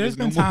 Let's put on there's this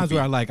new been times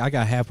movie. where I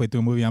got halfway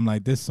through a movie, I'm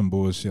like, this is some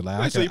bullshit. Like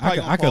Right, so you probably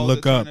gonna I could pause look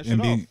it, turn up that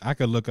and shit be, I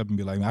could look up and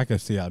be like, I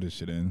could see how this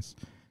shit ends.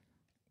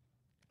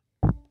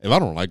 If I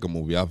don't like a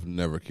movie, I've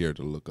never cared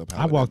to look up.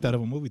 How I it walked ended. out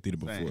of a movie theater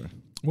before. Same.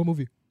 What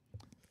movie?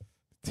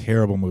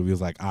 Terrible movie. It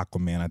was like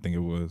Aquaman, I think it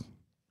was.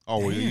 Oh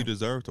well, you Damn.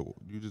 deserve to.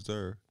 You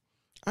deserve.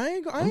 I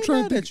ain't I'm mad trying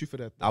to at think- you for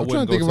that. I I'm Though.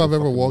 trying wouldn't to think go if to I've the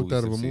ever fucking walked out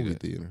of a movies to see movie that.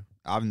 theater.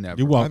 I've never.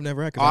 You walked. I've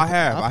never had. 'cause I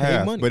have. I paid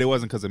have. money. But it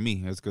wasn't because of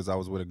me. It's because I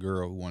was with a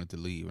girl who wanted to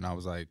leave, and I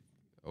was like,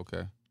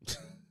 okay.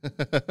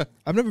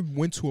 I've never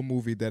went to a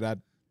movie that I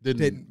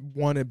didn't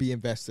want to be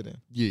invested in,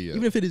 Yeah.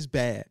 even if it is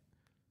bad.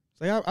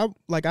 It's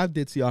like I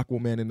did see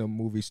Aquaman in the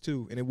movies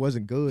too, and it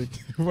wasn't good.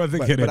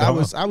 wasn't But, good but at I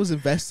all. was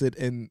invested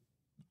in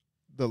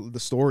the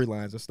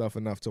storylines and stuff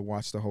enough to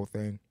watch the whole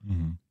thing.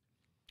 Mhm.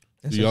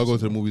 That's Do y'all go to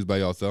the interesting. movies by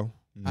yourself?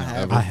 I have.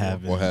 Ever? I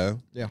haven't. Or have?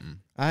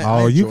 I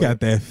Oh, you enjoy got it.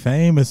 that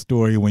famous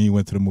story when you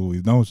went to the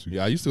movies, don't you?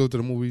 Yeah, I used to go to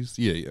the movies.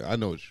 Yeah, I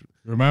know it's true.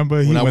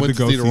 Remember he When I went went to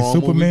to go see see the wrong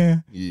movie?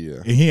 Superman, Yeah.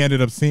 and he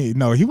ended up seeing.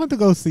 No, he went to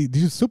go see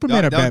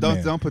Superman or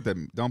Batman. Don't put that.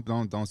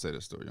 Don't say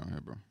that story on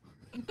here, bro.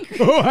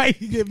 Why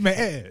you get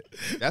mad?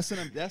 That's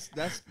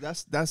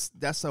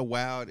a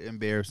wild,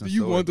 embarrassing. Do you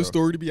story, want the bro.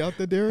 story to be out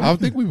there, Derek? I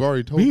think we've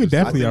already told We this.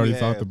 definitely I think already we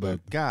talked have, about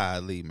but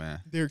golly,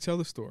 man. Derek, tell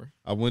the story.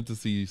 I went to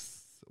see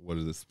what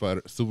is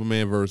it?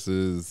 Superman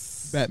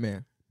versus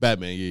Batman.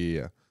 Batman.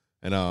 Yeah.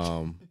 And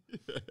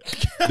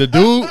the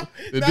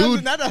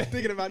dude Now that I'm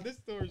thinking about this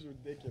story is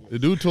ridiculous. the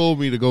dude told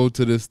me to go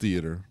to this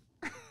theater.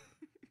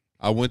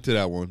 I went to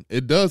that one.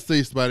 It does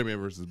say Spider-Man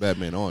versus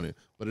Batman on it,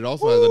 but it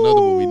also has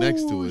another movie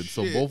next to it.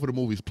 So shit. both of the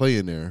movies play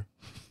in there.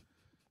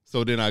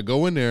 So then I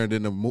go in there, and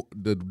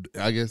then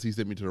I guess he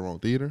sent me to the wrong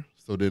theater.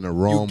 So then the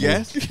wrong You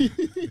guessed?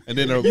 and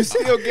then You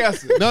still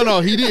guessing? no,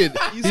 he did. You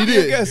He still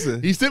did.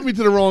 guessing? He sent me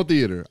to the wrong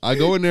theater. I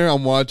go in there.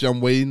 I'm watching. I'm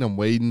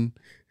waiting.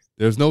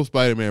 There's no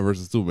Spider-Man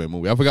versus Superman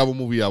movie. I forgot what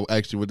movie I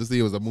actually went to see.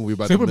 It was a movie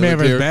about Superman the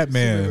versus military.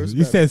 Batman. Superman versus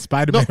You Batman. said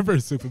Spider-Man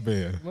versus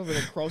Superman. Moving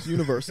across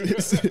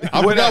universes.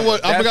 I forgot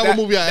what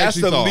movie I actually That's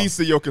the saw. least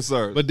of your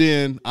concerns. But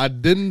then I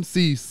didn't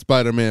see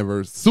Spider-Man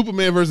versus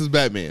Superman versus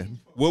Batman.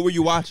 what were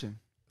you watching?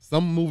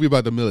 Some movie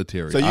about the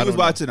military. So I you don't was know.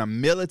 watching a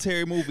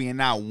military movie, and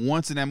not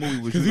once in that movie was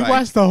you Because you like,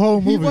 watched the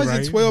whole movie, He wasn't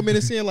right? 12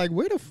 minutes in, like,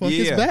 where the fuck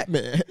is Yeah.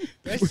 Batman?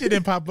 That shit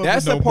didn't pop up.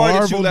 That's with the no part that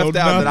Marvel, you left no out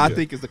that I nothing.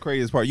 think is the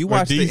craziest part. You Or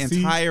watched the DC.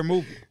 entire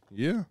movie.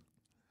 Yeah.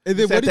 And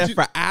You then what sat there did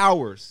you? for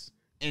hours,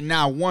 and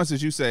not once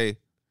did you say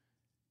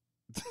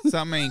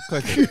something ain't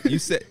clicking. You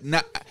said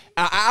now,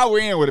 an hour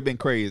in would have been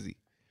crazy,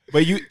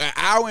 but you an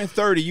hour and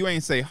 30, you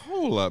ain't say,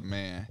 hold up,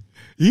 man.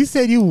 You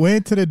said you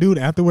went to the dude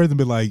afterwards and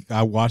be like,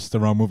 I watched the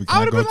wrong movie. Can I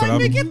I, would go have to been the like,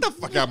 other man, movie? get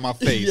the fuck out of my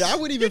face. Yeah, I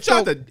wouldn't even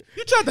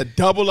You tried to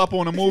double up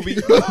on a movie.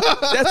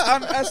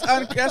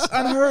 That's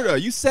unheard of.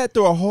 You sat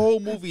through a whole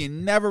movie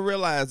and never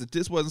realized that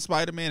this wasn't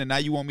Spider-Man, and now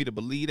you want me to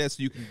believe that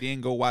so you can then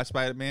go watch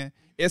Spider-Man.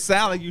 It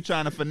sounds like you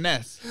trying to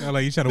finesse.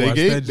 Like you trying to They watch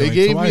that gave, they joint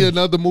gave twice. me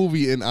another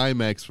movie in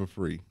IMAX for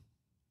free.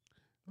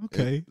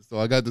 Okay. So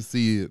I got to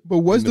see it. But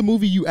was in the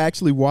movie you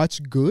actually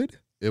watched good?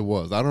 It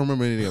was. I don't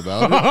remember anything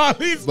about it. at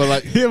least, But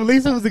like, at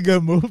least it was a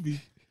good movie.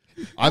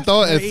 I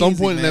thought at some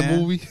crazy, point in that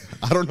man. movie,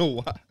 I don't know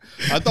why.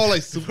 I thought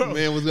like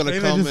Superman was gonna they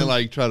come just- and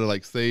like try to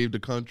like save the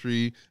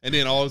country, and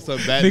then all of a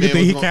sudden Nigga Batman think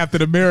was he gonna,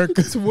 Captain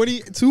America.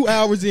 22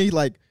 hours in, he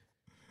like,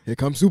 here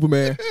comes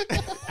Superman.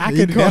 I He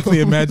could definitely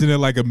come. imagine it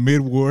like a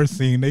mid-war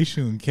scene. They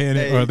shooting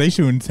cannon Hey. or they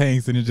shooting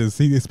tanks, and it just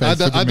see this I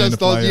Superman just to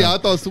thought, fly yeah, out.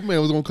 I thought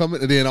Superman was gonna come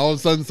in, and then all of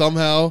a sudden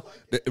somehow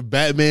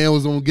Batman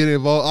was gonna get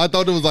involved. I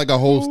thought it was like a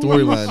whole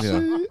storyline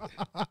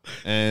here,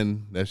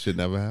 and that shit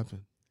never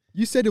happened.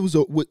 You said it was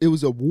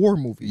a war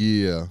movie.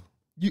 Yeah,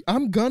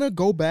 I'm gonna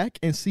go back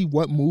and see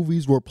what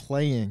movies were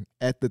playing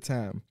at the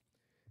time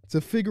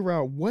to figure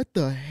out what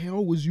the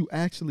hell was you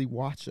actually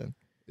watching.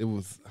 it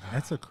was.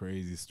 That's a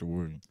crazy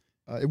story.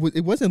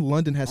 It wasn't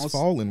London Has Also-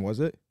 Fallen,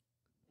 was it?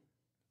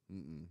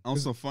 Mm-mm. On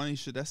some funny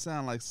shit, that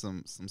sound like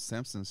some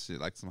Simpsons shit,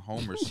 like some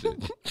Homer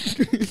shit.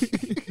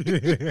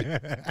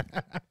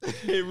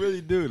 It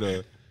really do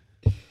though.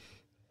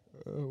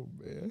 Oh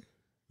man.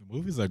 The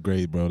movies are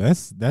great, bro.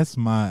 That's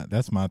my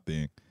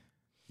thing.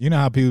 You know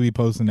how people be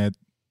posting that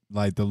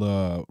like the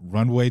little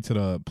runway to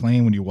the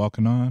plane when you're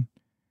walking on,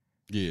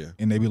 Yeah,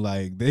 and they be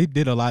like, they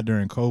did a lot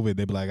during COVID.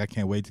 They be like, I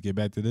can't wait to get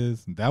back to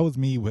this. That was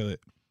me with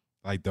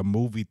like the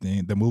movie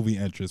thing, the movie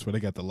entrance where they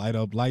got the light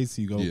up lights.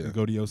 You Yeah.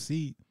 go to your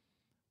seat.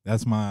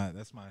 That's my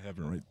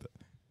heaven right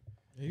there.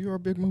 Yeah, you're a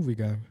big movie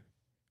guy.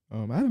 I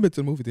haven't been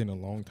to the movie theater in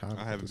a long time.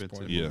 I at haven't this been to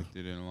point. the Yeah. movie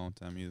theater in a long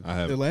time either. I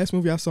have. The last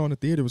movie I saw in the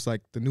theater was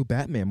like the new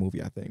Batman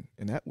movie, I think,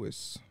 and that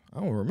was I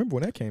don't remember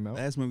when that came out.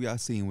 Last movie I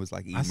seen was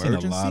like I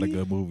Emergency. seen a lot of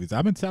good movies.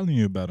 I've been telling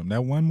you about them.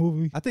 That one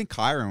movie I think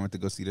Kyron went to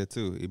go see that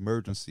too.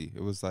 Emergency.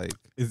 It was like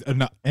is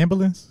no,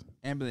 Ambulance.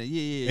 ambulance.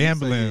 Yeah. You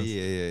Ambulance. saw-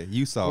 yeah.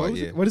 You saw What it.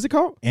 was Yeah. it? What is it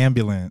called?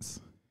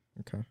 Ambulance.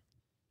 Okay,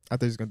 I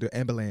thought he was gonna do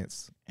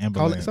ambulance.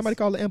 Ambulance. Somebody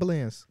call it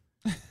ambulance.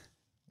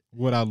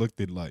 What I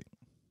looked at like.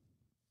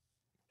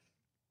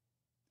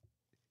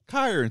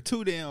 Kyron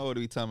too damn old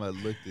to be talking about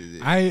looked at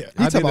it. I talking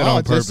did that about, on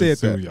I just purpose said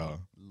too, that. y'all.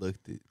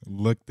 looked it.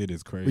 Looked at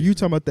is crazy. But you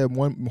talking about that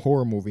one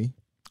horror movie?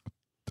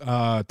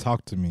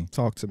 Talk to me.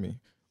 Talk to Me,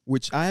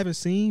 which I haven't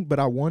seen, but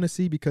I want to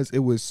see because it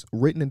was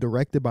written and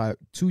directed by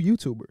two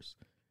YouTubers,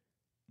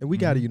 and we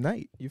got to Mhm.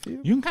 unite. You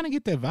feel? You can kind of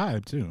get that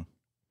vibe too.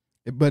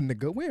 But in the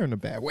good way or in the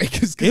bad way?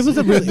 Because It was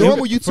a really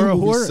normal for YouTube a movies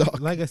horror. suck.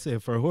 Like I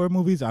said, for horror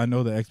movies, I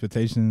know the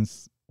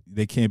expectations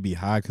they can't be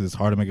high because it's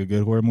hard to make a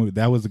good horror movie.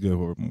 That was a good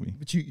horror movie.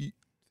 But you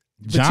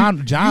John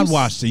you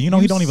watched it. You know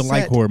he don't even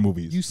like set- horror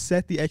movies. you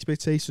set the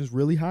expectations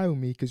really high with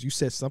me because you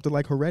said something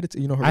like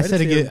Hereditary. You know, I said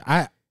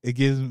Hereditary. it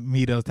gives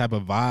me those type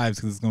of vibes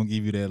because it's gonna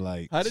give you that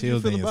like How did you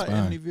chills in feel your about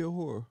spine. Amityville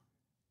Horror?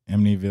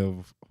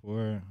 Amityville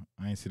Horror.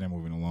 I ain't seen that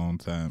movie in a long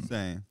time.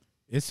 Same.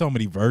 It's so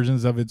many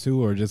versions of it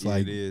too, or just Yeah,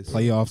 like it is.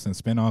 playoffs and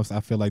spinoffs. I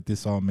feel like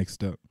this all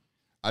mixed up.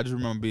 I just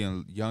remember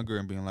being younger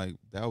and being like,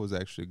 that was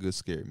actually a good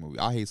scary movie.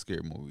 I hate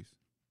scary movies.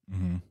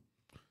 Mm-hmm.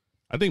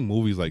 I think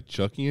movies like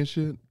Chucky and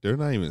shit, they're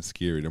not even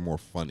scary. They're more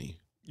funny.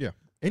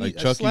 Like a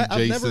Chucky, I've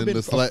never Jason, been the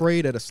sla-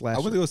 afraid at a I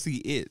slasher. went to go see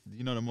It.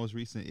 You know the most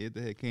recent It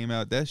that had came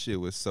out? That shit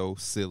was so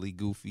silly,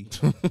 goofy.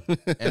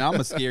 And I'm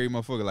a scary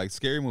motherfucker. Like,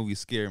 scary movies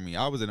scare me.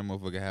 I was in a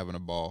motherfucker having a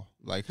ball.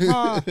 Like,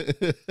 ha.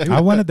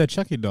 I wanted the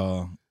Chucky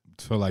doll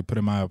to like put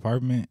in my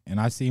apartment, and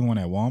I seen one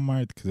at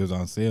Walmart because it was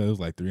on sale. It was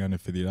like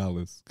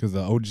 $350 because the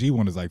OG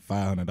one is like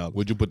 $500.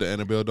 Would you put the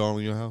Annabelle doll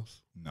in your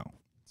house? No,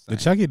 Same.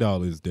 the Chucky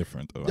doll is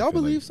different though. I Y'all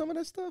feel believe like. some of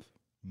that stuff?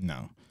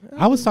 No,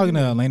 I was talking to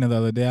Elena the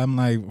other day. I'm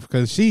like,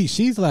 because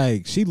she's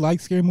like she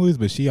likes scary movies,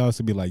 but she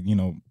also be like, you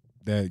know,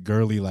 that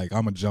girly like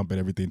I'm gonna jump at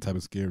everything type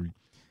of scary.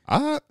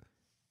 I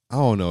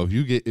don't know.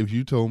 If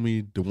you told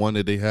me the one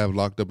that they have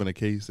locked up in a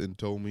case and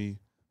told me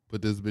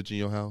put this bitch in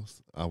your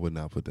house, I would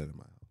not put that in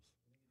my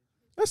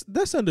house.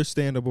 That's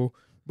understandable.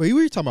 But you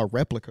were talking about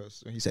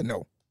replicas, and he said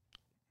no.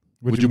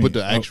 What Would you put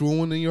mean? the actual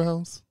one in your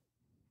house?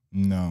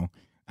 No,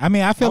 I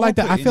mean I feel I like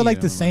won't the I put feel any like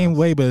of the them in my same house.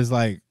 way, but it's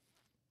like.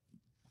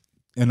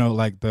 You know,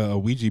 like the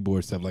Ouija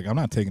board stuff. Like, I'm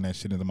not taking that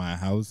shit into my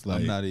house.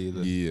 Like, I'm not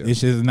either. Yeah.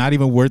 it's just not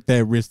even worth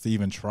that risk to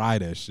even try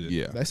that shit.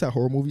 Yeah. That's how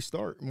horror movies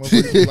start.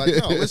 Motherfuckers be like,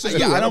 no, let's just do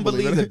Yeah, it. I don't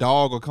believe it. the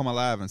dog will come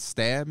alive and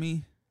stab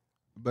me,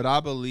 but I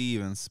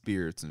believe in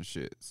spirits and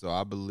shit. So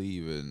I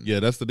believe in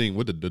Yeah, that's the thing.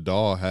 With the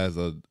doll has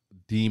a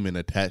demon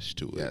attached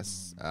to it.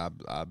 yes.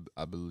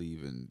 I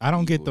believe in. I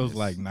don't get those evilness.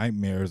 like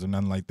nightmares or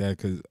nothing like that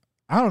because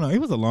I don't know.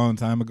 It was a long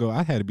time ago.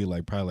 I had to be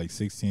like probably like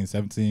 16,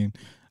 17.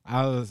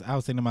 I was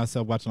thinking to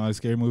myself watching all these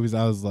scary movies.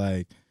 I was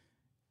like,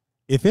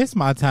 if it's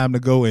my time to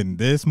go and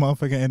this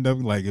motherfucker end up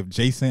like if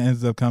Jason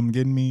ends up coming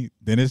getting me,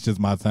 then it's just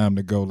my time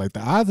to go. Like the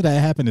odds of that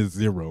happen is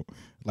 0.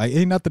 Like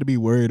ain't nothing to be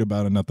worried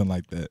about or nothing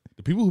like that.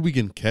 The people who be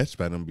getting catched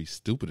by them be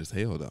stupid as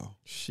hell though.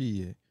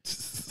 Shit.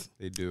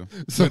 They do.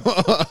 So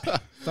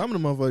Some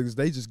of the motherfuckers,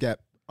 they just got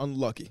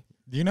unlucky.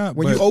 You know,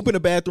 When you open a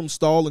bathroom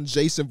stall and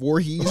Jason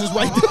Voorhees is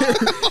right there,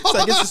 it's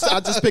like I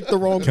just picked the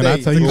wrong Can day. I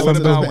tell to you go What to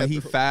something? the about when he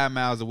bathroom. 5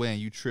 miles away and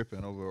you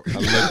tripping over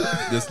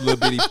this little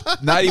bitty?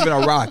 Not even a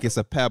rock. It's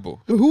a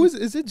pebble. Who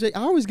is it? Jay? I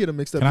always get him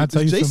mixed up. Can I Does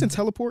tell you Jason something?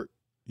 teleport?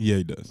 Yeah,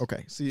 he does.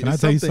 Okay. See, Can I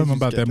it's tell you some things something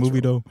about just that can't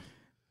movie control. though?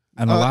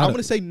 And a lot I'm of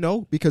gonna say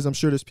no because I'm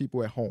sure there's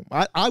people at home.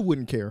 I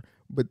wouldn't care,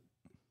 but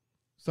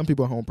some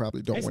people at home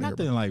probably don't it's want to hear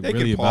nothing about like They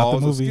really can about the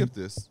pause or movie. skip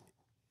this.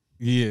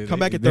 Yeah, Come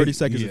back in 30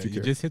 seconds if you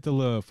care. Just hit the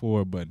little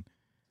forward button.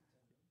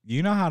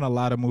 You know how in a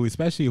lot of movies,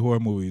 especially horror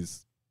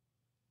movies,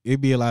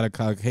 it'd be a lot of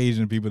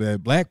Caucasian people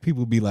that black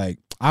people be like,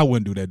 I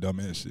wouldn't do that dumb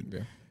ass shit. Yeah.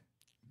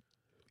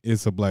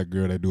 It's a black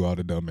girl that do all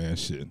the dumb ass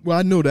shit. Well,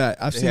 I know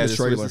that. I've They seen had the to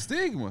switch trailer. the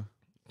stigma.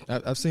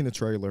 I've seen the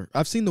trailer.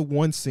 I've seen the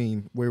one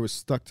scene where it was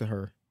stuck to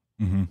her.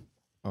 Mm-hmm.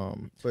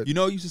 But You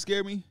know what used to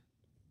scare me?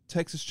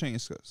 Texas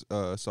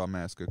Chainsaw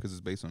Massacre because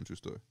it's based on a true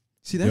story.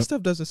 see, that Yep.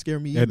 stuff doesn't scare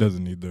me That either.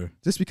 doesn't either.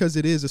 Just because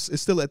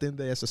it's still at the end of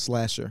the day, it's a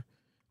slasher.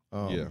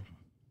 Yeah.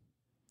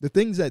 The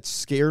things that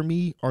scare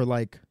me are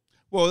like,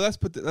 Well, let's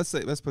put this. You out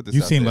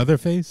seen there.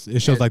 Leatherface?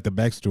 It shows At- like the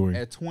backstory.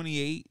 At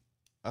 28,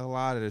 a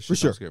lot of this for shit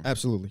sure, don't scare me.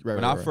 absolutely. Right,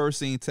 When right, I right. first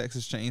seen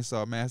Texas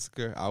Chainsaw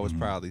Massacre, I was Mhm.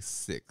 probably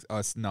 6.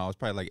 No, I was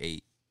probably like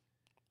 8.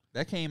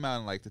 That came out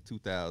in like the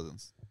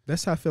 2000s.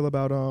 That's how I feel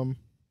about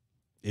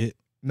It.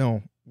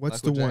 No,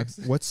 what's Michael the one?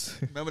 Jackson?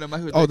 What's Remember that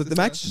Michael oh Jackson the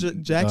Max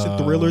song? Jackson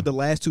Thriller? The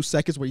last 2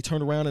 seconds where he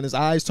turned around and his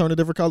eyes turned a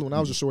different color. When I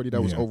was a shorty,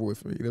 that was Yeah. over with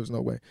for me. There was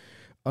no way.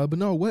 But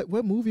no, what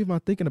movie am I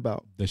thinking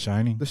about? The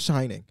Shining. The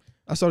Shining.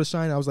 I saw The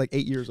Shining. I was like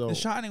 8 years old. The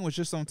Shining was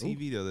just on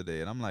TV the other day,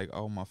 and I'm like,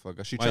 oh my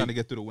fuck, she Mike. trying to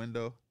get through the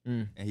window,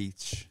 Mm. and he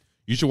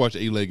You should watch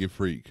 8-Legged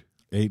Freak.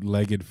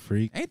 8-legged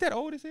freak. ain't that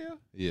old as hell.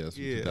 Yeah, it's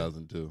from Yeah.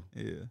 2002.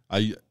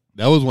 Yeah,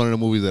 That was one of the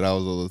movies that I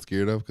was a little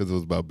scared of because it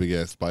was about big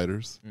ass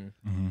spiders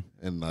Mm-hmm.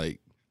 and like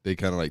they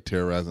kind of like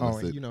terrorizing Oh, the and,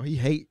 city. you know he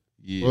hate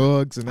Yeah,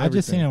 bugs and I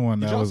just seen everything. one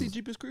did that y'all was. see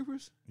Jeepers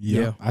Creepers?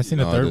 Yeah, I seen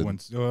No, the I third didn't.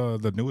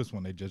 one. The newest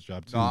one they just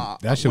dropped too. No,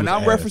 That shit when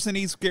was I'm ass. referencing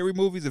these scary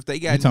movies, if they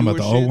got You talking newer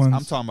about the old shits, ones?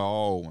 I'm talking about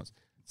old ones.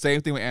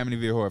 Same thing with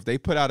Amityville Horror. If they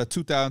put out a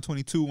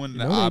 2022 one,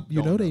 You I know, they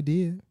don't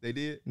did. They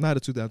did. Not a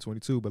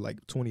 2022, but like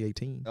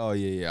 2018. Oh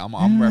yeah. I'm it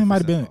referencing. might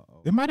have been.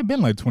 It might have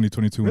been like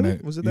 2022. Really? When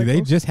that, Was it that they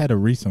close? just had a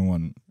recent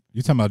one.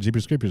 You talking about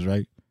Jeepers Creepers,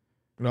 right?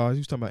 No, I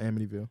was talking about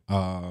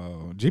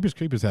Amityville. Jeepers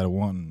Creepers had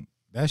one.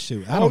 That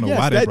shit. I don't know yes,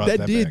 why they brought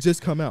that did back.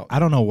 just come out. I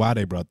don't know why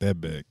they brought that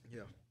back.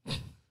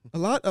 A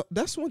lot.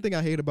 That's one thing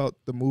I hate about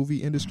the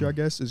movie industry. I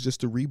guess is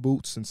just the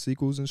reboots and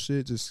sequels and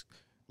shit. Just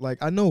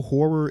like I know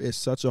horror is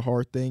such a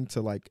hard thing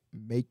to like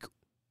make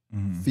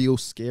Mhm. feel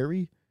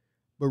scary,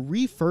 but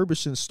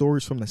refurbishing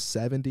stories from the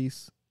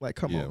 70s, like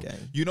come on,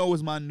 gang. You know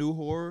what's my new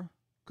horror?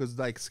 Because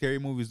like scary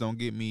movies don't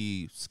get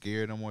me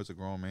scared no more as a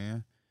grown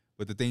man.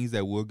 But the things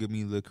that will get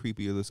me a little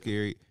creepy, a little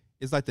scary,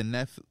 is like the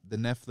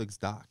Netflix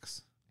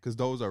docs. Because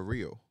those are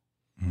real.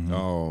 Mhm.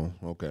 Oh,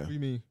 okay. What do you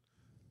mean?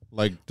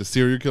 Like the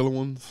serial killer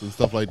ones and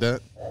stuff like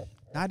that.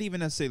 Not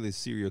even necessarily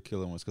serial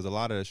killer ones, because a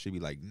lot of that should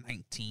be like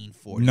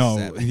 1947.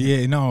 No,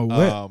 yeah, no.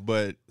 What?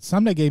 But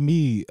Some that gave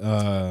me.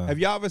 have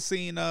y'all ever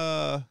seen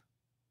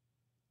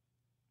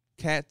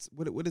Cats?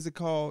 What is it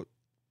called?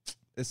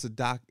 It's a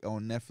doc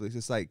on Netflix.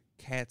 It's like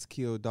Cats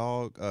Kill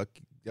Dog,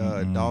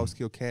 Dogs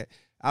Kill Cat.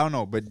 I don't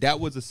know, but that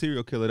was a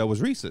serial killer that was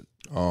recent,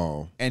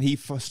 Oh, and he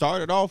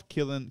started off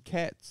killing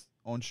cats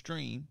on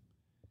stream,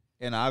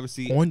 and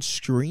obviously, On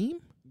stream?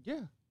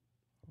 yeah.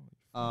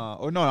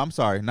 Or no, I'm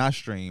sorry, not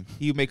stream.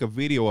 He would make a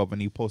video of it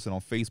and he posted on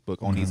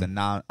Facebook on these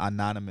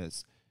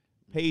anonymous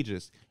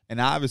pages,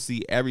 and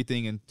obviously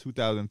everything in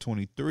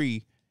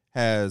 2023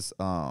 has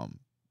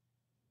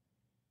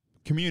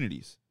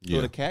communities. So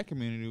Yeah. the cat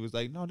community was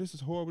like, no, this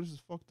is horrible, this is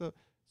fucked up.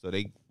 So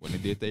when they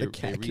did The their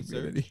cat research,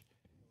 community.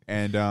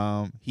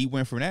 and he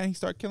went from that and he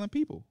started killing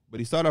people. But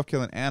he started off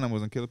killing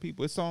animals and killing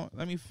people. It's on.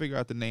 Let me figure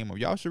out the name of.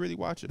 Y'all should really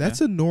watch it.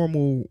 That's man. a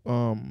normal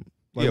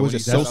like Yeah, was when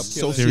it he starts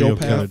killing- Serial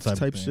killer sociopath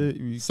type thing. shit?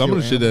 You some of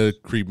kill the shit animals?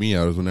 that creep me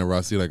out is whenever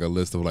I see like a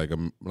list of like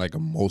a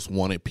most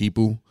wanted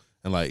people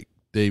and like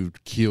they've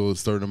killed a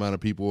certain amount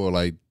of people or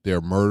like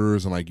they're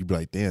murderers and like you be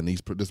like, damn,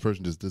 this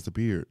person just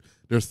disappeared.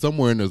 They're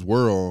somewhere in this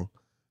world,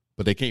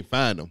 but they can't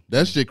find them.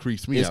 That shit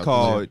creeps me It's out.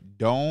 called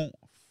Don't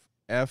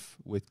F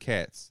with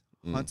Cats: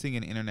 Mm. Hunting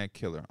an Internet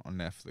Killer on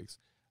Netflix.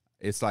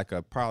 It's like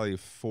a probably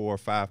 4 or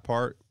 5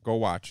 part. Go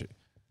watch it.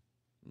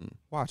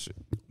 Watch it.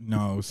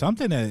 No,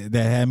 something that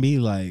had me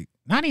like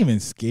not even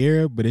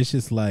scared, but it's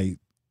just like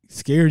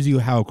scares you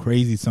how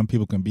crazy some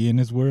people can be in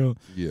this world.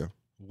 Yeah.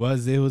 It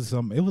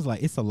was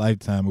like it's a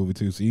Lifetime movie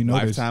too, so you know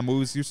Lifetime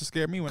movies used to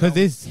scare me when I because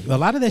was, it's a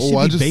lot of that Oh, shit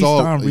I be just based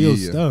saw- on real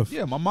yeah. stuff.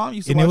 yeah. My mom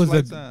used to And it watch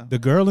was Lifetime. the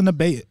girl in the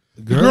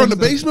The girl in the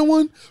basement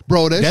one?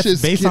 Bro, that That's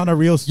shit based on a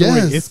real story.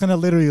 Yes. It's gonna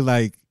literally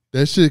like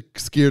that shit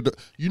scared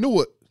you know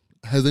what?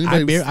 Has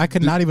anybody I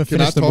could not even can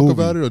finish I the talk movie.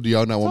 about it or do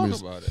y'all not want me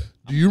Talk to about it.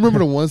 Do you remember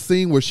the one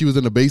scene where she was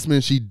in the basement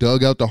and she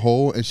dug out the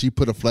hole and she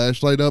put a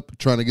flashlight up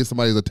trying to get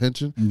somebody's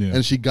attention? Yeah.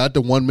 And she got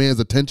the one man's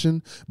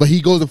attention, but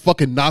he goes and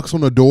fucking knocks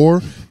on the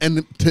door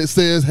and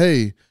says,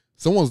 hey,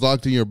 someone's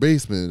locked in your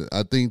basement.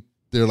 I think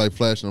they're like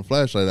flashing a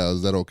flashlight out.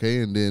 Is that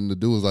okay? And then the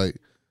dude was like,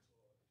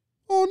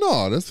 oh,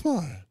 no, that's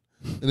fine.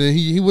 And then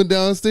he went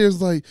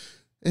downstairs like,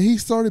 and he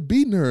started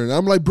beating her. And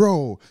I'm like,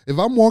 bro, if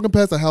I'm walking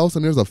past a house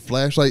and there's a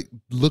flashlight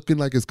looking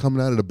like it's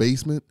coming out of the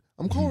basement,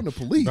 I'm calling the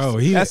police. Bro,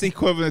 That's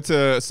equivalent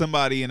to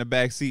somebody in the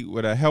back seat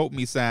with a help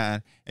me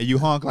sign, and you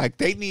honk like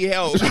they need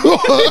help. Hey,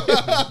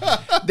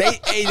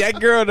 that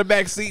girl in the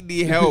back seat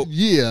need help.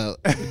 Yeah,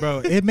 bro,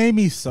 it made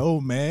me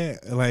so mad.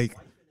 Like,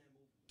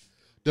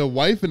 the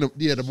wife and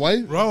the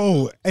wife.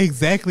 bro,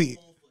 exactly.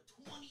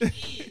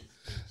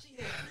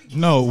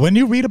 No, when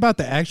you read about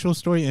the actual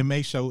story, it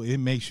makes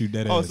you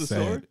dead Oh, ass it's a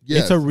sad. story?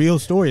 Yes. It's a real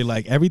story.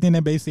 Like everything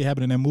that basically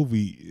happened in that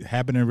movie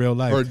happened in real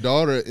life. Her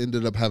daughter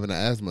ended up having an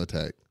asthma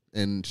attack,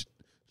 and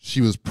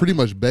she was pretty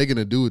much begging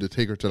a dude to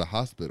take her to the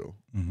hospital.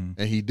 Mhm.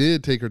 And he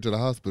did take her to the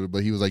hospital,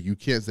 but he was like, "You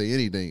can't say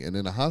anything." And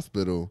in the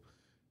hospital,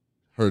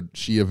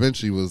 she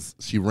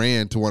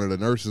ran to one of the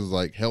nurses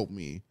like, "Help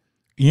me."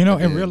 You know,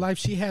 in And- real life,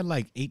 she had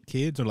like 8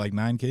 kids or like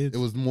 9 kids. It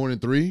was more than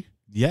 3.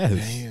 Yes.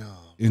 Damn,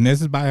 And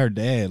this is by her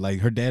dad. Like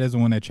her dad is the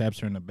one that traps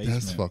her in the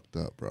basement. that's fucked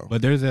up, bro.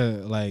 But there's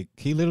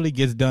he literally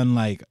gets done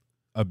like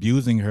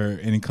abusing her,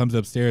 and he comes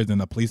upstairs and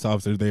the police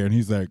officer's there, and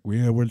he's like, "Well,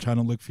 yeah, we're trying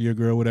to look for your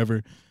girl,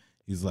 whatever."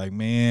 He's like,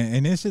 "Man,"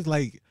 and it's just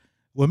like,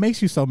 what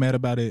makes you so mad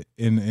about it?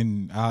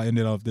 And I'll end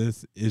it off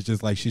this is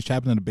just like she's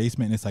trapped in the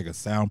basement, and it's like a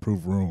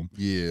soundproof room.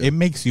 Yeah, It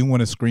makes you want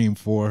to scream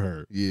for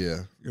her,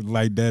 yeah,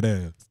 like that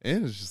ass.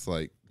 and it's just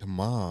like the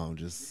mom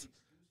just.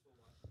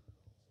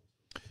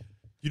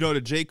 You know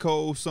the J.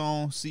 Cole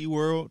song "Sea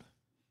World"?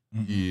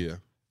 Yeah,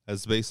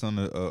 That's based on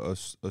a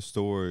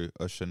story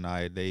of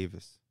Shania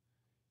Davis,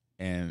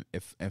 and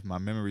if my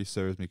memory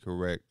serves me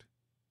correct,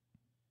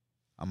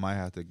 I might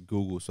have to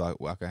Google so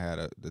I can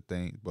have the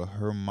thing. But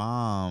her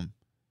mom,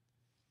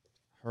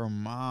 a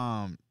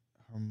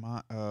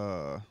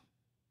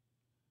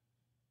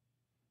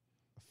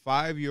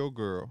 5-year-old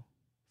girl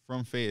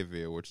from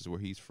Fayetteville, which is where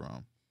he's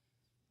from.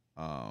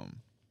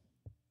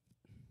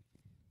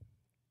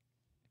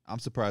 I'm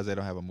surprised they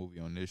don't have a movie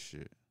on this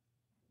shit.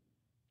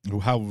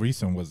 How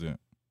recent was it?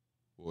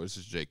 Well, this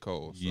is J.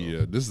 Cole. So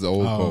yeah. This is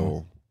old Oh.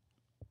 Cole.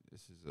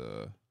 This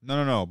is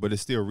no, but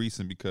it's still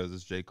recent because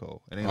it's J.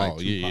 Cole. It ain't like Oh,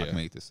 Tupac yeah.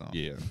 made this song.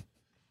 Yeah,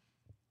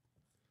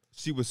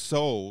 She was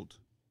sold.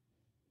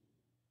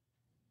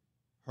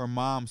 Her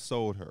mom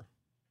sold her.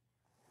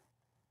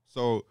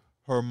 So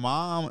her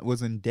mom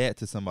was in debt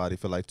to somebody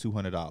for like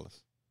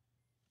 $200,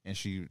 and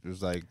she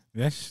was like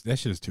That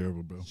shit is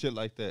terrible, bro. shit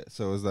like that.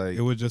 So it's like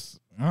It was just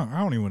I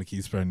don't even want to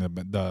keep spreading the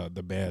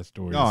bad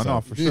stories. no,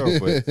 so, for sure,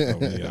 but so,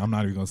 yeah, I'm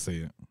not even gonna say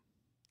it.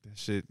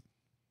 that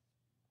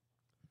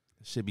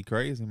should be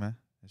crazy, man.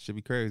 It should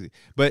be crazy.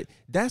 But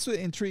that's what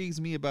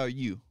intrigues me about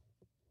you.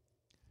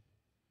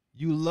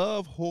 You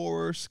love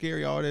horror,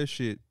 scary, all that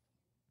shit,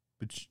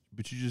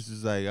 but you just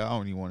is like, I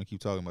don't even want to keep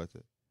talking about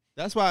that.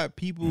 That's why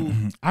people.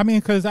 I mean,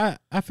 because I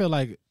feel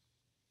like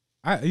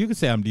you could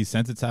say I'm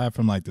desensitized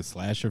from like the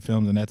slasher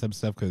films and that type of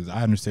stuff because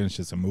I understand it's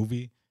just a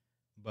movie,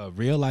 but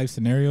real life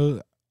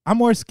scenarios, I'm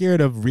more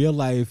scared of real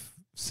life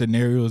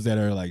scenarios that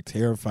are like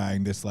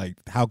terrifying. This like,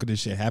 how could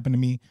this shit happen to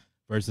me?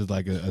 Versus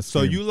like a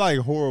So scary- you like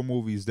horror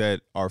movies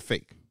that are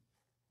fake?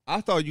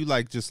 I thought you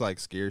like just like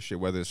scare shit,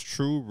 whether it's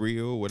true,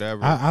 real,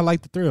 whatever. I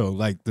like the thrill,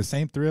 like the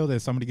same thrill that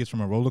somebody gets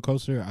from a roller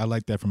coaster. I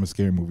like that from a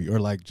scary movie or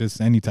like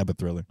just any type of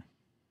thriller.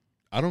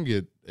 I don't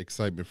get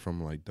excitement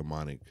from like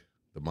demonic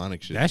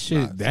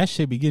shit. That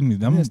shit be getting me.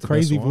 Them That's the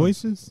crazy best ones.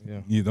 voices.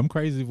 Yeah. Them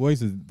crazy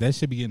voices. That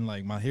shit be getting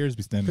like my hairs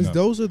be standing Because up.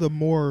 those are the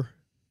more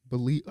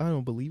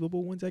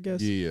believable ones, I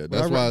guess. Yeah, But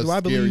that's why it's do I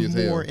scary believe as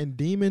hell. more in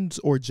demons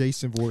or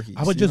Jason Voorhees?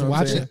 I was You just know what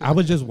I'm watching. saying? I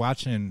was just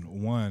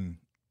watching one,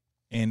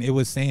 and it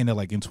was saying that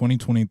like in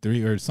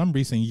 2023 or some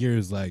recent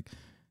years, like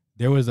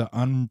there was an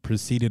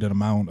unprecedented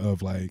amount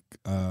of like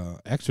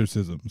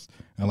exorcisms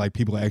and like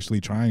people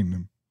actually trying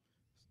them.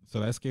 So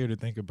that's scary to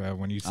think about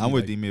when you see. I'm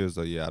with like, D Mills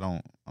though. Yeah,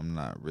 I'm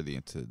not really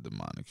into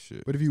demonic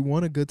shit. But if you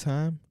want a good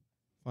time,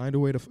 find a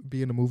way to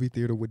be in a movie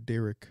theater with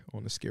Derek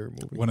on a scary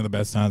movie. one of the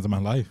best times of my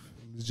life.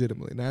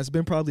 Legitimately. Now, it's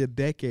been probably a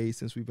decade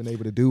since we've been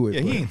able to do it.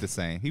 Yeah, but he ain't the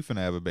same. He finna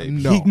have a baby.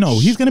 No,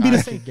 He's gonna be the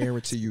I same. can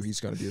guarantee you he's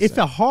going to be the If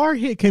same. a hard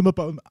hit came up,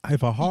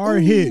 if a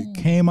hard hit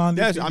came on,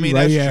 this That's TV I mean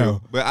right that's now,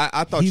 true. But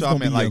I thought He's y'all gonna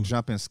meant be like young.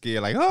 jumping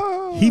scared, like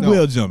oh. he No.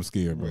 will jump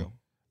scare, bro. Will.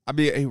 I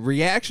mean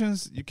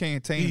reactions. You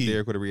can't tame He-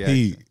 Derek with a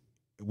reaction.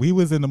 We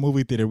was in the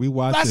movie theater. We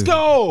watched. Let's it.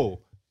 go.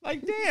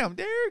 Like damn,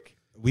 Derek.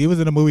 We was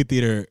in a movie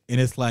theater, and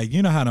it's like,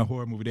 you know how in a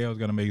horror movie they was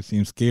gonna make it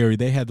seem scary.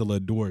 They had the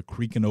little door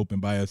creaking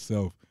open by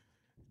itself.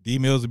 D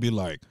Mills would be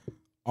like,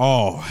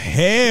 "Oh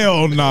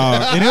hell no!"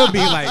 And it would be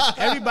like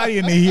everybody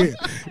in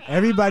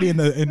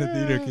the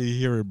theater can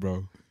hear it,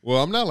 bro.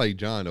 Well, I'm not like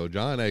John though.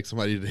 John asked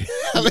somebody to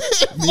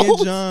Me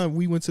and John,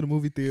 we went to the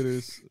movie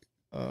theaters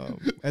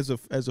as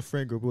a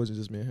friend group. It wasn't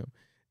just me and him.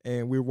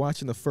 And we were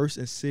watching the first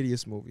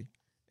Insidious movie.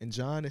 And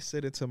John is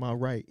sitting to my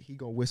right. He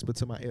gonna whisper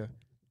to my ear,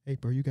 "Hey,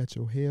 bro, you got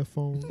your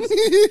headphones?"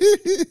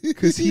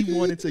 Because he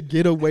wanted to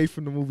get away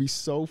from the movie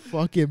so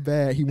fucking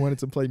bad. He wanted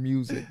to play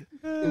music.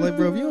 I'm like,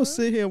 bro, if you don't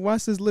sit here and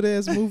watch this little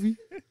ass movie.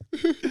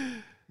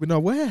 But no,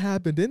 what had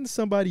happened? Didn't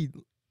somebody?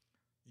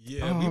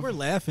 Yeah, we Oh. were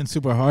laughing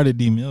super hard at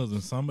D Mills,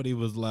 and somebody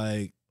was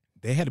like,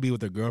 they had to be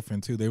with their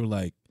girlfriend too. They were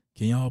like,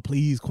 "Can y'all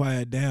please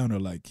quiet down?" Or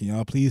like, "Can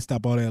y'all please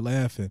stop all that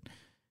laughing?"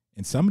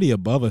 And somebody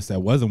above us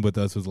that wasn't with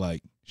us was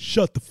like,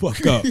 shut the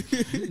fuck up.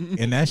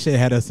 And that shit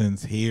had us in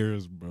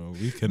tears, bro.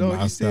 We could No,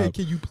 not he stop. said,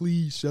 "Can you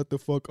please shut the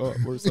fuck up?"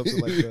 or something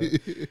like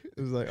that. It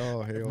was like,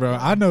 oh hell, Bro, no.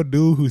 I know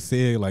dude who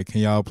said like,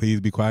 "Can y'all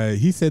please be quiet?"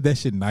 He said that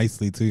shit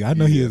nicely too. I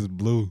know he Yeah. is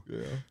blue. Yeah,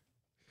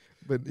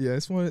 but yeah,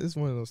 it's one of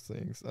those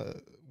things.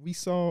 We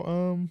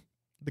saw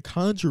The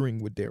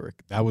Conjuring with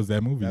Derek. That was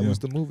that movie. That yeah. was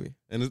the movie.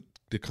 And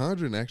The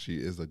Conjuring actually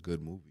is a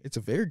good movie. It's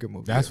a very good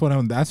movie. That's one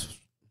of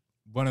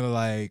the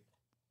like.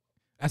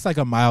 That's like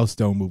a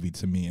milestone movie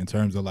to me in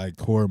terms of like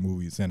horror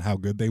movies and how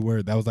good they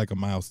were. That was like a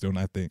milestone,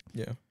 I think.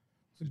 Yeah.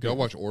 Did y'all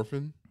watch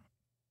Orphan?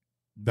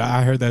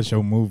 I heard that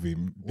show movie.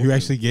 You Orphan.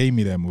 actually gave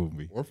me that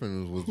movie.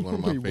 Orphan was one of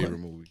my Wait, what? favorite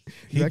movies.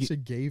 You actually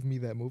gave me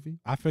that movie.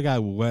 I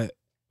forgot what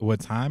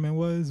time it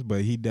was,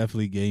 but he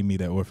definitely gave me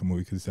that Orphan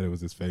movie because he said it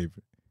was his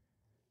favorite.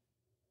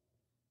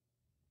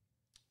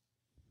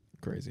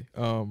 Crazy.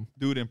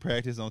 Dude in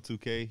practice on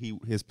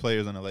 2K, his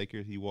players on the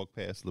Lakers, he walked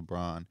past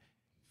LeBron,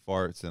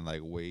 farts and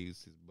like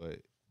waves his butt,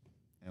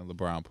 and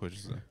LeBron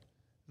pushes him.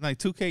 Like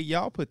 2K,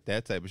 y'all put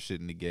that type of shit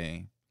in the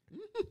game.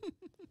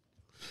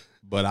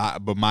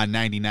 but my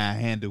 99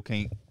 handle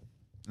can't.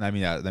 Let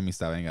me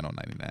stop. I ain't got no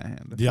 99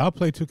 handle. Do y'all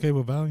play 2K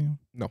with volume?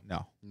 No.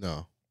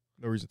 No,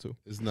 No reason to.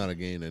 it's not a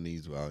game that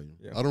needs volume.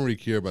 Yeah. I don't really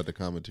care about the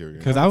commentary.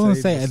 Because I want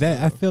to say Commentary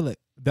that I was, feel like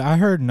I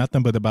heard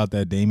nothing but about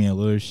that Damian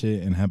Lillard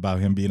shit and about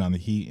him being on the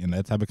Heat and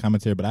that type of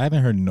commentary, but I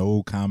haven't heard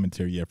no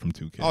commentary yet from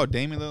 2K. Oh,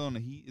 Damian Lillard on the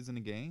Heat is in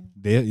the game?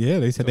 They said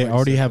they Somebody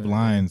already said have that, yeah.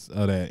 lines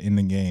of that in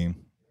the game.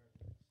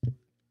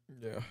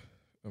 Yeah.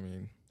 I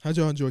mean, how'd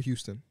y'all enjoy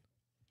Houston?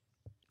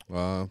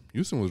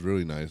 Houston was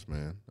really nice,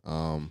 man.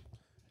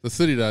 The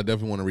city that I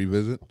definitely want to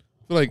revisit.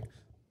 I feel like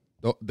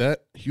that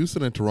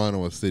Houston and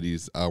Toronto are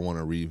cities I want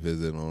to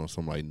revisit on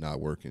some like not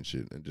working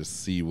shit and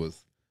just see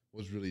what's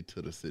really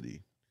to the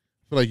city.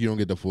 I feel like you don't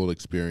get the full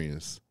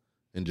experience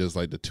in just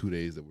like the 2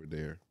 days that we're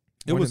there.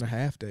 It One was- and a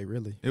half day,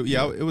 really. It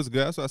was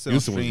good. That's what I said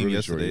Houston on was stream really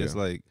yesterday. short, It's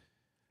yeah. like,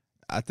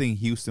 I think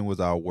Houston was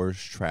our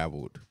worst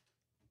traveled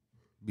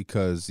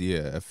because,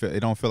 it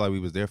don't feel like we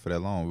was there for that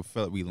long. We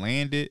felt like we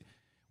landed.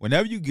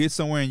 Whenever you get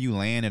somewhere and you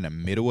land in the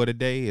middle of the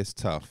day, it's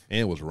tough. And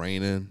it was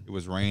raining. It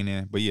was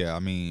raining, but yeah, I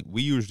mean,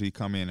 we usually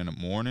come in the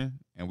morning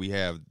and we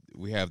have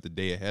the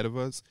day ahead of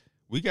us.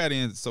 We got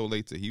in so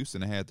late to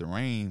Houston and had the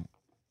rain.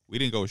 We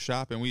didn't go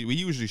shopping. We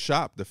usually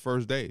shop the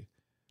first day,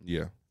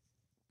 Yeah.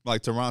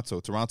 like Toronto.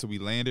 Toronto, we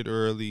landed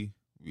early.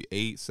 We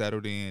ate,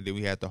 settled in. Then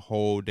we had the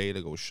whole day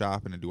to go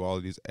shopping and do all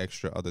of these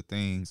extra other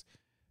things.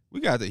 We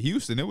got to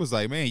Houston. It was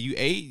like, man, you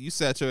ate, you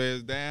sat your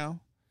ass down,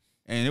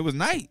 and it was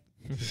night.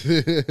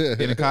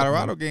 Then the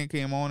Colorado game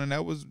came on, and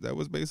that was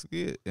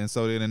basically it. And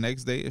so then the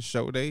next day is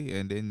show day,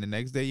 and then the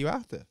next day you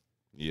out there.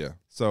 Yeah.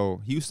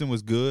 So Houston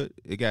was good.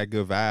 It got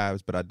good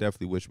vibes, but I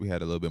definitely wish we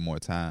had a little bit more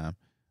time.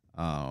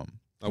 I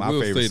My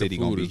will favorite say city the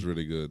gonna food be is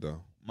really good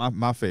though.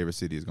 my favorite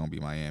city is gonna be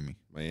Miami.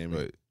 Miami.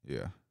 But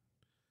yeah.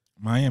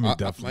 Miami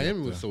definitely. Miami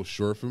up was there. so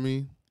short for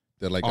me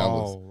that like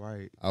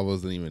right. I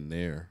wasn't even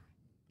there.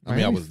 I mean,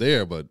 I Miami- was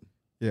there, but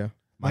Yeah.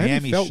 Miami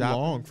Miami felt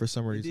shopping- long for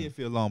some It reason. did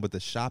feel long, but the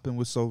shopping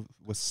was so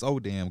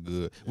damn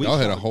good. Y'all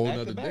had a shopped whole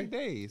back-to-back nother day.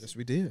 days. Yes,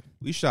 we did.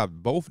 We shopped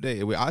both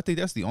days. I think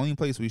that's the only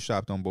place we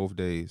shopped on both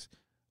days.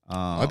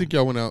 I think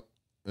y'all went out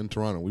in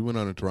Toronto. We went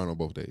out in Toronto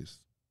both days.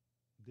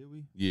 Did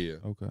we? Yeah,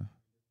 Okay.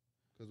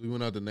 because we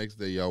went out the next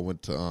day. Y'all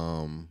went to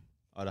Oh,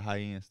 the high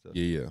end stuff.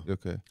 yeah.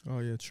 Okay. Oh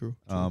yeah, true.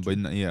 But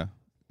yeah,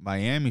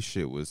 Miami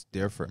shit was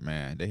different,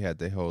 man. They had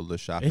their whole little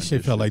shopping. That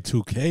shit felt like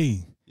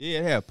 2K. yeah,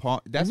 it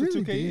had That's It what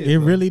really 2K did. is. It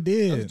though. really That's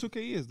did. what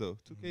 2K is though.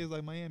 2K is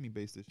like Miami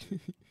based. This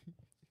shit.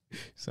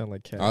 Sound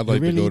like cat. I'd like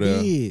it really to go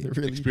there, did. It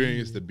really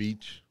experience did. the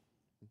beach.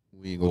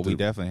 We ain't go Well, to we the-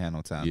 definitely had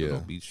no time to Yeah. go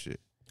beach shit.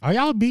 Are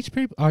y'all beach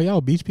people? Are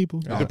y'all beach people?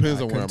 It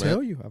depends on where couldn't I'm at.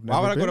 tell you. I've Why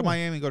would I never go to been.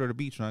 Miami and go to the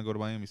beach when I go to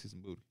Miami to see some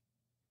booty?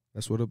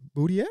 That's where the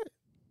booty at.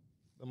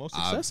 The most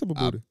accessible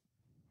booty.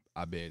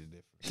 I beg to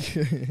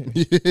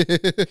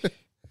differ.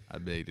 I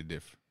beg to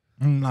differ.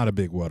 I'm not a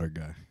big water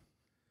guy.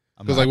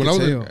 I'm 'Cause, not- like, when I was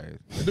can in-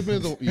 tell. It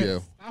depends on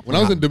When I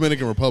was in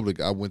Dominican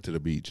Republic, I went to the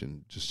beach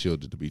and just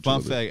chilled at the beach. a Fun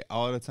little bit. fact: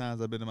 all the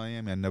times I've been to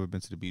Miami, I've never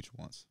been to the beach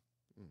once.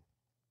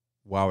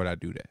 Why would I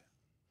do that?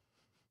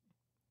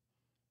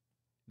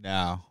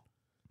 Now,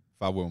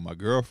 if I went with my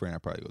girlfriend,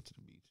 I'd probably go to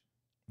the beach.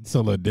 It's a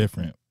little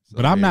different. So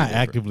But I'm very not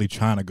different. actively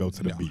trying to go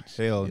to the No, beach.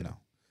 Hell Yeah. no.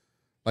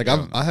 Like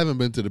Yeah. I haven't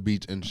been to the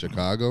beach in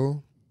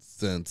Chicago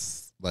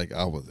since like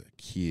I was a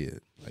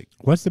kid. Like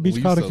What's the beach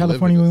We called used in to live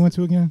California in we this- went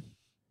to again?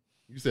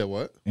 you said,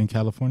 what? In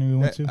California we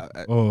went to?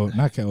 I- Oh,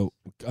 not Cal.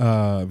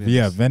 Venice.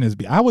 Yeah, Venice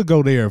Beach. I would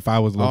go there if I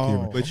was low key.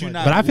 Oh. But you're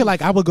not. But I feel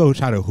like I would go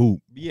try to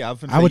hoop. yeah,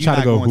 I would try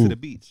to go going to hoop. the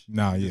beach.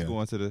 Nah, Just yeah.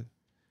 going to the.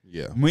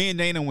 Yeah. Me and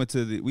Dana went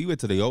to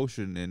the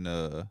ocean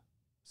in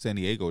San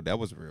Diego. That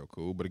was real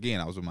cool. But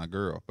again, I was with my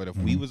girl. But if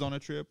we was on a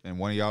trip and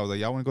one of y'all was like,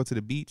 y'all want to go to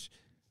the beach,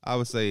 I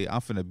would say, I'm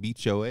finna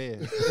beat your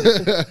ass.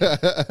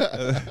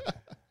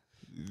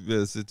 You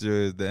better sit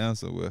your ass down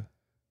somewhere.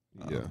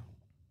 Yeah.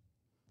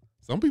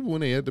 Some people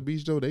when they at the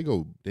beach though, they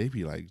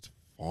be like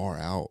far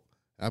out.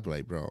 I'd be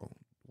like, bro,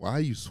 why are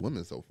you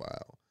swimming so far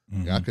out?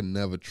 Like, I Mhm. could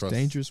never trust.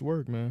 Dangerous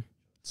work, man.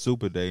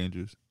 Super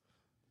dangerous.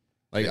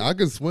 Like I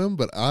can swim,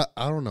 but I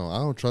don't know. I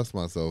don't trust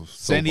myself.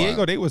 So San Diego,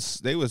 far. they was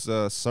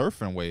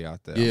surfing way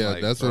out there. Yeah, I'm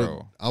like, that's bro.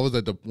 what I was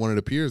at one of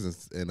the piers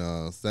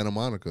in Santa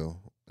Monica,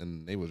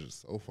 and they was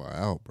just so far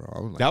out, bro. I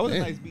was like, That was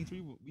damn. a nice beach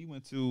we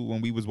went to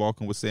when we was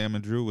walking with Sam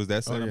and Drew. Was that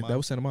Oh, Santa yeah, Monica? that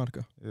was Santa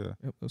Monica. Yeah, Yep,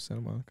 that was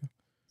Santa Monica.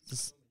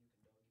 just,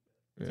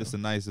 Yeah. just a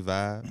nice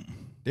vibe.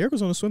 Derek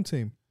was on the swim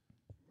team.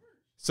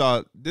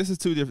 So this is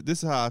two different.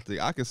 This is how I think.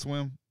 I can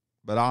swim,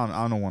 but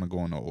I don't want to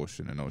go in the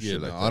ocean and no Yeah,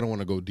 shit no, like that. I don't want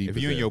to go deep. If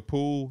as you in that. your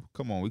pool,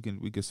 come on, we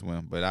can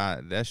swim. But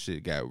that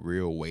shit got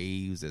real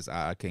waves that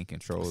I can't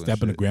control. and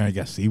Step in the shit. ground, you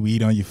got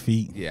seaweed on your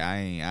feet.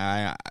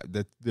 Yeah,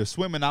 the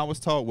swimming I was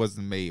taught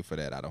wasn't made for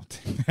that. I don't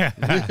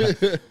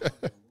think.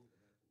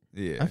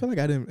 Yeah, I feel like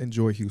I didn't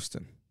enjoy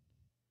Houston.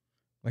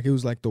 Like it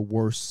was like the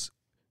worst.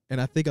 And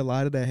I think a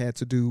lot of that had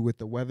to do with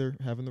the weather,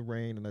 having the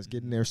rain, and us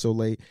getting there so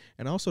late.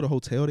 And also the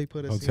hotel they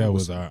put us in Hotel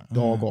was our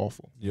dog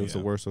awful. it was the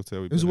worst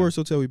hotel. It was the worst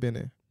hotel we've been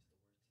in.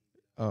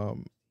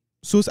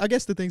 So I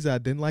guess the things that I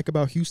didn't like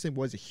about Houston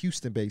was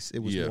Houston based. It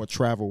was Yeah. more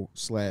travel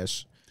 / hotel.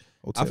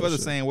 I felt the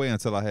shit. same way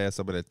until I had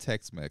some of that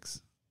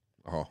Tex-Mex.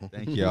 Oh.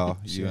 Thank y'all,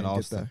 She you and didn't get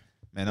Austin. that.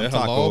 Man, them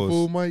That halal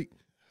food, tacos, Mike.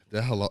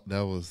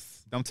 That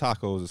was. them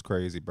tacos is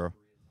crazy, bro.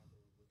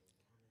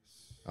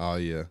 Oh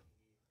yeah.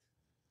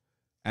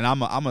 And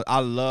I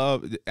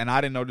love, and I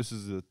didn't know this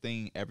is a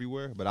thing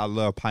everywhere, but I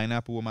love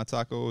pineapple with my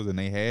tacos, and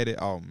they had it.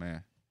 Oh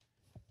man,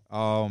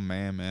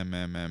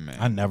 man,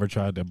 I never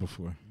tried that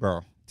before.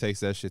 bro, takes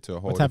that shit to a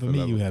whole What type of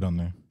different meat you level. had on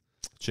there?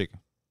 Chicken.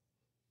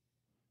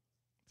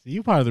 See,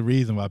 you part of the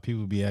reason why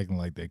people be acting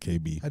like that,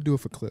 KB. I do it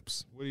for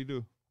clips. What do you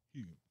do?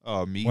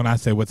 Oh, meat. When I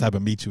say what type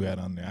of meat you had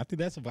on there, I think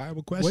that's a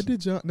viable question. What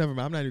did John? Never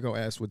mind. I'm not even gonna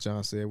ask what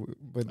John said.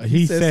 But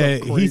he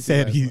said? something He crazy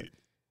said last night.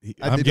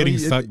 I I'm did- getting he-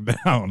 sucked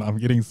down. I'm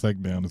getting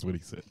sucked down. Is what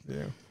he said.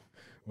 Yeah.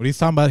 What he's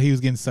talking about, he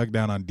was getting sucked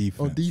down on defense.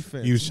 On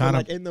defense. He was But, trying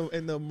like to.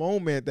 in the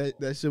moment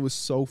that shit was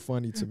so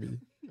funny to me.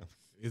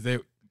 Is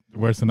it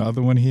worse than the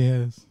other one he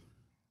has?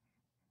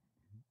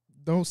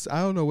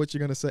 I don't know what you're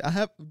gonna say.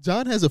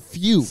 John has a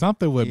few.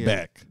 Something with Yeah.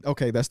 Beck.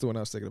 Okay, that's the one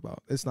I was thinking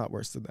about. It's not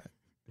worse than that.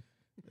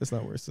 It's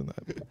not worse than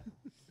that.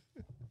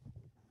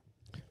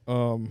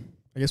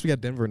 I guess we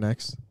got Denver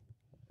next.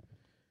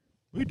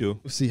 We do.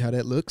 We'll see how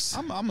that looks.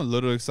 I'm a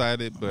little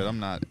excited, but I'm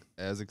not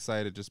as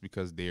excited just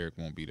because Derek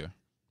won't be there.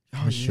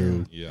 Oh, For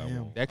sure. Yeah. Damn.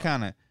 well, That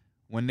kind of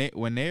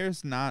when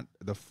there's not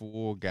the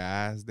full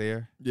guys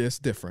there. Yeah, it's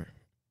different.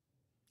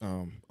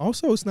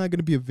 Also, it's not going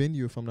to be a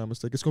venue, if I'm not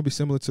mistaken. It's going to be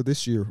similar to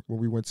this year when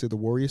we went to the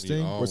Warriors Yeah,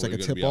 thing, oh, where it's like where a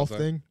you're gonna be tip-off outside?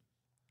 thing.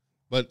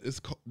 But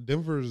it's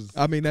Denver's.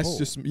 I mean, that's cold.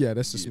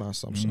 just my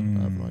assumption.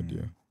 I have no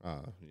idea.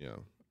 Yeah.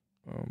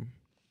 Um,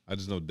 I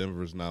just know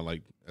Denver's not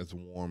like as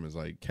warm as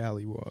like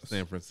Cali was.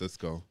 San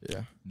Francisco.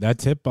 Yeah, That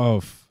tip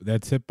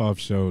off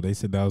show, they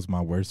said that was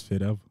my worst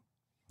fit ever.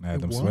 I had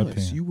it them was.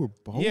 sweatpants. You were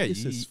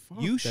bogus as fuck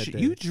that day.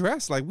 you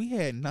dressed like we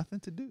had nothing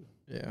to do.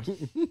 Yeah,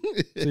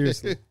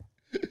 seriously.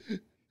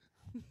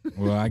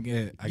 Well, I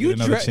get You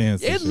another dre-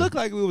 chance. It this year. looked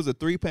like it was a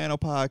 3-panel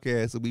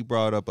podcast, and we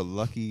brought up a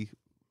lucky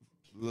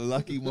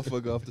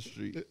motherfucker off the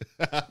street.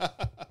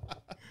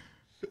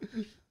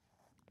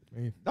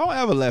 Man. Don't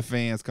ever let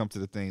fans come to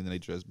the thing and they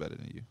dress better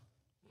than you.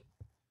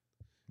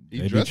 They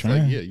He be dressed like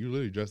trying. you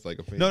literally dressed like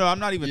a fan. No, I'm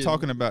not even Yeah.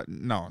 talking about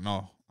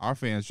no. Our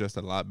fans dressed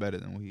a lot better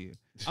than we.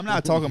 I'm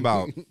not talking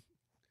about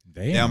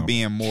Damn. them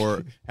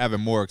being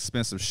having more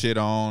expensive shit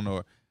on,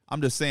 or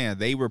I'm just saying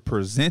they were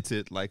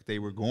presented like they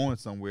were going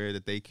somewhere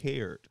that they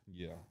cared.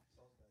 Yeah.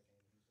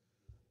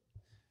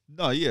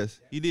 No, yes,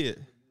 he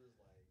did.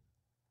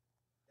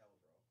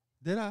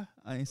 Did I?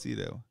 I ain't see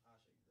that one.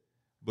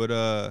 But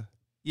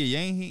yeah,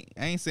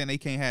 I ain't saying they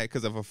can't have,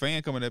 because if a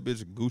fan come in that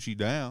bitch Gucci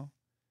down,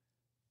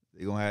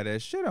 they gonna have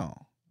that shit on.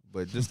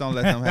 But just don't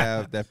let them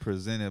have that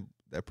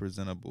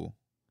presentable,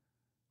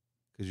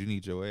 because you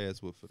need your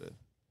ass whooped for that.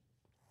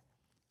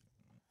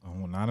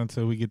 Oh, not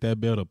until we get that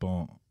build up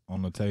on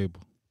the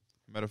table.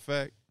 Matter of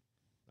fact,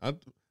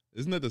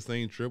 Isn't that the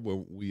same trip where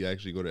we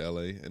actually go to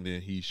LA and then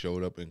he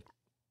showed up and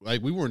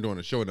like we weren't doing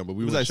a show now, but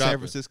we it was went like shopping. San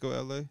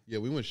Francisco, LA. Yeah,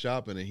 we went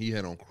shopping and he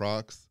had on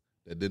Crocs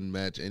that didn't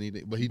match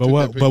anything. But he But took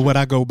what? that picture. But what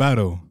I go by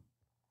though?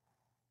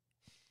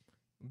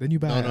 Then you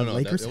buy No, a that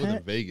Lakers wasn't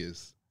hat.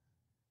 Vegas.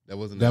 That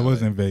wasn't. That LA.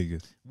 wasn't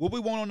Vegas. What we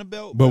want on the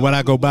belt? But what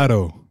I go by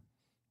though?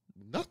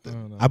 nothing.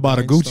 don't know, I bought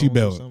a Rhinestones Gucci or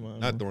belt. something, I don't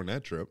Not know. during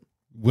that trip.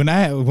 When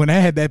I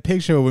had that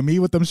picture with me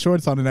with them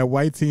shorts on in that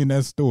white tee in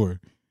that store.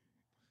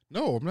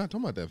 No, I'm not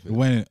talking about that. Fit.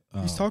 When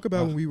He's talking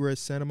about when we were at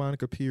Santa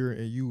Monica Pier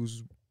and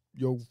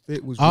your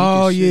fit was.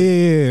 Oh weak as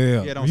shit.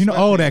 yeah, Yeah, them you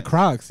know, that sweatpants.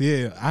 Crocs.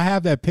 Yeah, I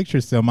have that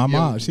picture still. My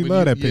mom, she when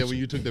loved that Yeah, picture. when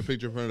you took the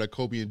picture in front of that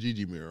Kobe and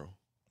Gigi mural.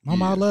 My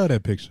mom loved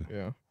that picture.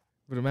 Yeah.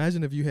 But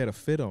imagine if you had a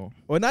fit on,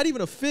 or not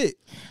even a fit.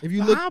 If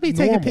you look, I'll be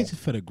normal. taking pictures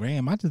for the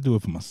gram. I just do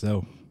it for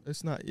myself.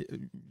 It's not.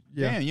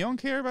 Yeah. Damn, you don't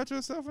care about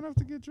yourself enough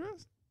to get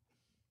dressed?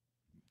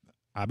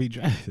 I be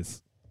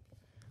dressed.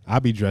 I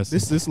be dressed.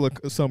 This look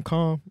some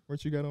calm.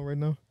 What you got on right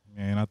now?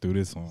 Man, I threw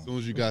this on. As soon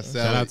as you got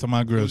Sally. Shout out to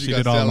my girl. as soon She as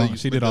you did got all. Sally, The, you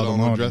she put did that all the on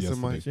laundry dressing,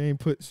 yesterday.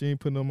 Mike? She ain't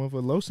put no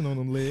motherfucking lotion on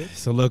them legs.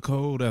 It's a little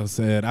cold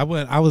outside. I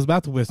was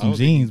about to wear some don't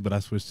think- jeans, but I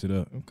switched it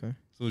up. Okay.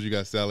 soon as you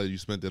got salad, you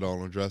spent it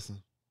all on dressing.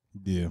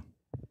 Yeah.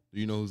 Do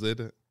you know who said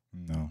that?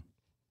 No.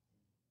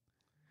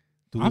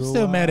 I'm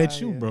still mad at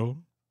you, bro.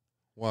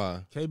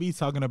 Why? KB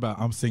talking about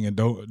I'm singing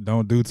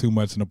don't do too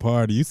much in the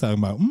party. You talking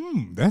about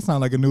that sounds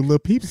like a new Lil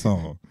Peep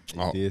song.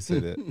 Oh. Did say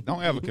that.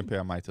 Don't ever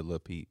compare Mike to Lil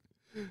Peep.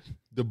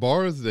 The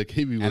bars that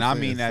KB was And I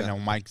saying mean that sound-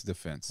 in Mike's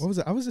defense. What was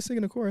it? I was just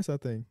singing the chorus, I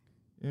think.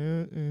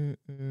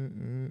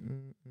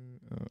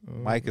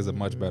 Mike is a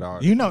much better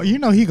artist. You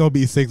know he gonna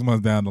be 6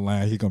 months down the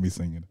line. He gonna be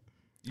singing.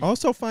 I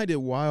also find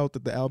it wild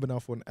that the album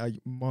out for a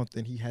month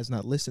and he has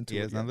not listened to He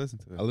it. has yet. not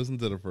listened to I it. listened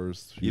to the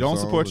first. few You don't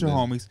songs support your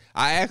and then- homies.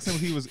 I asked him if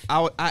he was.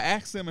 I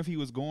asked him if he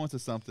was going to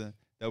something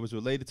that was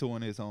related to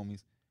one of his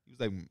homies. He was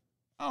like,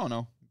 I don't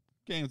know.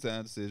 Game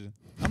time decision.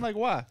 I'm like,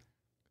 why?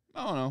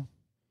 I don't know.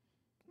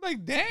 I'm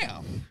like,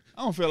 damn.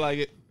 I don't feel like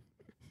it.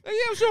 Like,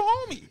 yeah, it's your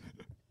homie.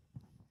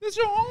 It's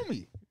your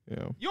homie.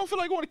 Yeah. You don't feel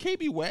like going to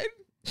KB wedding?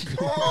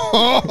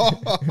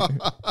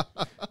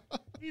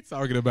 He's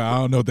talking about I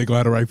don't know if they gonna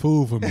have the right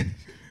food for me.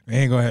 They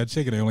ain't gonna have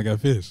chicken. They only got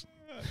fish.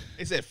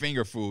 They said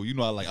finger food. You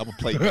know, I'm a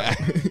plate guy.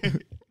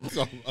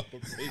 So,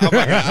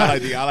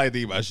 I like to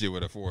eat my shit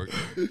with a fork.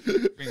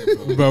 Finger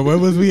food. But where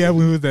was we at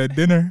when we was at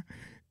dinner?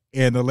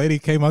 And the lady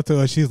came up to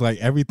us. She's like,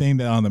 everything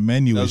that on the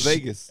menu That is was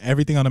Vegas.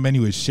 Everything on the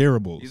menu is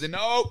shareable. He said,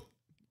 no,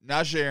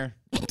 not sharing.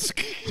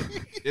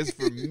 It's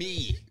for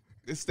me.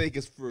 This steak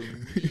is for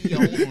me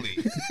only.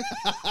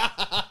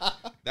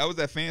 That was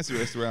that fancy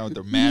restaurant with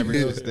the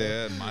Maverick was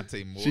there and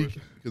Monte Moore.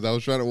 Because I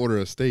was trying to order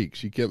a steak,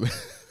 she kept,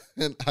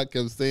 and I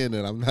kept saying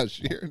that I'm not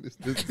sharing this.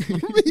 This is for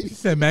me. He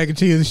said mac and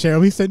cheese and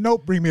shareable. He said,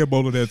 nope, bring me a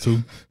bowl of that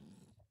too.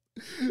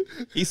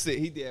 He said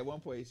he did at one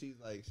point. She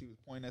was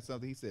pointing at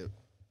something. He said,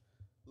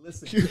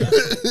 "Listen,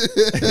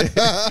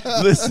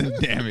 listen,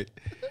 damn it,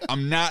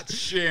 I'm not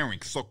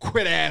sharing. So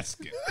quit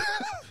asking."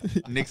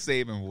 Nick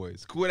Saban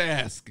voice. Quit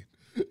asking.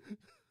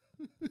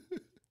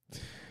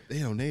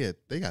 Damn,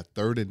 they got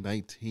 3rd and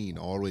 19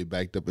 all the way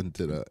backed up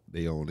into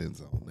their own end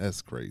zone.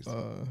 That's crazy.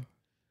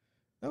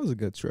 That was a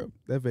good trip.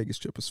 That Vegas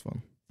trip was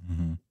fun.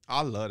 Mm-hmm.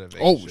 I love that Vegas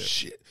oh trip.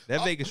 shit!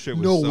 That Vegas trip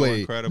was No so way!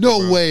 incredible. No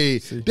bro. way!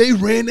 See. They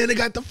ran in and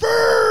got the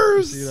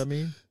first. See what I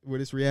mean? With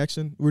his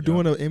reaction, we're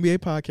doing an NBA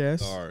podcast.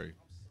 Sorry,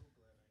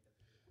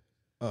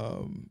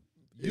 Um,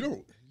 you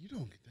don't.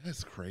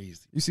 That's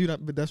crazy. you see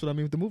that? But that's what I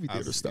mean with the movie I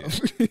theater see stuff.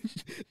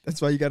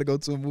 That's why you got to go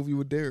to a movie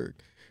with Derek,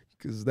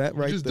 because that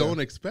You right just there.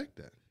 don't expect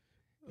that.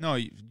 No,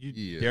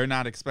 Yeah. they're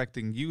not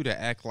expecting you to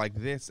act like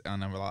this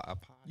on a podcast.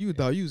 You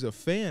thought you was a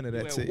fan of You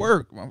that at team.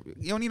 work.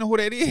 You don't even know who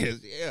that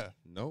is. Yeah.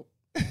 Nope.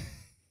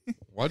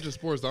 Watching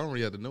sports, I don't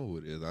really have to know who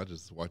it is. I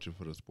just watch it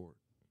for the sport,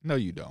 No,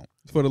 you don't.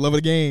 For the love of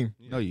the game.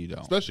 No, you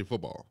don't. especially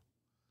football.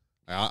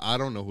 I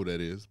don't know who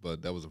that is,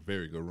 but that was a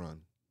very good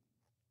run.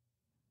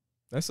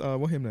 That's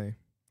what him name?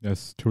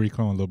 That's Tariq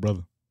Cohen's little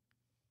brother.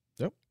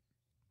 How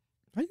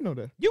you know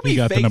that? You He be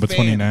got the fake number fan.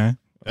 29.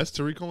 That's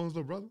Tariq Cohen's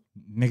little brother.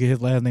 Nigga,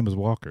 his last name is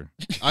Walker.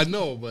 I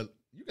know, but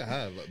you can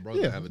have a brother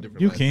Yeah, have a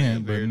different. You last can,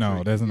 name. but Very no,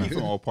 true. that's not. He's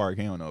from Oak Park.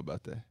 He don't know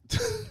about that.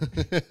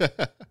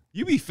 Who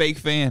You be fake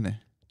fanning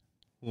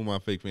am I a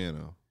fake fan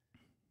of?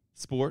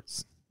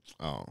 sports.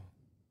 Oh,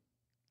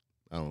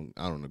 I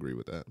don't agree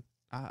with that.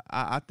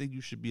 I think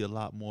you should be a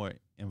lot more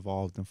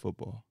involved in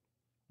football.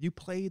 You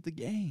played the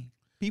game.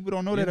 People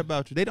don't know that Yeah.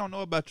 about you. They don't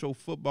know about your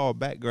football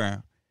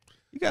background.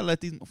 You gotta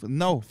let these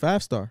know.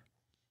 5-star.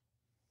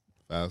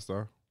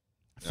 5-star.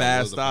 Yeah, it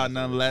Fast was a start, 5-star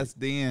nonetheless.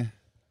 Then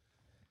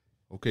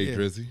Okay, Yeah.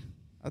 Drizzy.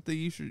 I think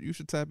you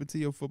should tap into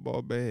your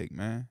football bag,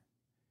 man.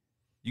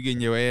 You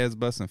getting your ass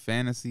busting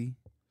fantasy.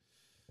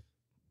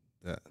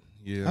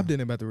 Yeah. I'm then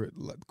about to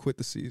quit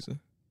the season.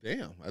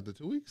 Damn. After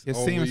 2 weeks, His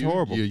team is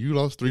horrible. Yeah, you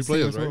lost 3 His team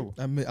players, is right?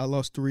 horrible. I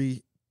lost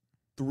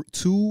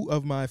two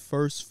of my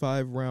first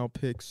 5-round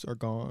picks are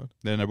gone,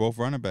 Then they're both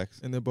running backs.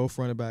 and they're both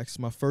running backs.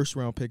 My first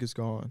round pick is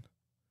gone.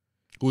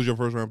 Who was your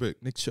first round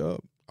pick? Nick Chubb,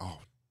 Oh,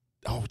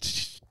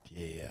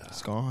 yeah.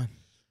 it's gone.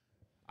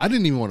 I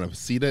didn't even want to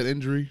see that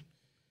injury,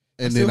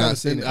 and still then haven't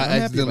seen it. I I'm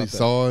happy accidentally about that.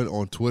 saw it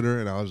on Twitter,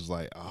 and I was just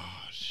like, oh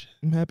shit.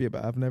 I'm happy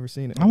about it. I've never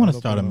seen it. I want to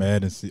don't start a know.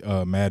 Madden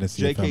CFM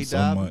J.K. so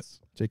much. Dobbins.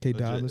 J.K.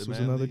 Legit, Dobbins was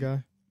man, another league.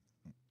 guy.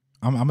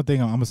 I'm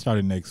gonna start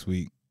it next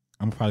week.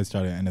 I'm gonna probably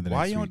start at the end of the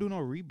Why next you week. don't do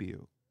no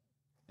rebuild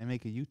and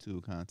make a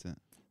YouTube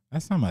content?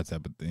 That's not my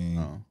type of thing.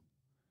 Oh,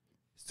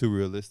 it's too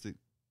realistic.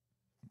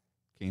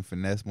 Can't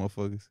finesse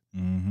motherfuckers.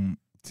 Mm-hmm.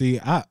 See,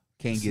 Can't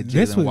get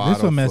This Jalen would- Waddle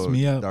this would mess for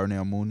me up.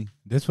 Darnell Mooney.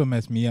 this what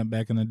messed me up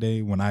back in the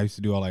day when I used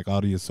to do all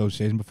the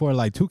association before.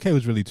 Like 2K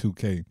was really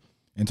 2K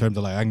in terms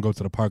of I can go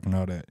to the park and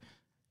all that.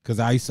 Because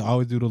I used to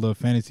always do the little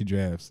fantasy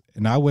drafts,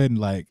 and I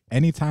wouldn't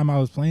anytime I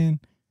was playing,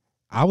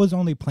 I was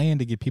only playing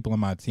to get people on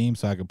my team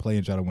so I could play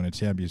and try to win a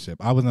championship.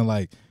 I wasn't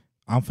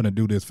I'm finna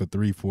do this for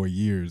 3-4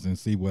 years and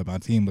see what my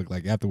team looked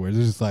like afterwards.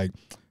 It's just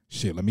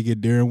shit, let me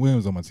get Darren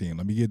Williams on my team.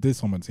 Let me get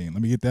this on my team.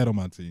 Let me get that on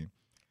my team.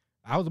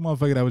 I was a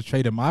motherfucker that was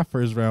trading my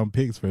first round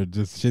picks for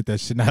just shit that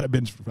should not have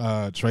been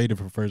traded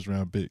for first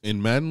round picks.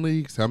 In Madden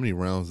leagues, how many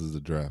rounds is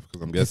the draft?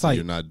 Because I'm It's guessing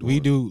you're not doing.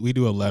 we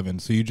do 11,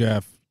 so you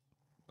draft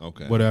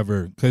Okay.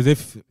 whatever. Because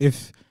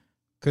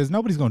because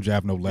nobody's gonna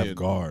draft no left Yeah.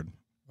 guard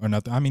or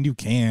nothing. I mean, you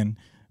can,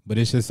 but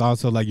it's just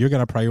also like you're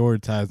gonna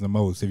prioritize the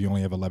most if you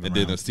only have 11 And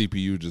then rounds. the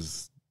CPU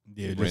just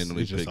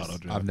randomly it's just picks.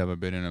 auto-draft. I've never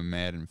been in a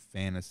Madden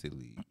fantasy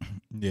league.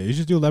 Yeah, you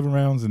just do 11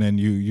 rounds and then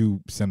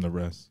you sim the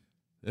rest.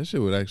 That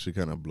shit would actually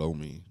kind of blow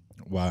me.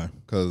 Why?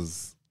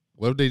 Because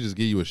what if they just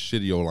give you a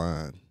shitty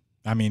O-line?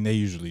 I mean, they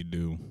usually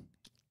do.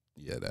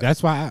 Yeah,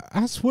 That's why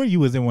I swear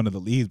you was in one of the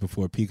leagues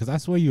before, P. Because I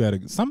swear you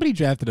had somebody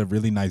drafted a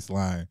really nice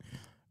line,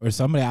 or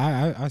somebody.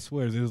 I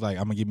swear it was like,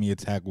 I'm gonna give me a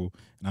tackle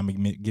and I'm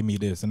gonna give me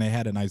this, and they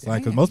had a nice line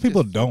because Damn, most you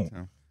people just don't. fucked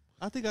him.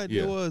 I think I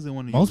Yeah. was in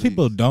one of Most your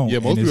people leagues. don't. Yeah,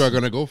 most and people it's- are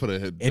gonna go for the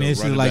And it's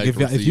just running like back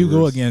if you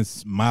go receivers.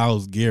 against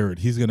Miles Garrett,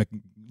 he's gonna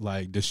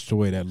like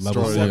destroy that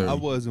level. Destroy, 7. yeah. I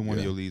was in one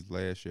of Yeah. your leagues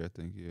last year, I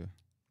think. Yeah,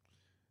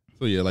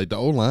 So yeah, like the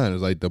O-line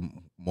is like the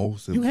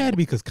most. You had to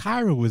because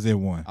Kyra was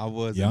in one. I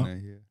was Yeah. in there.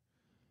 Yeah,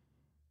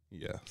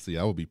 Yeah. See,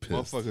 I would be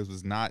pissed. motherfuckers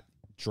was not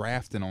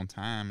drafting on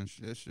time, and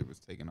that shit was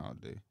taking all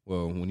day.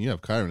 Well, when you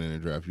have Kyron in the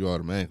draft, you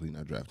automatically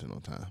not drafting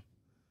on time.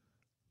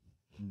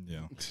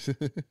 Yeah.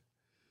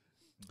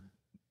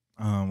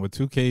 With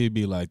 2K, it'd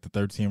be like the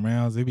 13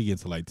 rounds. It'd be getting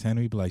to like 10.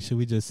 We'd be like, should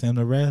we just send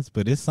the rest?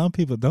 But it's some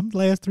people, them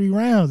last 3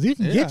 rounds, you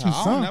can Yeah, get you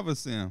I'll some. never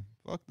see him.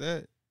 Fuck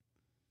that.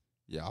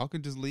 Y'all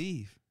can just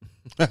leave.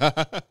 I'm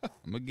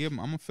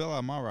gonna fill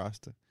out my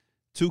roster.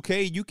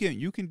 2K, you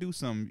can do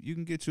some. You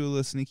can get you a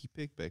little sneaky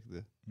pick back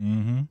there.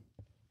 Mm-hmm.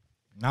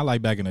 Not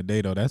like back in the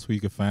day, though. That's where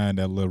you could find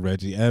that little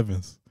Reggie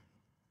Evans.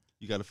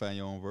 You got to find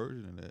your own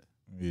version of that.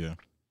 Yeah.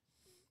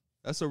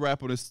 That's a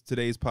wrap on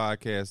today's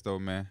podcast, though,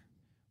 man.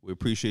 We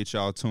appreciate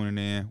y'all tuning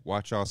in.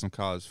 Watch y'all some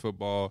college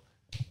football.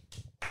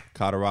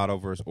 Colorado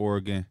versus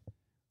Oregon.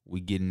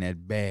 We getting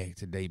that bag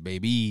today,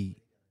 baby.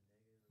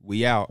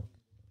 We out.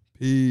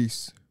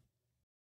 Peace.